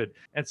don't believe it.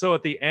 And so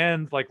at the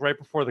end, like right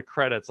before the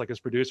credits, like his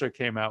producer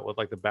came out with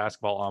like the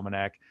basketball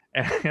almanac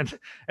and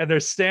they're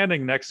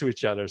standing next to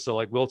each other. So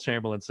like Will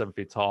Chamberlain, 7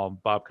 feet tall,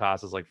 and Bob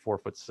Costas is like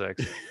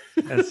 4'6".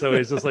 And so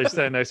he's just like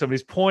standing next to him.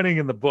 He's pointing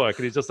in the book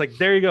and he's just like,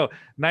 there you go.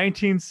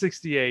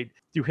 1968.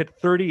 You hit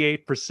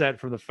 38%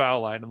 from the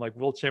foul line. And like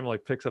Will Chamberlain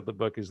like picks up the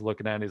book, he's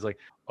looking at it, and he's like,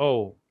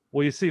 oh,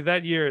 well, you see,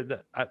 that year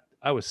that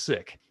I was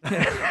sick. And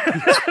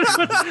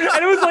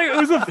it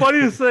was the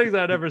funniest thing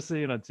that I'd ever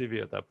seen on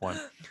TV at that point.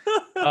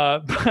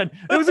 But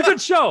it was a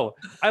good show.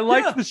 I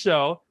liked the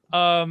show.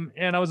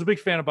 And I was a big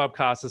fan of Bob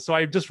Costas. So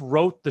I just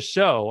wrote the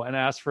show and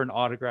asked for an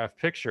autographed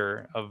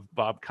picture of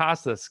Bob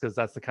Costas, because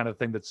that's the kind of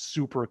thing that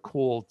super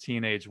cool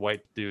teenage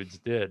white dudes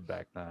did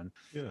back then.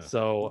 Yeah.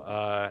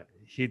 So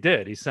he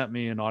did. He sent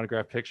me an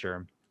autographed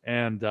picture.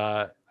 And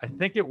I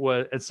think it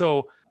was, and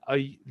so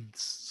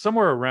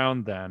somewhere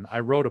around then, I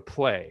wrote a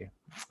play.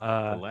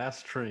 The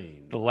Last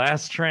Train. The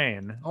Last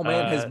Train. Oh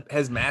man,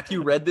 has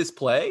Matthew read this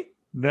play?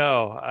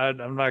 No,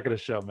 I'm not going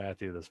to show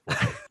Matthew this play.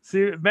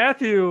 See,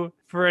 Matthew,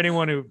 for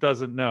anyone who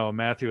doesn't know,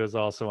 Matthew is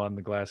also on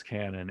the Glass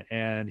Cannon,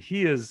 and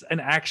he is an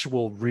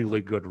actual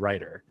really good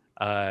writer.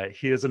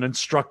 He is an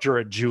instructor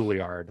at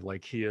Juilliard.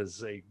 Like, he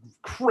is a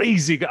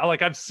crazy guy.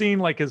 Like, I've seen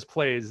like his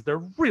plays.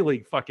 They're really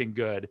fucking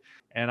good.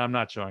 And I'm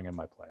not showing him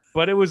my play.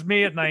 But it was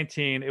me at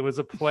 19. It was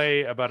a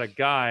play about a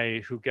guy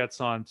who gets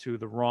onto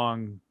the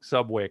wrong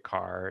subway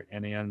car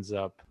and he ends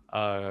up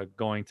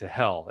going to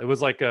hell. It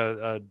was like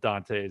a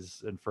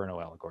Dante's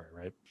Inferno allegory,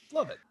 right?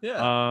 Love it.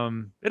 Yeah.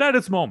 It had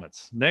its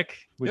moments. Nick,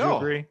 would you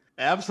agree?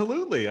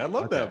 Absolutely. I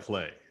love that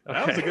play.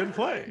 That was a good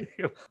play.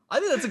 I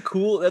think that's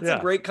a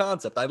great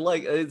concept. I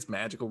like it's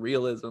magical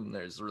realism.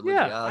 There's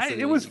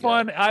religiosity. It was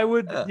fun. I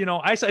would,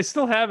 I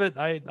still have it.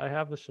 I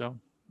have the show.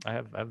 I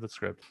have the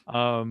script.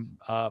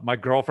 My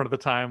girlfriend at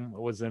the time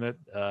was in it.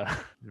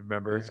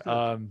 Remember?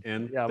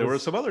 And there were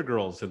some other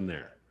girls in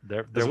there.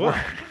 There were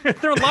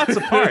there were lots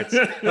of parts.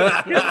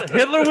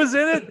 Hitler was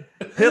in it.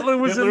 Hitler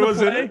was in the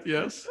play.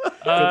 Yes.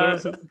 I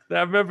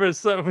remember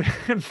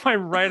in my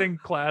writing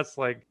class,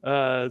 like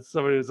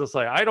somebody was just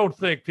like, "I don't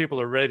think people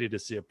are ready to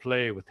see a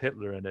play with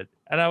Hitler in it."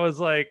 And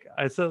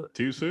I said,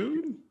 "Too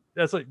soon?"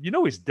 That's like,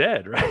 he's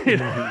dead,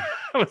 right?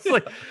 I was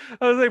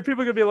like,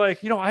 people could be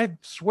like, I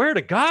swear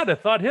to God, I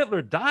thought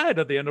Hitler died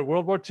at the end of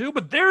World War II,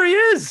 but there he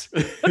is.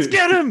 Let's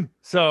get him.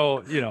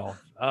 So, so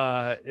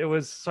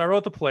I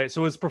wrote the play.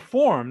 So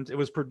it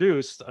was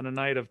produced on a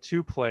night of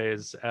 2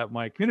 plays at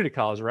my community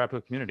college,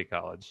 Arapahoe Community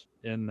College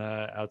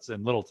out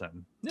in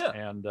Littleton. Yeah.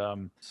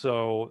 And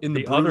so in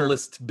the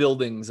brutalist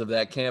buildings of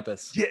that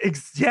campus. Yeah,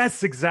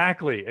 yes,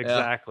 exactly.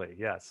 Yeah.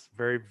 Yes.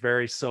 Very,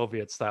 very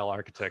Soviet style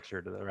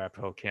architecture to the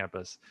Arapahoe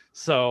campus.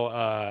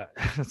 So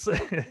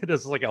it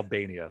is like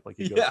Albania, like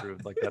you go through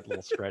like that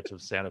little stretch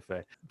of Santa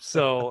Fe.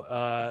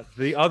 So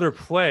the other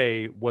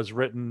play was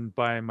written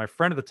by my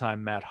friend at the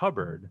time, Matt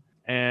Hubbard.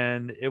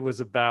 And it was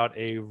about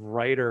a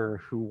writer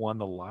who won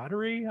the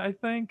lottery, I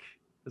think.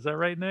 Is that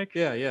right, Nick?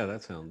 Yeah,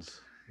 that sounds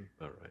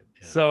about right.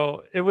 Yeah.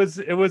 So it was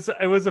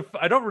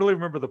I don't really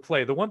remember the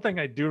play. The one thing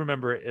I do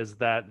remember is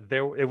that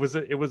it was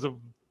a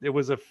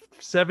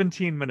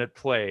 17-minute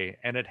play,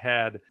 and it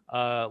had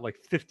like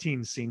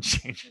 15 scene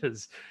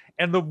changes.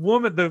 And the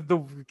woman,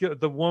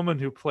 the woman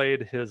who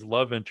played his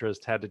love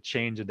interest had to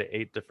change into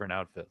 8 different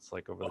outfits,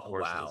 like over the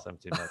course of the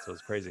 17 minutes. So it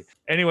was crazy.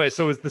 Anyway,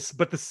 so it was this,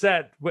 but the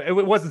set, it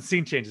wasn't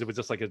scene changes. It was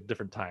just like a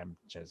different time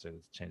changes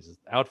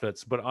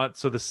outfits. But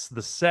so the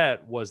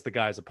set was the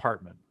guy's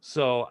apartment.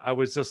 So I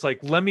was just like,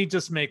 let me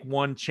just make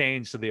one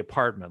change to the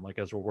apartment, like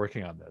as we're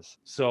working on this.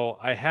 So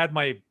I had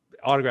my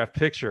autographed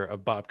picture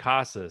of Bob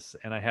Costas,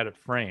 and I had it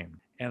framed,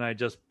 and I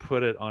just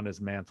put it on his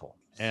mantle,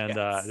 and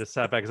I just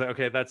sat back and said,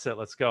 okay, that's it,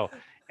 let's go.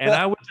 And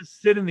I would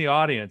just sit in the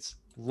audience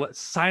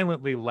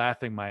silently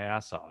laughing my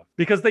ass off,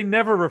 because they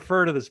never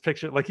refer to this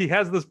picture. Like, he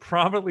has this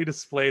prominently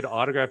displayed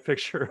autographed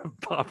picture of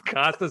Bob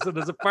Costas in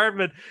his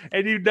apartment,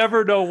 and you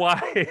never know why.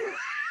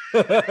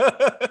 And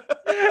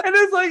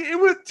it's like,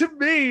 to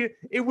me,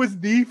 it was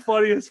the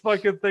funniest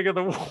fucking thing in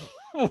the world.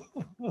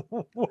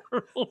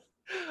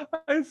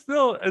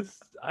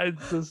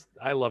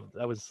 I loved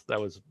that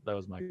was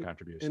my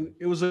contribution. And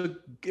it was a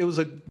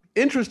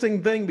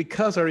interesting thing,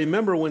 because I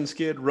remember when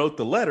Skid wrote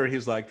the letter,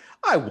 he's like,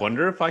 I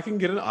wonder if I can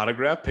get an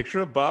autographed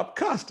picture of Bob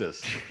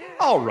Costas.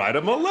 I'll write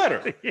him a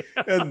letter. Yeah.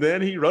 And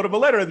then he wrote him a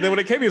letter, and then when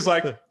it came, he was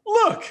like,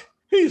 look,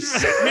 he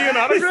sent me an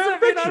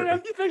autographed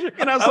picture.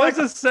 And I was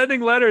just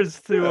sending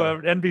letters to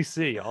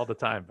NBC all the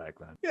time back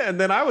then. Yeah, and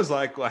then I was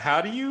like, well,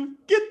 how do you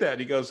get that?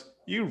 He goes,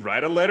 you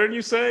write a letter and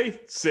you say,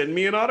 send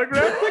me an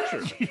autographed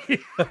picture.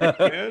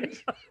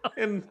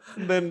 and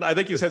then I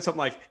think you said something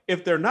like,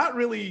 if they're not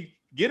really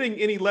getting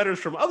any letters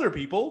from other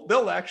people,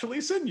 they'll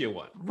actually send you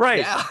one.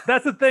 Right. Yeah.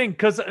 That's the thing,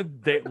 because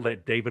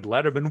David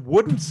Letterman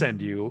wouldn't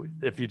send you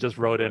if you just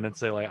wrote in and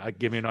say, like,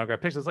 give me an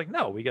autographed picture. It's like,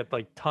 no, we get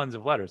like tons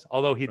of letters.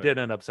 Although he did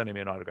end up sending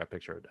me an autographed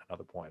picture at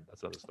another point.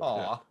 That's another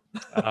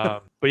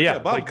story. But yeah,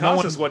 Bob like,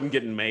 Costas wasn't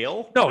getting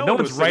mail. No one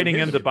was writing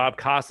into Bob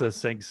Costas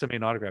saying, send me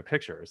an autographed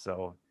picture.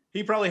 So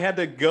he probably had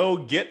to go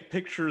get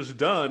pictures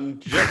done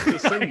just to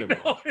send them.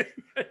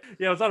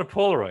 Yeah, it was on a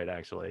Polaroid,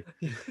 actually.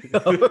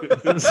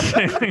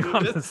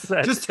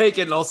 Just take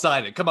it and I'll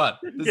sign it. Come on.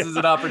 This is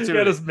an opportunity. He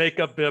had his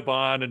makeup bib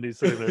on and he's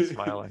sitting there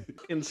smiling.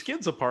 In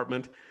Skid's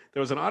apartment, there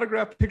was an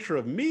autographed picture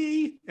of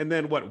me, and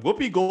then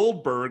Whoopi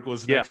Goldberg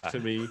was next to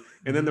me.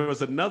 And then there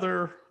was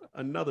another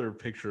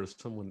picture of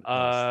someone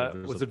else.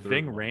 Was it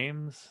Ving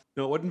Rhames?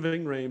 No, it wasn't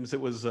Ving Rhames. It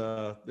was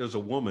there was a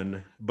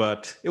woman,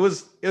 but it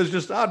was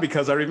just odd,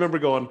 because I remember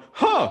going,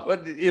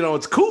 but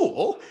it's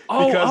cool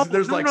because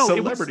there's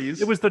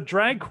celebrities. It was the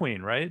drag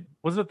queen, right?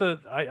 Wasn't it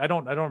I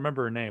don't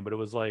remember her name, but it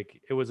was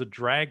a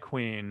drag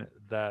queen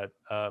that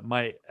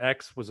my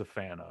ex was a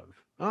fan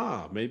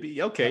of.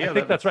 Maybe. Okay. I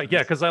think that's right.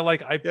 Yeah, because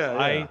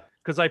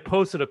because I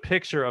posted a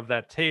picture of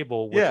that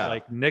table with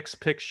like Nick's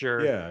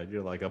picture. Yeah,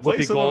 you're like a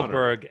Whoopi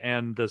Goldberg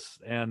and this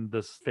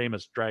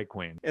famous drag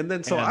queen. And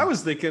then I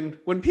was thinking,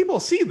 when people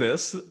see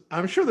this,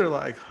 I'm sure they're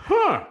like,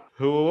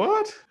 who,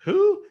 what,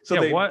 who? So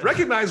they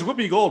recognize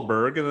Whoopi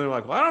Goldberg, and they're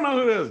like, well, I don't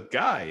know who this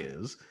guy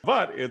is.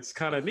 But it's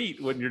kind of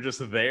neat when you're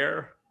just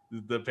there.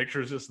 The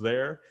picture's just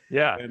there.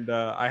 Yeah. And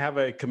I have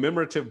a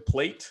commemorative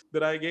plate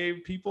that I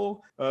gave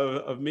people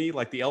of me,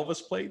 like the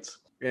Elvis plates.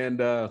 And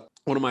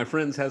one of my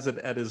friends has it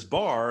at his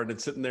bar, and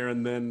it's sitting there.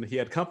 And then he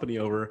had company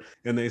over,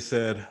 and they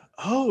said,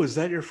 "Oh, is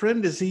that your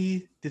friend?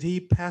 Did he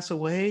pass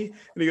away?"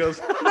 And he goes,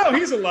 "No,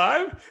 he's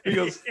alive." He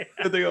goes,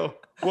 and they go,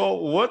 "Well,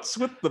 what's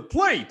with the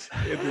plate?"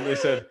 And then they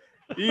said,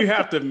 "You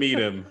have to meet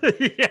him."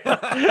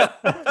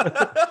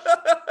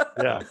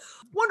 Yeah.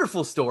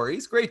 Wonderful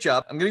stories. Great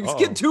job. I'm going to give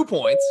Skid 2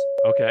 points.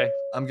 Okay.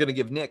 I'm going to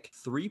give Nick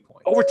 3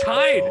 points. Oh, we're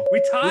tied.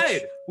 We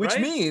tied. Which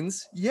right?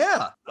 means,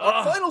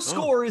 our final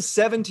score is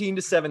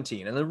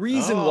 17-17. And the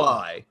reason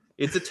why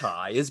it's a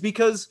tie is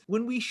because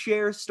when we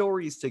share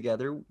stories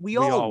together, we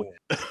all win.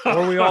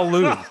 Or we all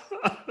lose.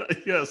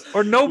 Yes.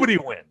 Or nobody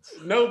wins.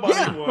 Nobody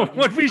won.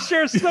 When we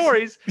share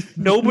stories,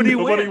 nobody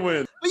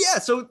wins. But yeah,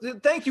 so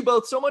thank you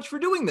both so much for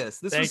doing this.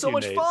 This was so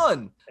much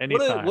fun.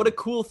 Anytime. What a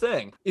cool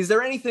thing. Is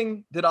there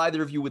anything that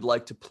either of you would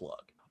like to plug?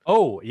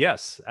 Oh,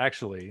 yes,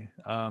 actually,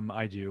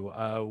 I do.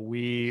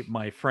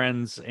 My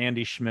friends,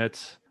 Andy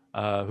Schmidt,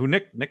 who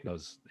Nick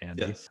knows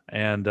Andy, yes.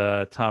 and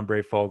Tom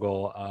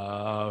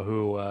Brayfogle,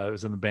 who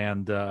was in the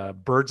band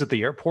Birds at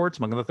the Airports,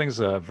 among other things,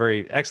 a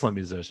very excellent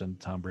musician,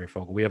 Tom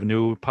Brayfogle. We have a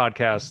new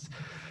podcast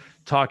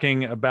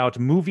talking about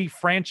movie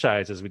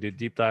franchises. We do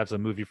deep dives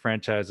on movie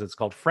franchises. It's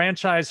called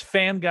Franchise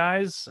Fan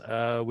Guys.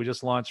 We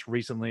just launched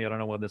recently. I don't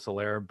know when this will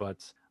air, but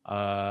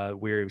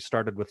we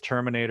started with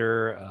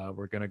Terminator.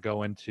 We're going to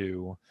go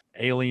into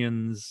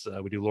Aliens.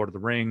 We do Lord of the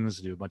Rings,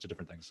 do a bunch of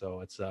different things. So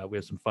it's we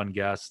have some fun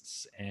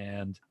guests,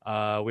 and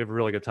we have a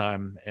really good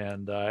time,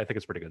 and I think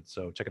it's pretty good.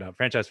 So check it out.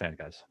 Franchise Fan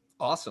Guys.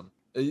 Awesome.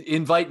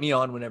 Invite me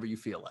on whenever you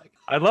feel like.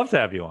 I'd love to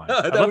have you on.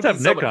 I'd love to have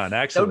Nick on,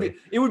 actually.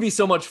 It would be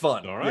so much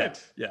fun. All right.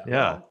 Yeah.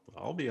 Well,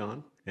 I'll be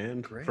on.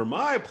 And for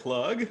my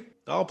plug,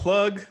 I'll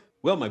plug,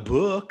 my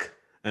book,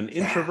 An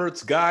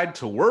Introvert's Guide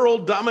to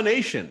World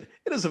Domination.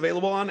 It is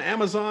available on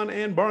Amazon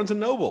and Barnes &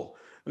 Noble.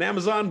 An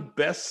Amazon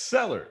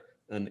bestseller.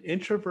 An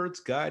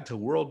Introvert's Guide to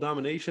World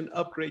Domination.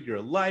 Upgrade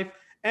your life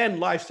and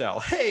lifestyle.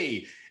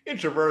 Hey,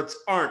 introverts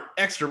aren't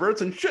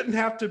extroverts and shouldn't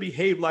have to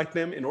behave like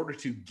them in order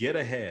to get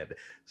ahead.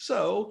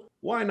 So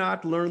why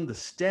not learn the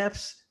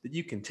steps that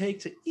you can take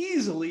to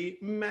easily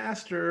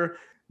master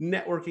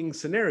networking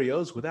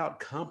scenarios without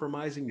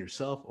compromising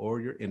yourself or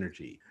your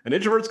energy? An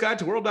Introvert's Guide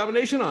to World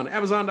Domination on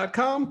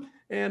Amazon.com.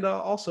 And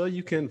also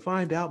you can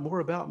find out more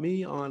about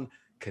me on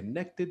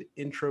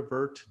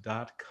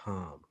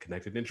connectedintrovert.com.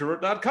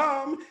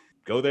 Connectedintrovert.com.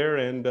 Go there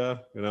and, say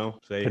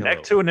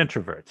Connect hello. to an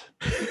introvert.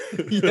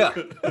 Yeah.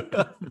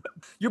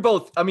 You're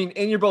both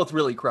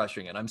really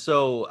crushing it. I'm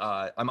so,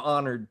 I'm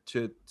honored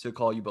to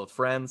call you both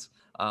friends.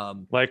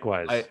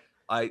 Likewise.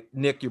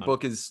 Nick, your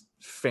book is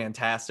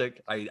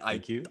fantastic.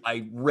 Thank you.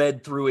 I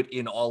read through it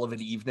in all of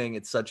an evening.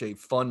 It's such a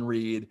fun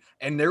read.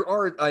 And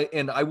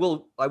I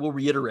will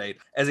reiterate,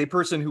 as a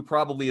person who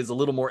probably is a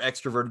little more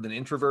extroverted than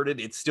introverted,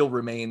 it still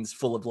remains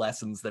full of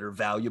lessons that are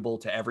valuable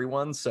to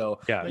everyone. So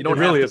you don't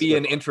have to be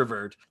an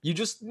introvert. You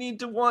just need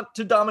to want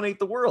to dominate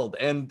the world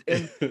and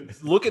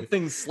look at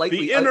things slightly.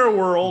 The inner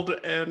world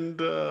and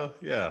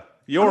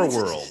your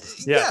world.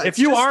 Yeah. If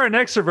you are an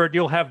extrovert,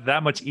 you'll have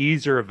that much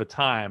easier of a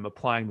time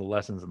applying the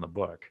lessons in the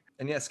book.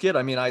 And yeah, Skid,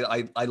 I mean,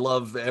 I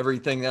love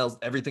everything else,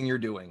 everything you're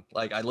doing.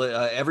 Like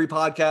every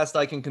podcast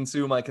I can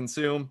consume, I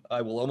consume.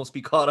 I will almost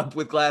be caught up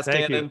with Glass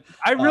Cannon.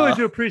 I really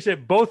do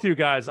appreciate both you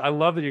guys. I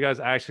love that you guys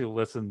actually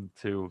listen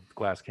to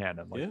Glass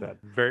Cannon like that.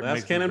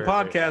 Glass Cannon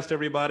podcast,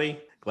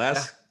 everybody.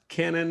 Glass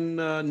Cannon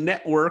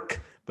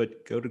Network.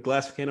 But go to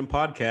Glass Cannon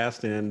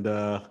Podcast and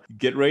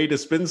get ready to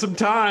spend some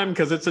time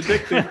because it's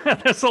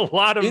addicting. There's a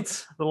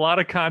lot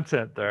of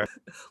content there.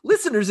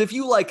 Listeners, if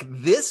you like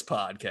this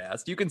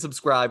podcast, you can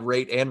subscribe,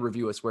 rate, and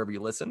review us wherever you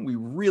listen. We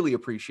really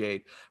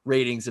appreciate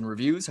ratings and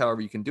reviews,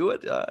 however you can do it.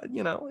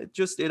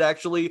 It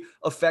actually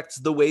affects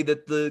the way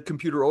that the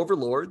computer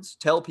overlords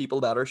tell people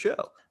about our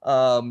show.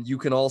 You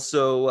can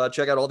also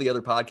check out all the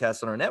other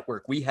podcasts on our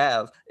network. We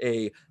have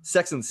a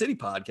Sex and the City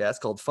podcast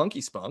called Funky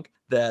Spunk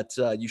that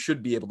you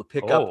should be able to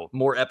pick up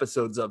more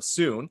episodes of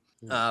soon.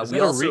 Is that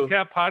a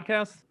recap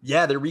podcast?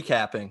 Yeah, they're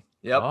recapping.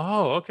 Yep.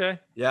 Oh, okay.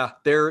 Yeah,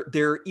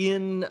 they're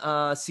in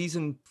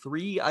season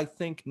 3, I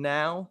think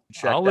now.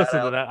 I'll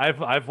listen to that.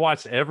 I've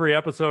watched every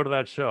episode of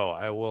that show.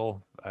 I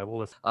will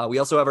listen. We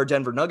also have our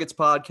Denver Nuggets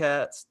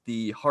podcast,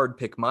 the Hard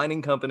Pick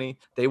Mining Company.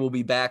 They will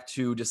be back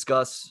to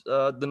discuss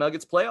the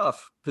Nuggets playoff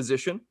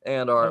position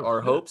and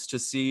our hopes to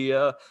see.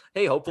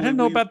 Hey, hopefully I didn't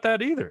know about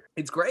that either.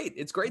 It's great.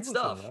 It's great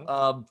stuff.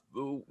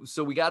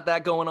 So we got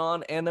that going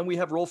on, and then we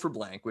have Roll for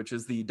Blank, which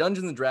is the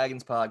Dungeons and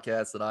Dragons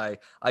podcast that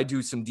I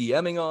do some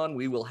DMing on.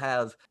 We will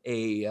have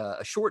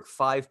a short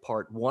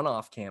 5-part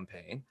one-off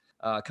campaign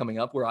coming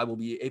up where I will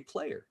be a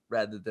player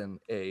rather than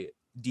a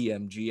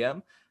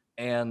GM.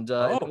 And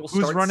we'll who's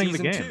start running the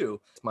season game? 2.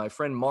 My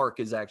friend Mark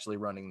is actually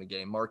running the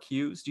game. Mark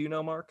Hughes. Do you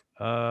know Mark?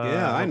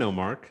 Yeah, I know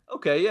Mark.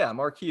 Okay, yeah,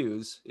 Mark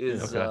Hughes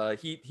is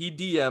he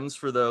DMs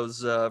for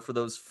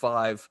those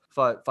 5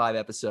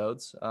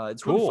 episodes.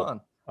 It's cool. really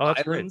fun. Oh,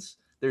 that's Islands,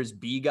 there's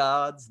bee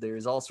gods,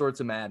 there's all sorts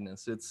of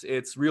madness.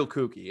 It's real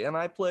kooky, and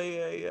I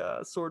play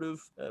a sort of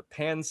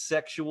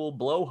pansexual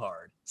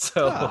blowhard.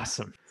 So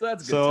awesome. So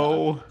that's a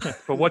good time.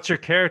 But what's your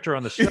character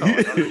on the show?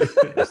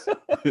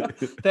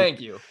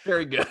 Thank you.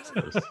 Very good.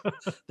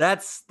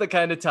 That's the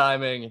kind of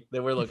timing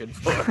that we're looking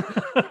for.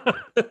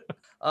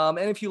 And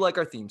if you like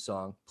our theme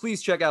song,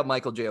 please check out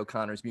Michael J.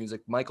 O'Connor's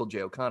music,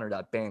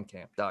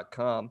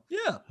 michaeljoconnor.bandcamp.com.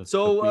 Yeah.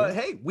 So,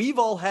 hey, we've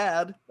all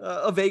had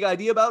a vague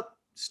idea about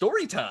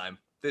story time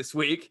this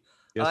week.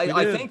 Yes,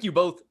 I thank you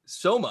both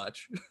so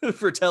much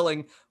for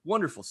telling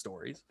wonderful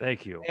stories.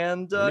 Thank you.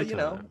 And,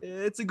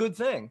 it's a good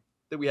thing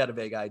that we had a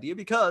vague idea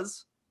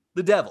because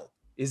the devil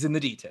is in the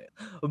detail.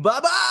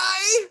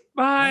 Bye-bye!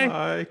 Bye!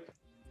 Bye.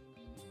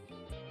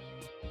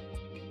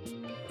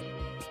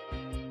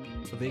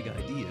 A Vague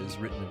Idea is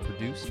written and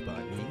produced by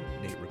me,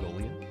 Nate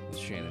Regolia, with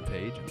Shannon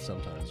Page and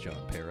sometimes John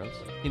Peros.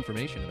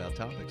 Information about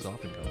topics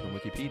often come from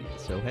Wikipedia,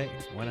 so hey,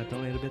 why not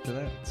donate a bit to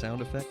that?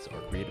 Sound effects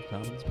are Creative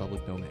Commons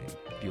public domain.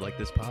 If you like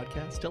this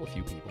podcast, tell a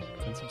few people,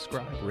 and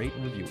subscribe, rate,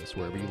 and review us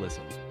wherever you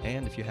listen.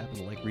 And if you happen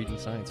to like reading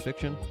science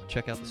fiction,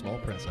 check out the small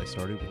press I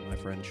started with my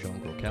friend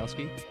Sean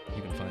Grokowski.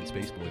 You can find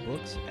Spaceboy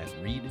books at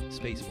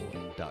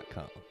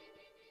readspaceboy.com.